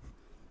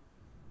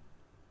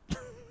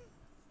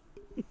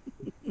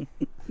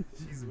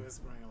 She's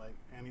whispering like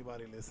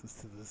anybody listens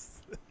to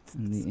this.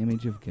 In the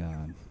image of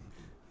God.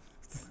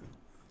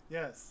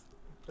 Yes.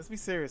 Let's be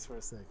serious for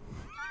a second.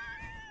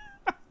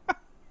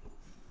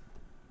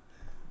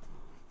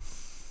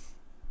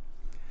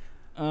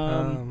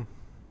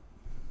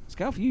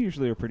 Scout, you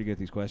usually are pretty good at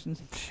these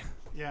questions.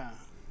 Yeah.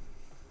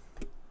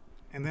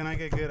 And then I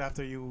get good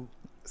after you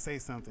say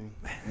something.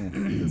 Yeah.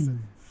 Because it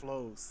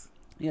flows.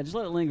 Yeah, just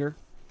let it linger.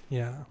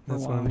 Yeah, For a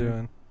that's what while I'm here.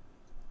 doing.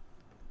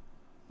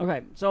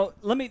 Okay, so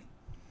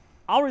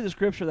I'll read the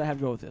scripture that I have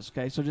to go with this.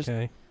 Okay, so just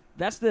Okay.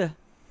 that's the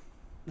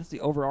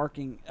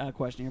overarching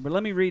question here. But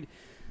let me read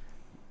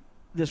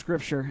the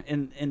scripture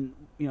and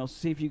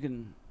see if you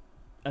can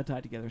tie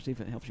it together. See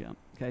if it helps you out.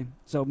 Okay,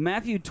 so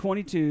Matthew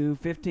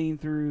 22:15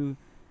 through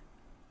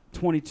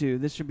 22.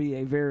 This should be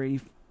a very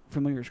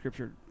familiar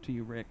scripture to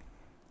you, Rick.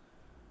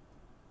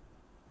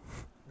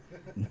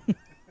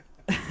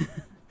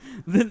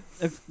 Then,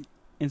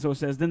 and so it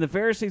says, then the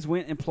Pharisees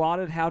went and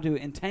plotted how to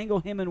entangle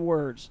him in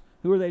words.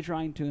 Who are they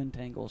trying to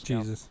entangle?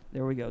 Scout? Jesus.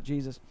 There we go,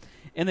 Jesus.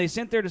 And they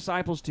sent their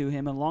disciples to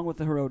him along with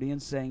the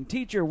Herodians, saying,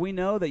 Teacher, we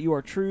know that you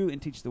are true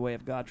and teach the way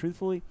of God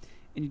truthfully,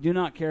 and you do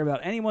not care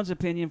about anyone's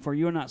opinion, for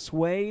you are not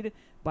swayed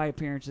by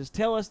appearances.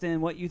 Tell us then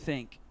what you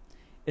think.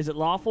 Is it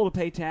lawful to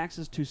pay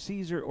taxes to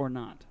Caesar or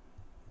not?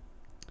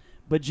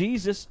 But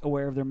Jesus,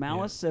 aware of their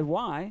malice, said,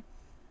 Why?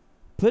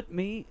 Put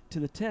me to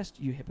the test,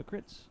 you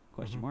hypocrites.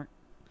 Question mark.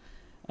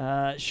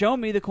 Show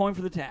me the coin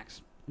for the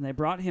tax. And they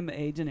brought him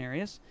a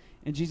denarius.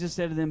 And Jesus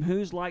said to them,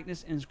 Whose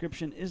likeness and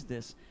inscription is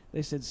this?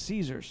 They said,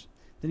 Caesar's.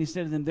 Then he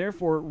said to them,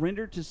 Therefore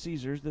render to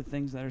Caesar's the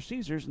things that are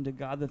Caesar's, and to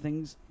God the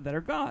things that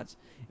are God's.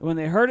 And when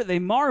they heard it, they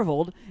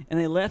marveled, and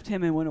they left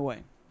him and went away.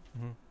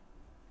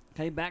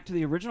 Okay, back to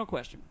the original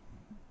question.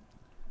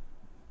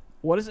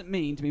 What does it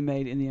mean to be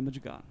made in the image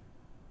of God?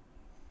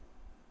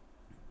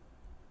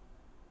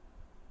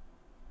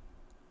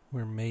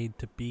 We're made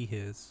to be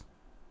his.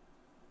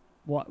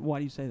 Why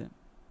do you say that?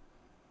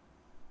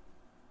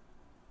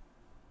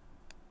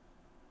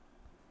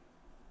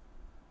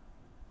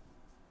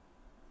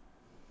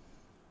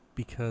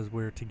 Because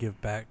we're to give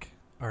back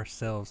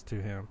ourselves to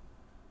him.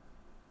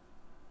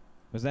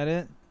 Was that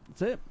it?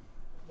 That's it.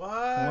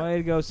 What? Way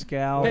to go,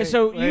 Scout. Okay,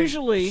 so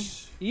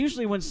wait.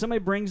 usually when somebody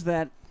brings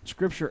that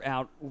scripture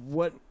out,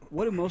 what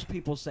do most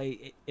people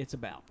say it's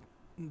about?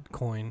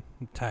 Coin,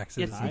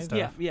 taxes, It's- and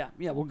stuff. Yeah.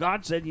 Well,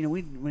 God said,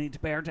 we need to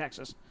pay our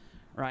taxes,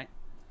 right?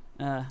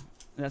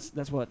 That's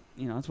what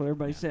that's what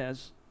everybody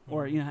says.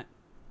 Or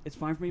it's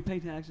fine for me to pay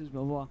taxes,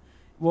 blah blah. Blah.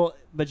 Well,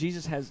 but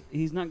Jesus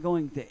he's not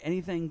going to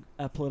anything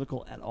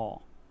political at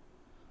all.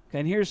 Okay,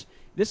 and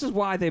this is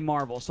why they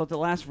marvel. So at the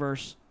last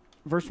verse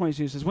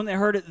 22 says, when they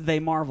heard it, they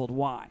marveled.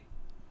 Why?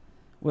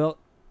 Well,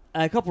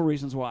 a couple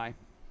reasons why.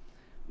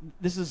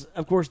 This is,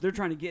 of course, they're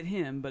trying to get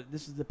him, but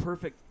this is the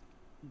perfect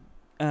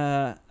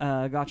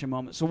gotcha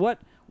moment. So what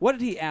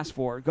did he ask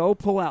for? Go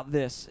pull out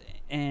this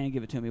and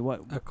give it to me.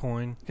 What? A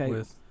coin Okay.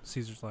 with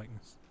Caesar's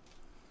likeness.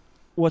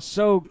 What's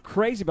so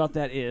crazy about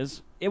that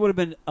is it would have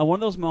been one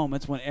of those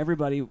moments when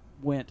everybody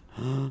went,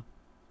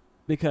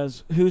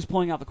 because who's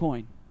pulling out the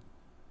coin?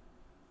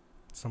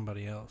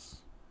 Somebody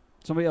else.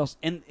 Somebody else.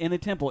 In the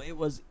temple, it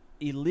was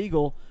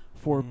illegal,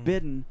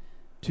 forbidden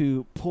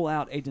to pull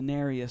out a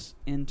denarius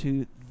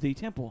into the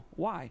temple.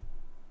 Why?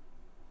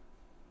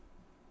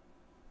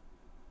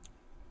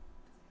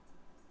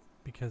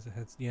 Because it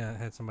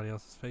had somebody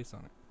else's face on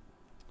it.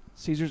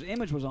 Caesar's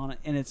image was on it,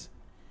 and it's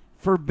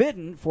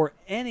forbidden for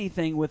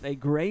anything with a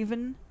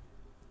graven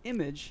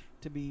image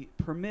to be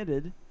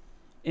permitted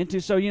into.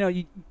 So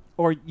you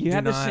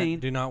have this scene.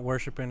 Do not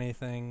worship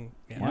anything.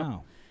 Yeah.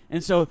 Wow.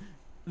 And so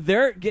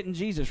they're getting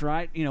Jesus,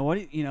 right?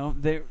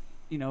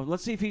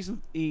 Let's see if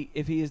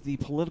he is the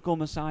political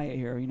Messiah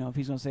here. If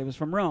he's going to save us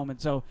from Rome. And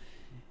so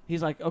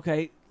he's like,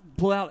 okay,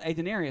 pull out a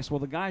denarius. Well,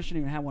 the guy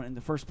shouldn't even have one in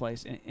the first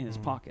place in his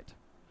pocket.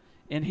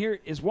 And here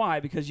is why: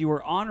 because you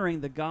were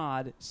honoring the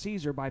god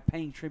Caesar by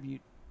paying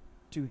tribute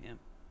to him.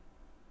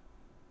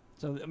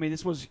 So I mean,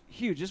 this was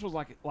huge. This was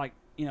like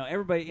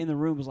everybody in the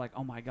room was like,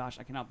 oh my gosh,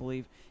 I cannot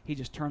believe he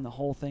just turned the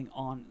whole thing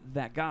on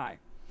that guy.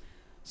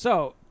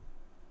 So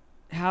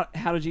how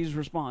did Jesus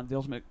respond? The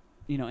ultimate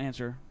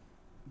answer: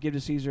 give to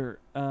Caesar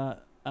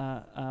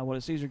what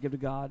is Caesar, give to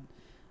God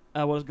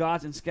what is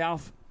God's. And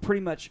Scalf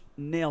pretty much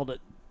nailed it.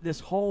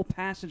 This whole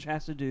passage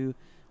has to do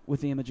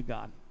with the image of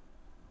God.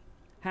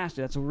 Has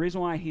to. That's the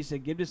reason why he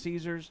said, give to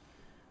Caesar's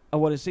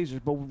what is Caesar's.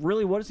 But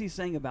really, what is he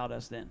saying about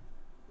us then?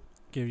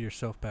 Give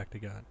yourself back to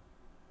God.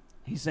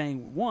 He's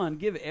saying, one,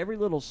 give every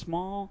little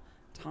small,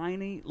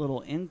 tiny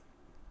little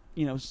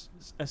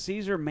a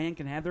Caesar man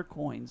can have their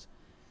coins,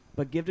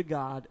 but give to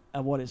God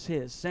what is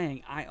his,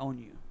 saying, I own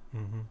you.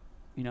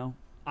 Mm-hmm.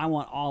 I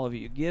want all of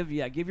you. Give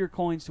your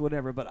coins to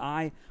whatever, but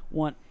I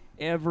want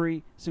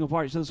every single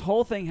party. So this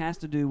whole thing has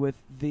to do with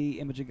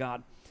the image of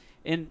God.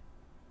 And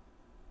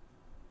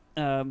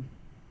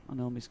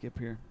let me skip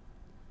here.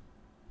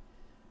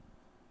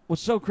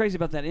 What's so crazy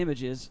about that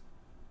image is,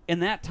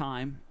 in that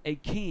time, a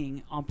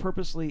king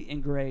purposely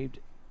engraved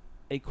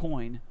a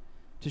coin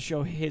to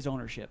show his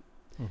ownership.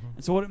 Mm-hmm.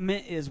 And so what it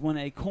meant is when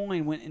a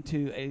coin went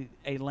into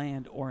a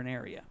land or an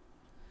area.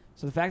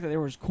 So the fact that there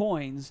was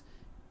coins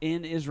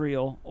in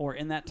Israel or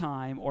in that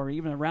time or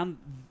even around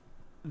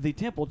the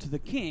temple to the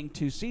king,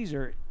 to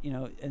Caesar,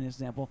 in this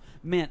example,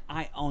 meant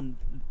I own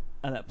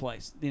that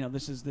place.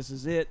 This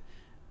is it.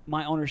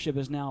 My ownership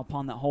is now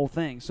upon that whole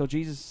thing. So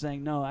Jesus is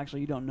saying, no,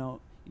 actually, you don't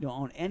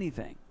own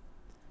anything.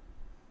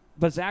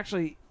 But it's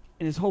actually,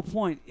 and his whole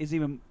point is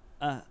even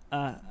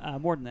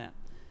more than that.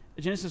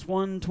 Genesis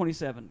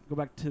 1:27. Go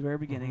back to the very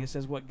beginning. Mm-hmm. It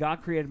says, "What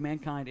God created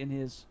mankind in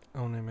His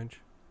own image,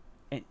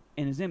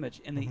 in His image,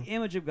 in the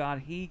image of God,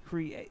 He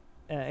created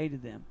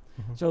them."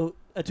 Mm-hmm. So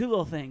two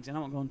little things, and I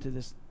won't go into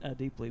this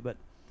deeply, but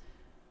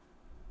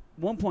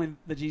one point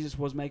that Jesus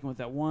was making with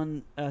that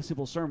one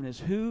simple sermon is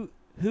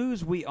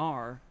whose we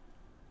are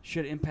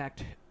should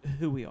impact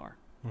who we are.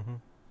 Mm-hmm.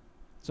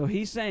 So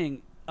he's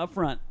saying up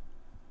front,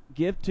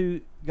 give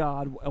to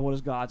God what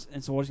is God's.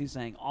 And so what is he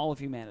saying? All of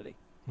humanity.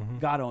 Mm-hmm.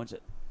 God owns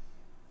it.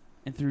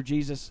 And through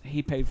Jesus,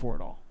 he paid for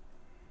it all.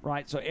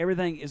 Right? So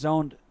everything is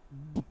owned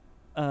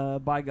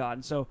by God.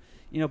 And so,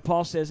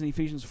 Paul says in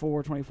Ephesians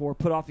 4:24,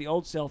 put off the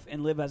old self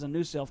and live as a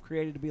new self,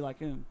 created to be like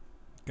whom?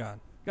 God.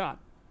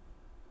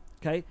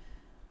 Okay?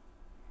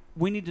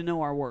 We need to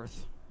know our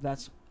worth.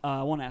 That's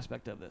one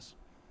aspect of this.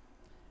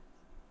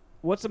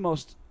 What's the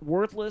most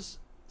worthless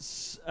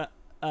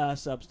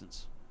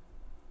substance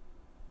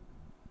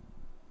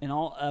in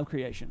all of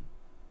creation?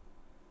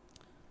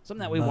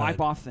 Something that we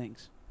wipe off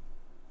things.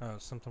 Oh,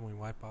 something we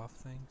wipe off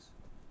things?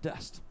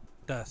 Dust.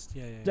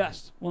 Yeah.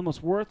 Dust. One of the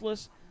most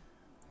worthless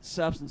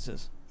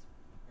substances.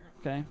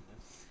 Okay?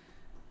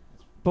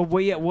 But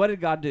what did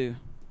God do?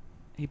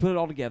 He put it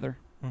all together,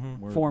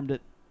 formed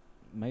it.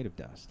 Made of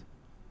dust.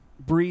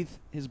 Breathed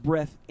his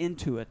breath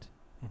into it,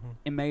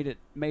 and made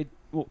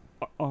one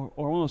of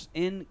the most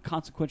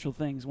inconsequential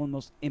things, one of the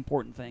most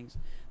important things,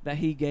 that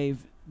he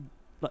gave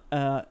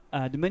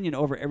dominion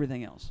over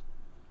everything else.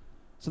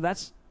 So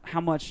that's how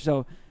much.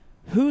 So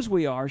whose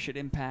we are should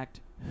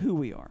impact who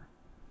we are.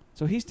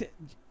 So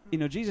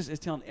Jesus is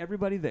telling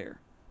everybody there,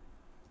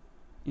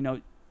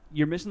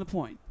 you're missing the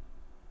point.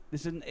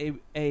 This isn't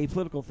a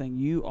political thing.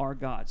 You are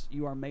God's.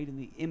 You are made in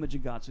the image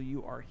of God, so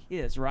you are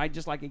his, right?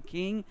 Just like a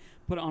king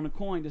put on a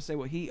coin to say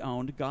what he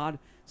owned, God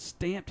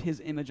stamped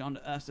his image onto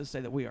us to say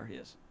that we are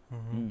his.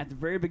 Mm-hmm. At the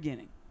very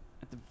beginning,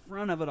 at the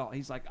front of it all,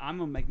 he's like, I'm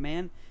going to make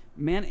man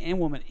and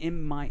woman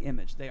in my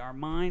image. They are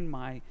mine,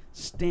 my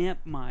stamp,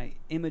 my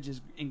image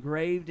is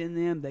engraved in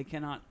them. They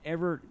cannot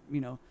ever,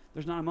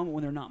 there's not a moment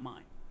when they're not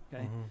mine,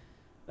 okay? Mm-hmm.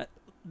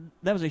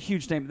 That was a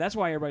huge statement. That's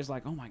why everybody's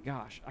like, oh my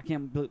gosh, I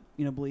can't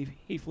believe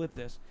he flipped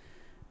this.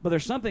 But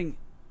there's something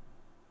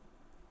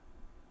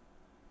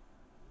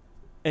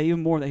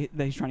even more that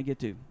he's trying to get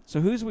to.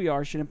 So whose we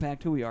are should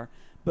impact who we are,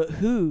 but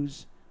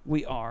whose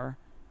we are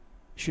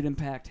should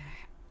impact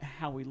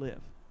how we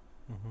live.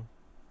 Mm-hmm.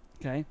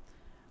 Okay.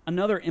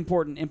 Another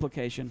important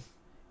implication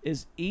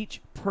is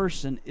each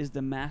person is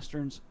the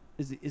master's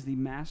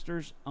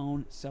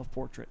own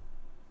self-portrait.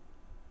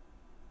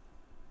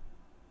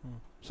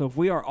 So if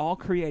we are all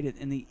created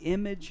in the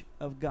image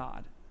of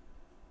God,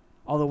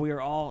 although we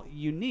are all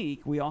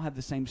unique, we all have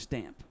the same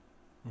stamp.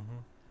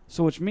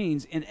 So which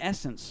means, in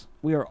essence,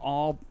 we are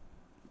all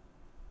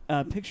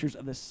pictures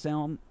of the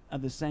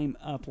same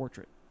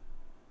portrait.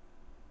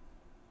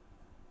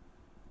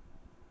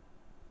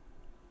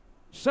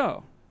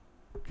 So,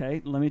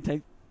 okay, let me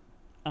take,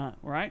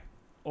 right?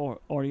 Or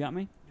you got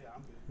me? Yeah,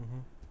 I'm good.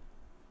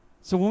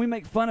 So when we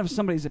make fun of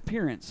somebody's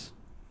appearance,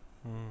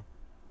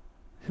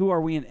 who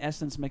are we in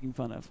essence making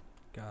fun of?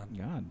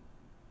 God.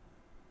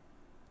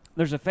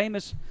 There's a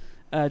famous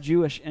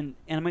Jewish, and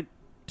I'm going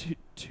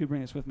to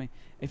bring this with me,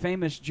 a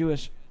famous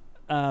Jewish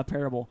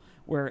parable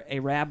where a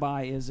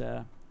rabbi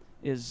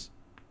is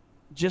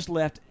just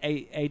left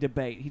a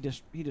debate. He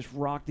just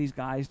rocked these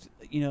guys,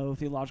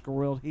 theological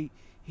world.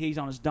 He's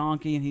on his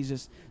donkey and he's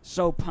just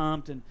so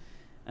pumped and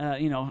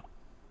on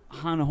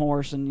a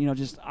horse and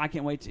just I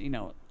can't wait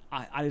to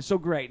it's so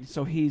great.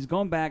 So he's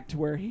going back to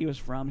where he was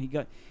from.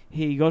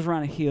 He goes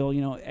around a hill,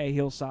 a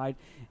hillside,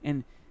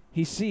 and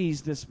he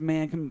sees this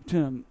man come to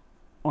him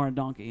on a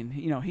donkey, and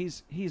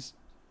he's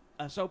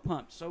so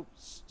pumped,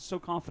 so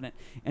confident,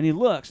 and he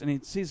looks and he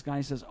sees this guy.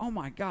 And he says, "Oh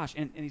my gosh!"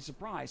 and he's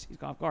surprised. He's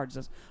caught off guard. He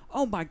says,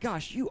 "Oh my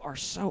gosh, you are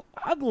so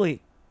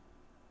ugly!"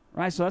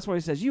 Right. So that's what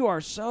he says. You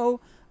are so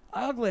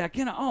ugly. I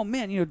cannot. Oh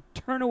man,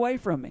 turn away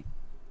from me.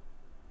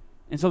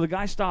 And so the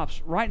guy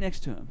stops right next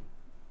to him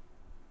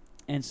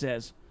and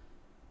says,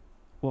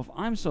 "Well, if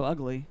I'm so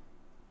ugly,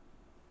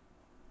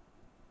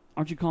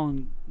 aren't you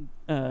calling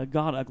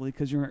God ugly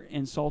because you're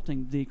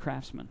insulting the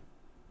craftsman?"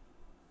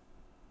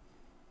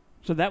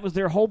 So that was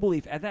their whole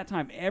belief. At that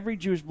time, every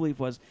Jewish belief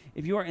was,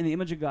 if you are in the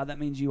image of God, that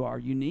means you are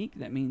unique.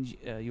 That means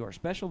you are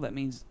special. That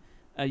means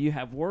you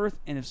have worth.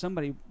 And if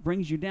somebody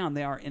brings you down,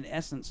 they are, in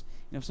essence,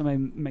 if somebody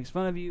makes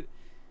fun of you,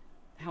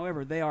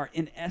 however, they are,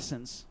 in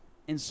essence,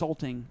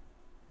 insulting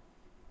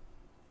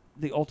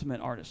the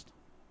ultimate artist.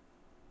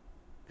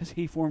 Because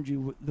he formed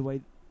you the way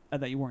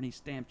that you were, and he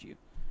stamped you.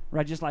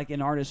 Right? Just like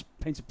an artist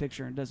paints a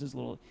picture and does his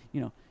little,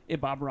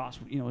 if Bob Ross,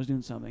 was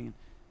doing something.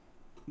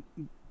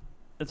 And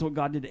that's what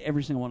God did to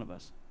every single one of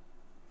us.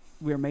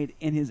 We are made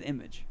in his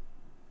image.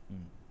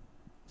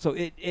 So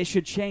it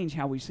should change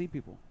how we see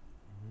people.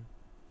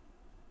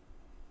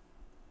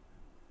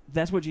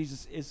 That's what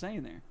Jesus is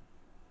saying there.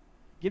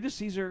 Give to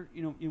Caesar,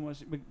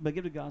 but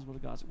give to God what to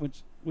God's,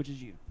 which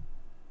is you.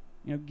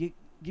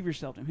 Give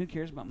yourself to him. Who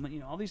cares about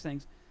money? All these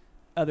things.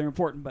 They're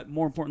important, but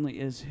more importantly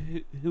is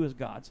who is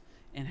God's,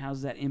 and how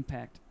does that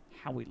impact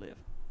how we live?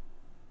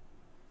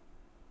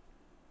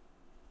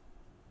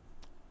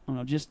 I don't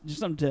know, just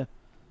something to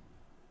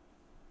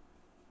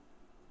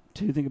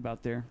think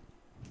about there.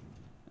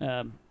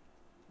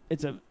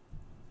 It's a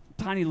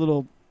tiny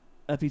little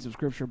piece of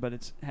scripture, but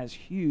it has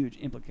huge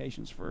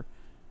implications for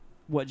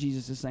what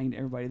Jesus is saying to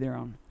everybody there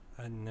on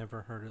I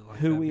never heard it like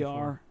who that we before.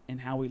 are and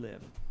how we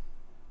live.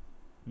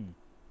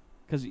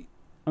 Because,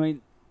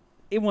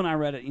 even when I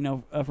read it,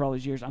 for all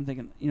these years, I'm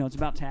thinking, it's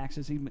about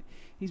taxes.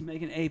 He's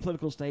making a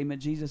political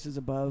statement. Jesus is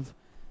above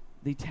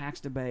the tax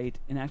debate,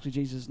 and actually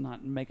Jesus is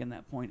not making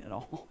that point at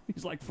all.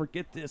 He's like,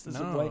 forget this.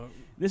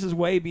 This is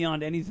way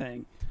beyond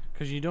anything.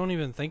 Because you don't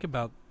even think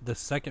about the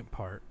second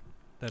part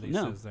that he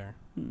says there.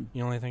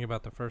 You only think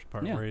about the first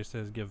part where he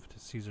says, give to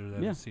Caesar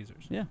that is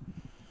Caesar's. Yeah.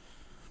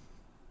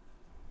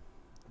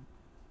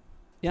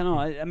 Yeah,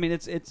 no,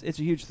 it's a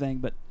huge thing,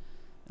 but,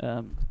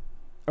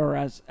 or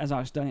as I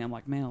was studying, I'm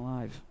like, man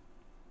alive.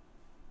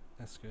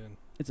 That's good.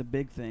 It's a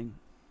big thing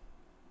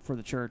for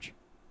the church.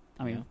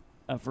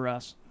 For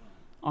us,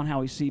 on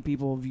how we see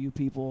people, view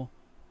people.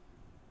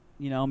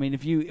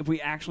 If we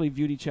actually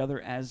viewed each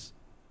other as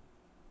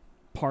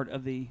part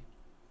of a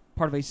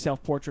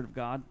self-portrait of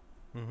God,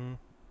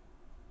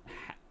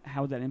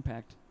 how would that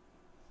impact?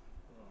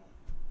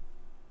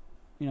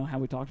 How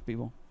we talk to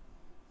people.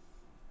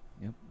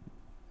 Yep.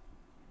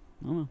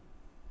 I don't know.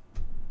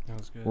 That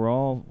was good. We're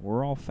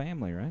all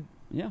family, right?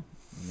 Yeah.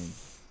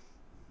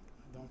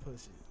 Don't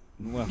push it.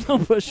 Well,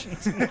 Don't push it.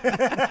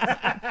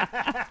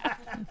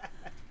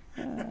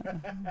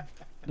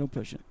 Don't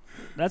push it.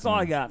 That's all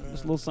I got.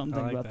 Just a little something to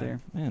think like about that. there.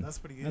 man, That's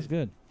pretty good. that's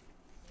good.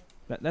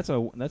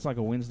 That's like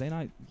a Wednesday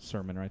night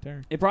sermon right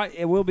there.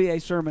 It will be a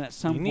sermon at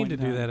some You point. need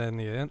to in do time.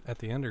 that at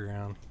the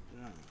underground.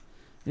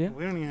 Yeah.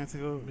 We don't even have to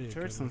go Be a to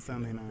church good on one for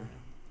Sunday the night.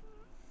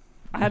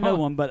 I had another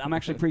one, but I'm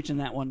actually preaching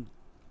that one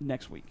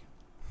next week.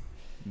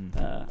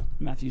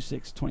 Matthew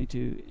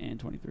 6:22 and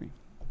 23.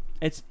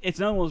 It's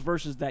another one of those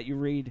verses that you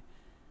read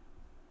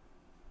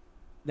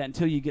that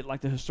until you get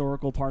like the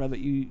historical part of it,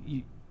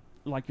 you're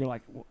like,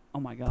 oh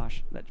my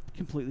gosh, that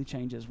completely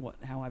changes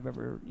how I've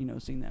ever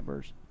seen that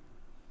verse.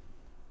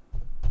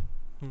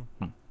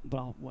 But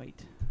I'll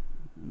wait.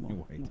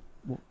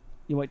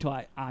 You wait till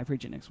I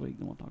preach it next week,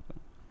 then we'll talk about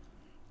it.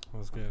 That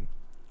was good.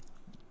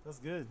 That's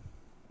good.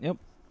 Yep.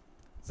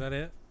 Is that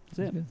it? That's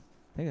it.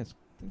 I think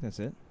that's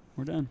it.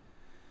 We're done.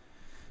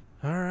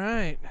 All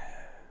right.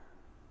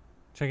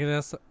 Check it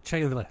out.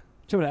 Check it out.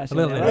 Check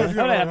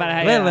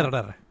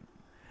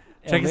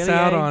us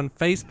out on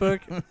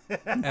Facebook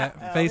at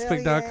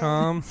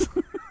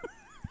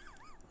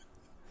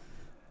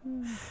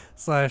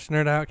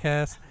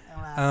facebook.com/nerdoutcast.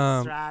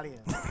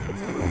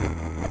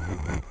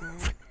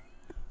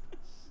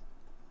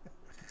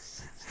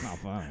 It's not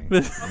funny. I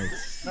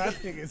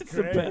think it's It's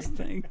the great. best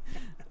thing.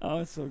 Oh,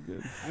 it's so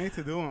good. I need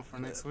to do one for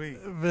next week.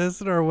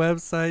 Visit our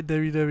website,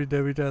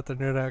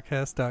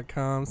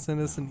 www.thenerdoutcast.com.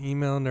 Send us an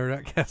email,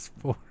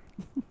 nerdoutcast4.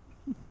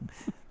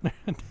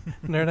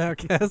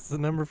 Nerdoutcast, the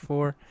number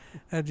 4,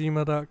 at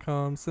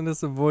gmail.com. Send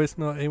us a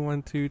voicemail,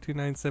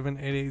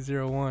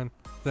 812-297-8801. Is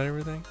that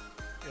everything?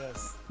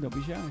 Yes. Don't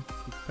be shy.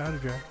 Powder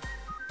dry.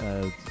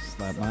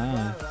 Slap my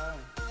eye.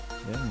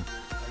 Yeah. I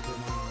did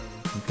mine already.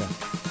 Okay.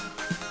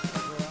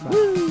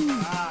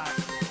 Bye.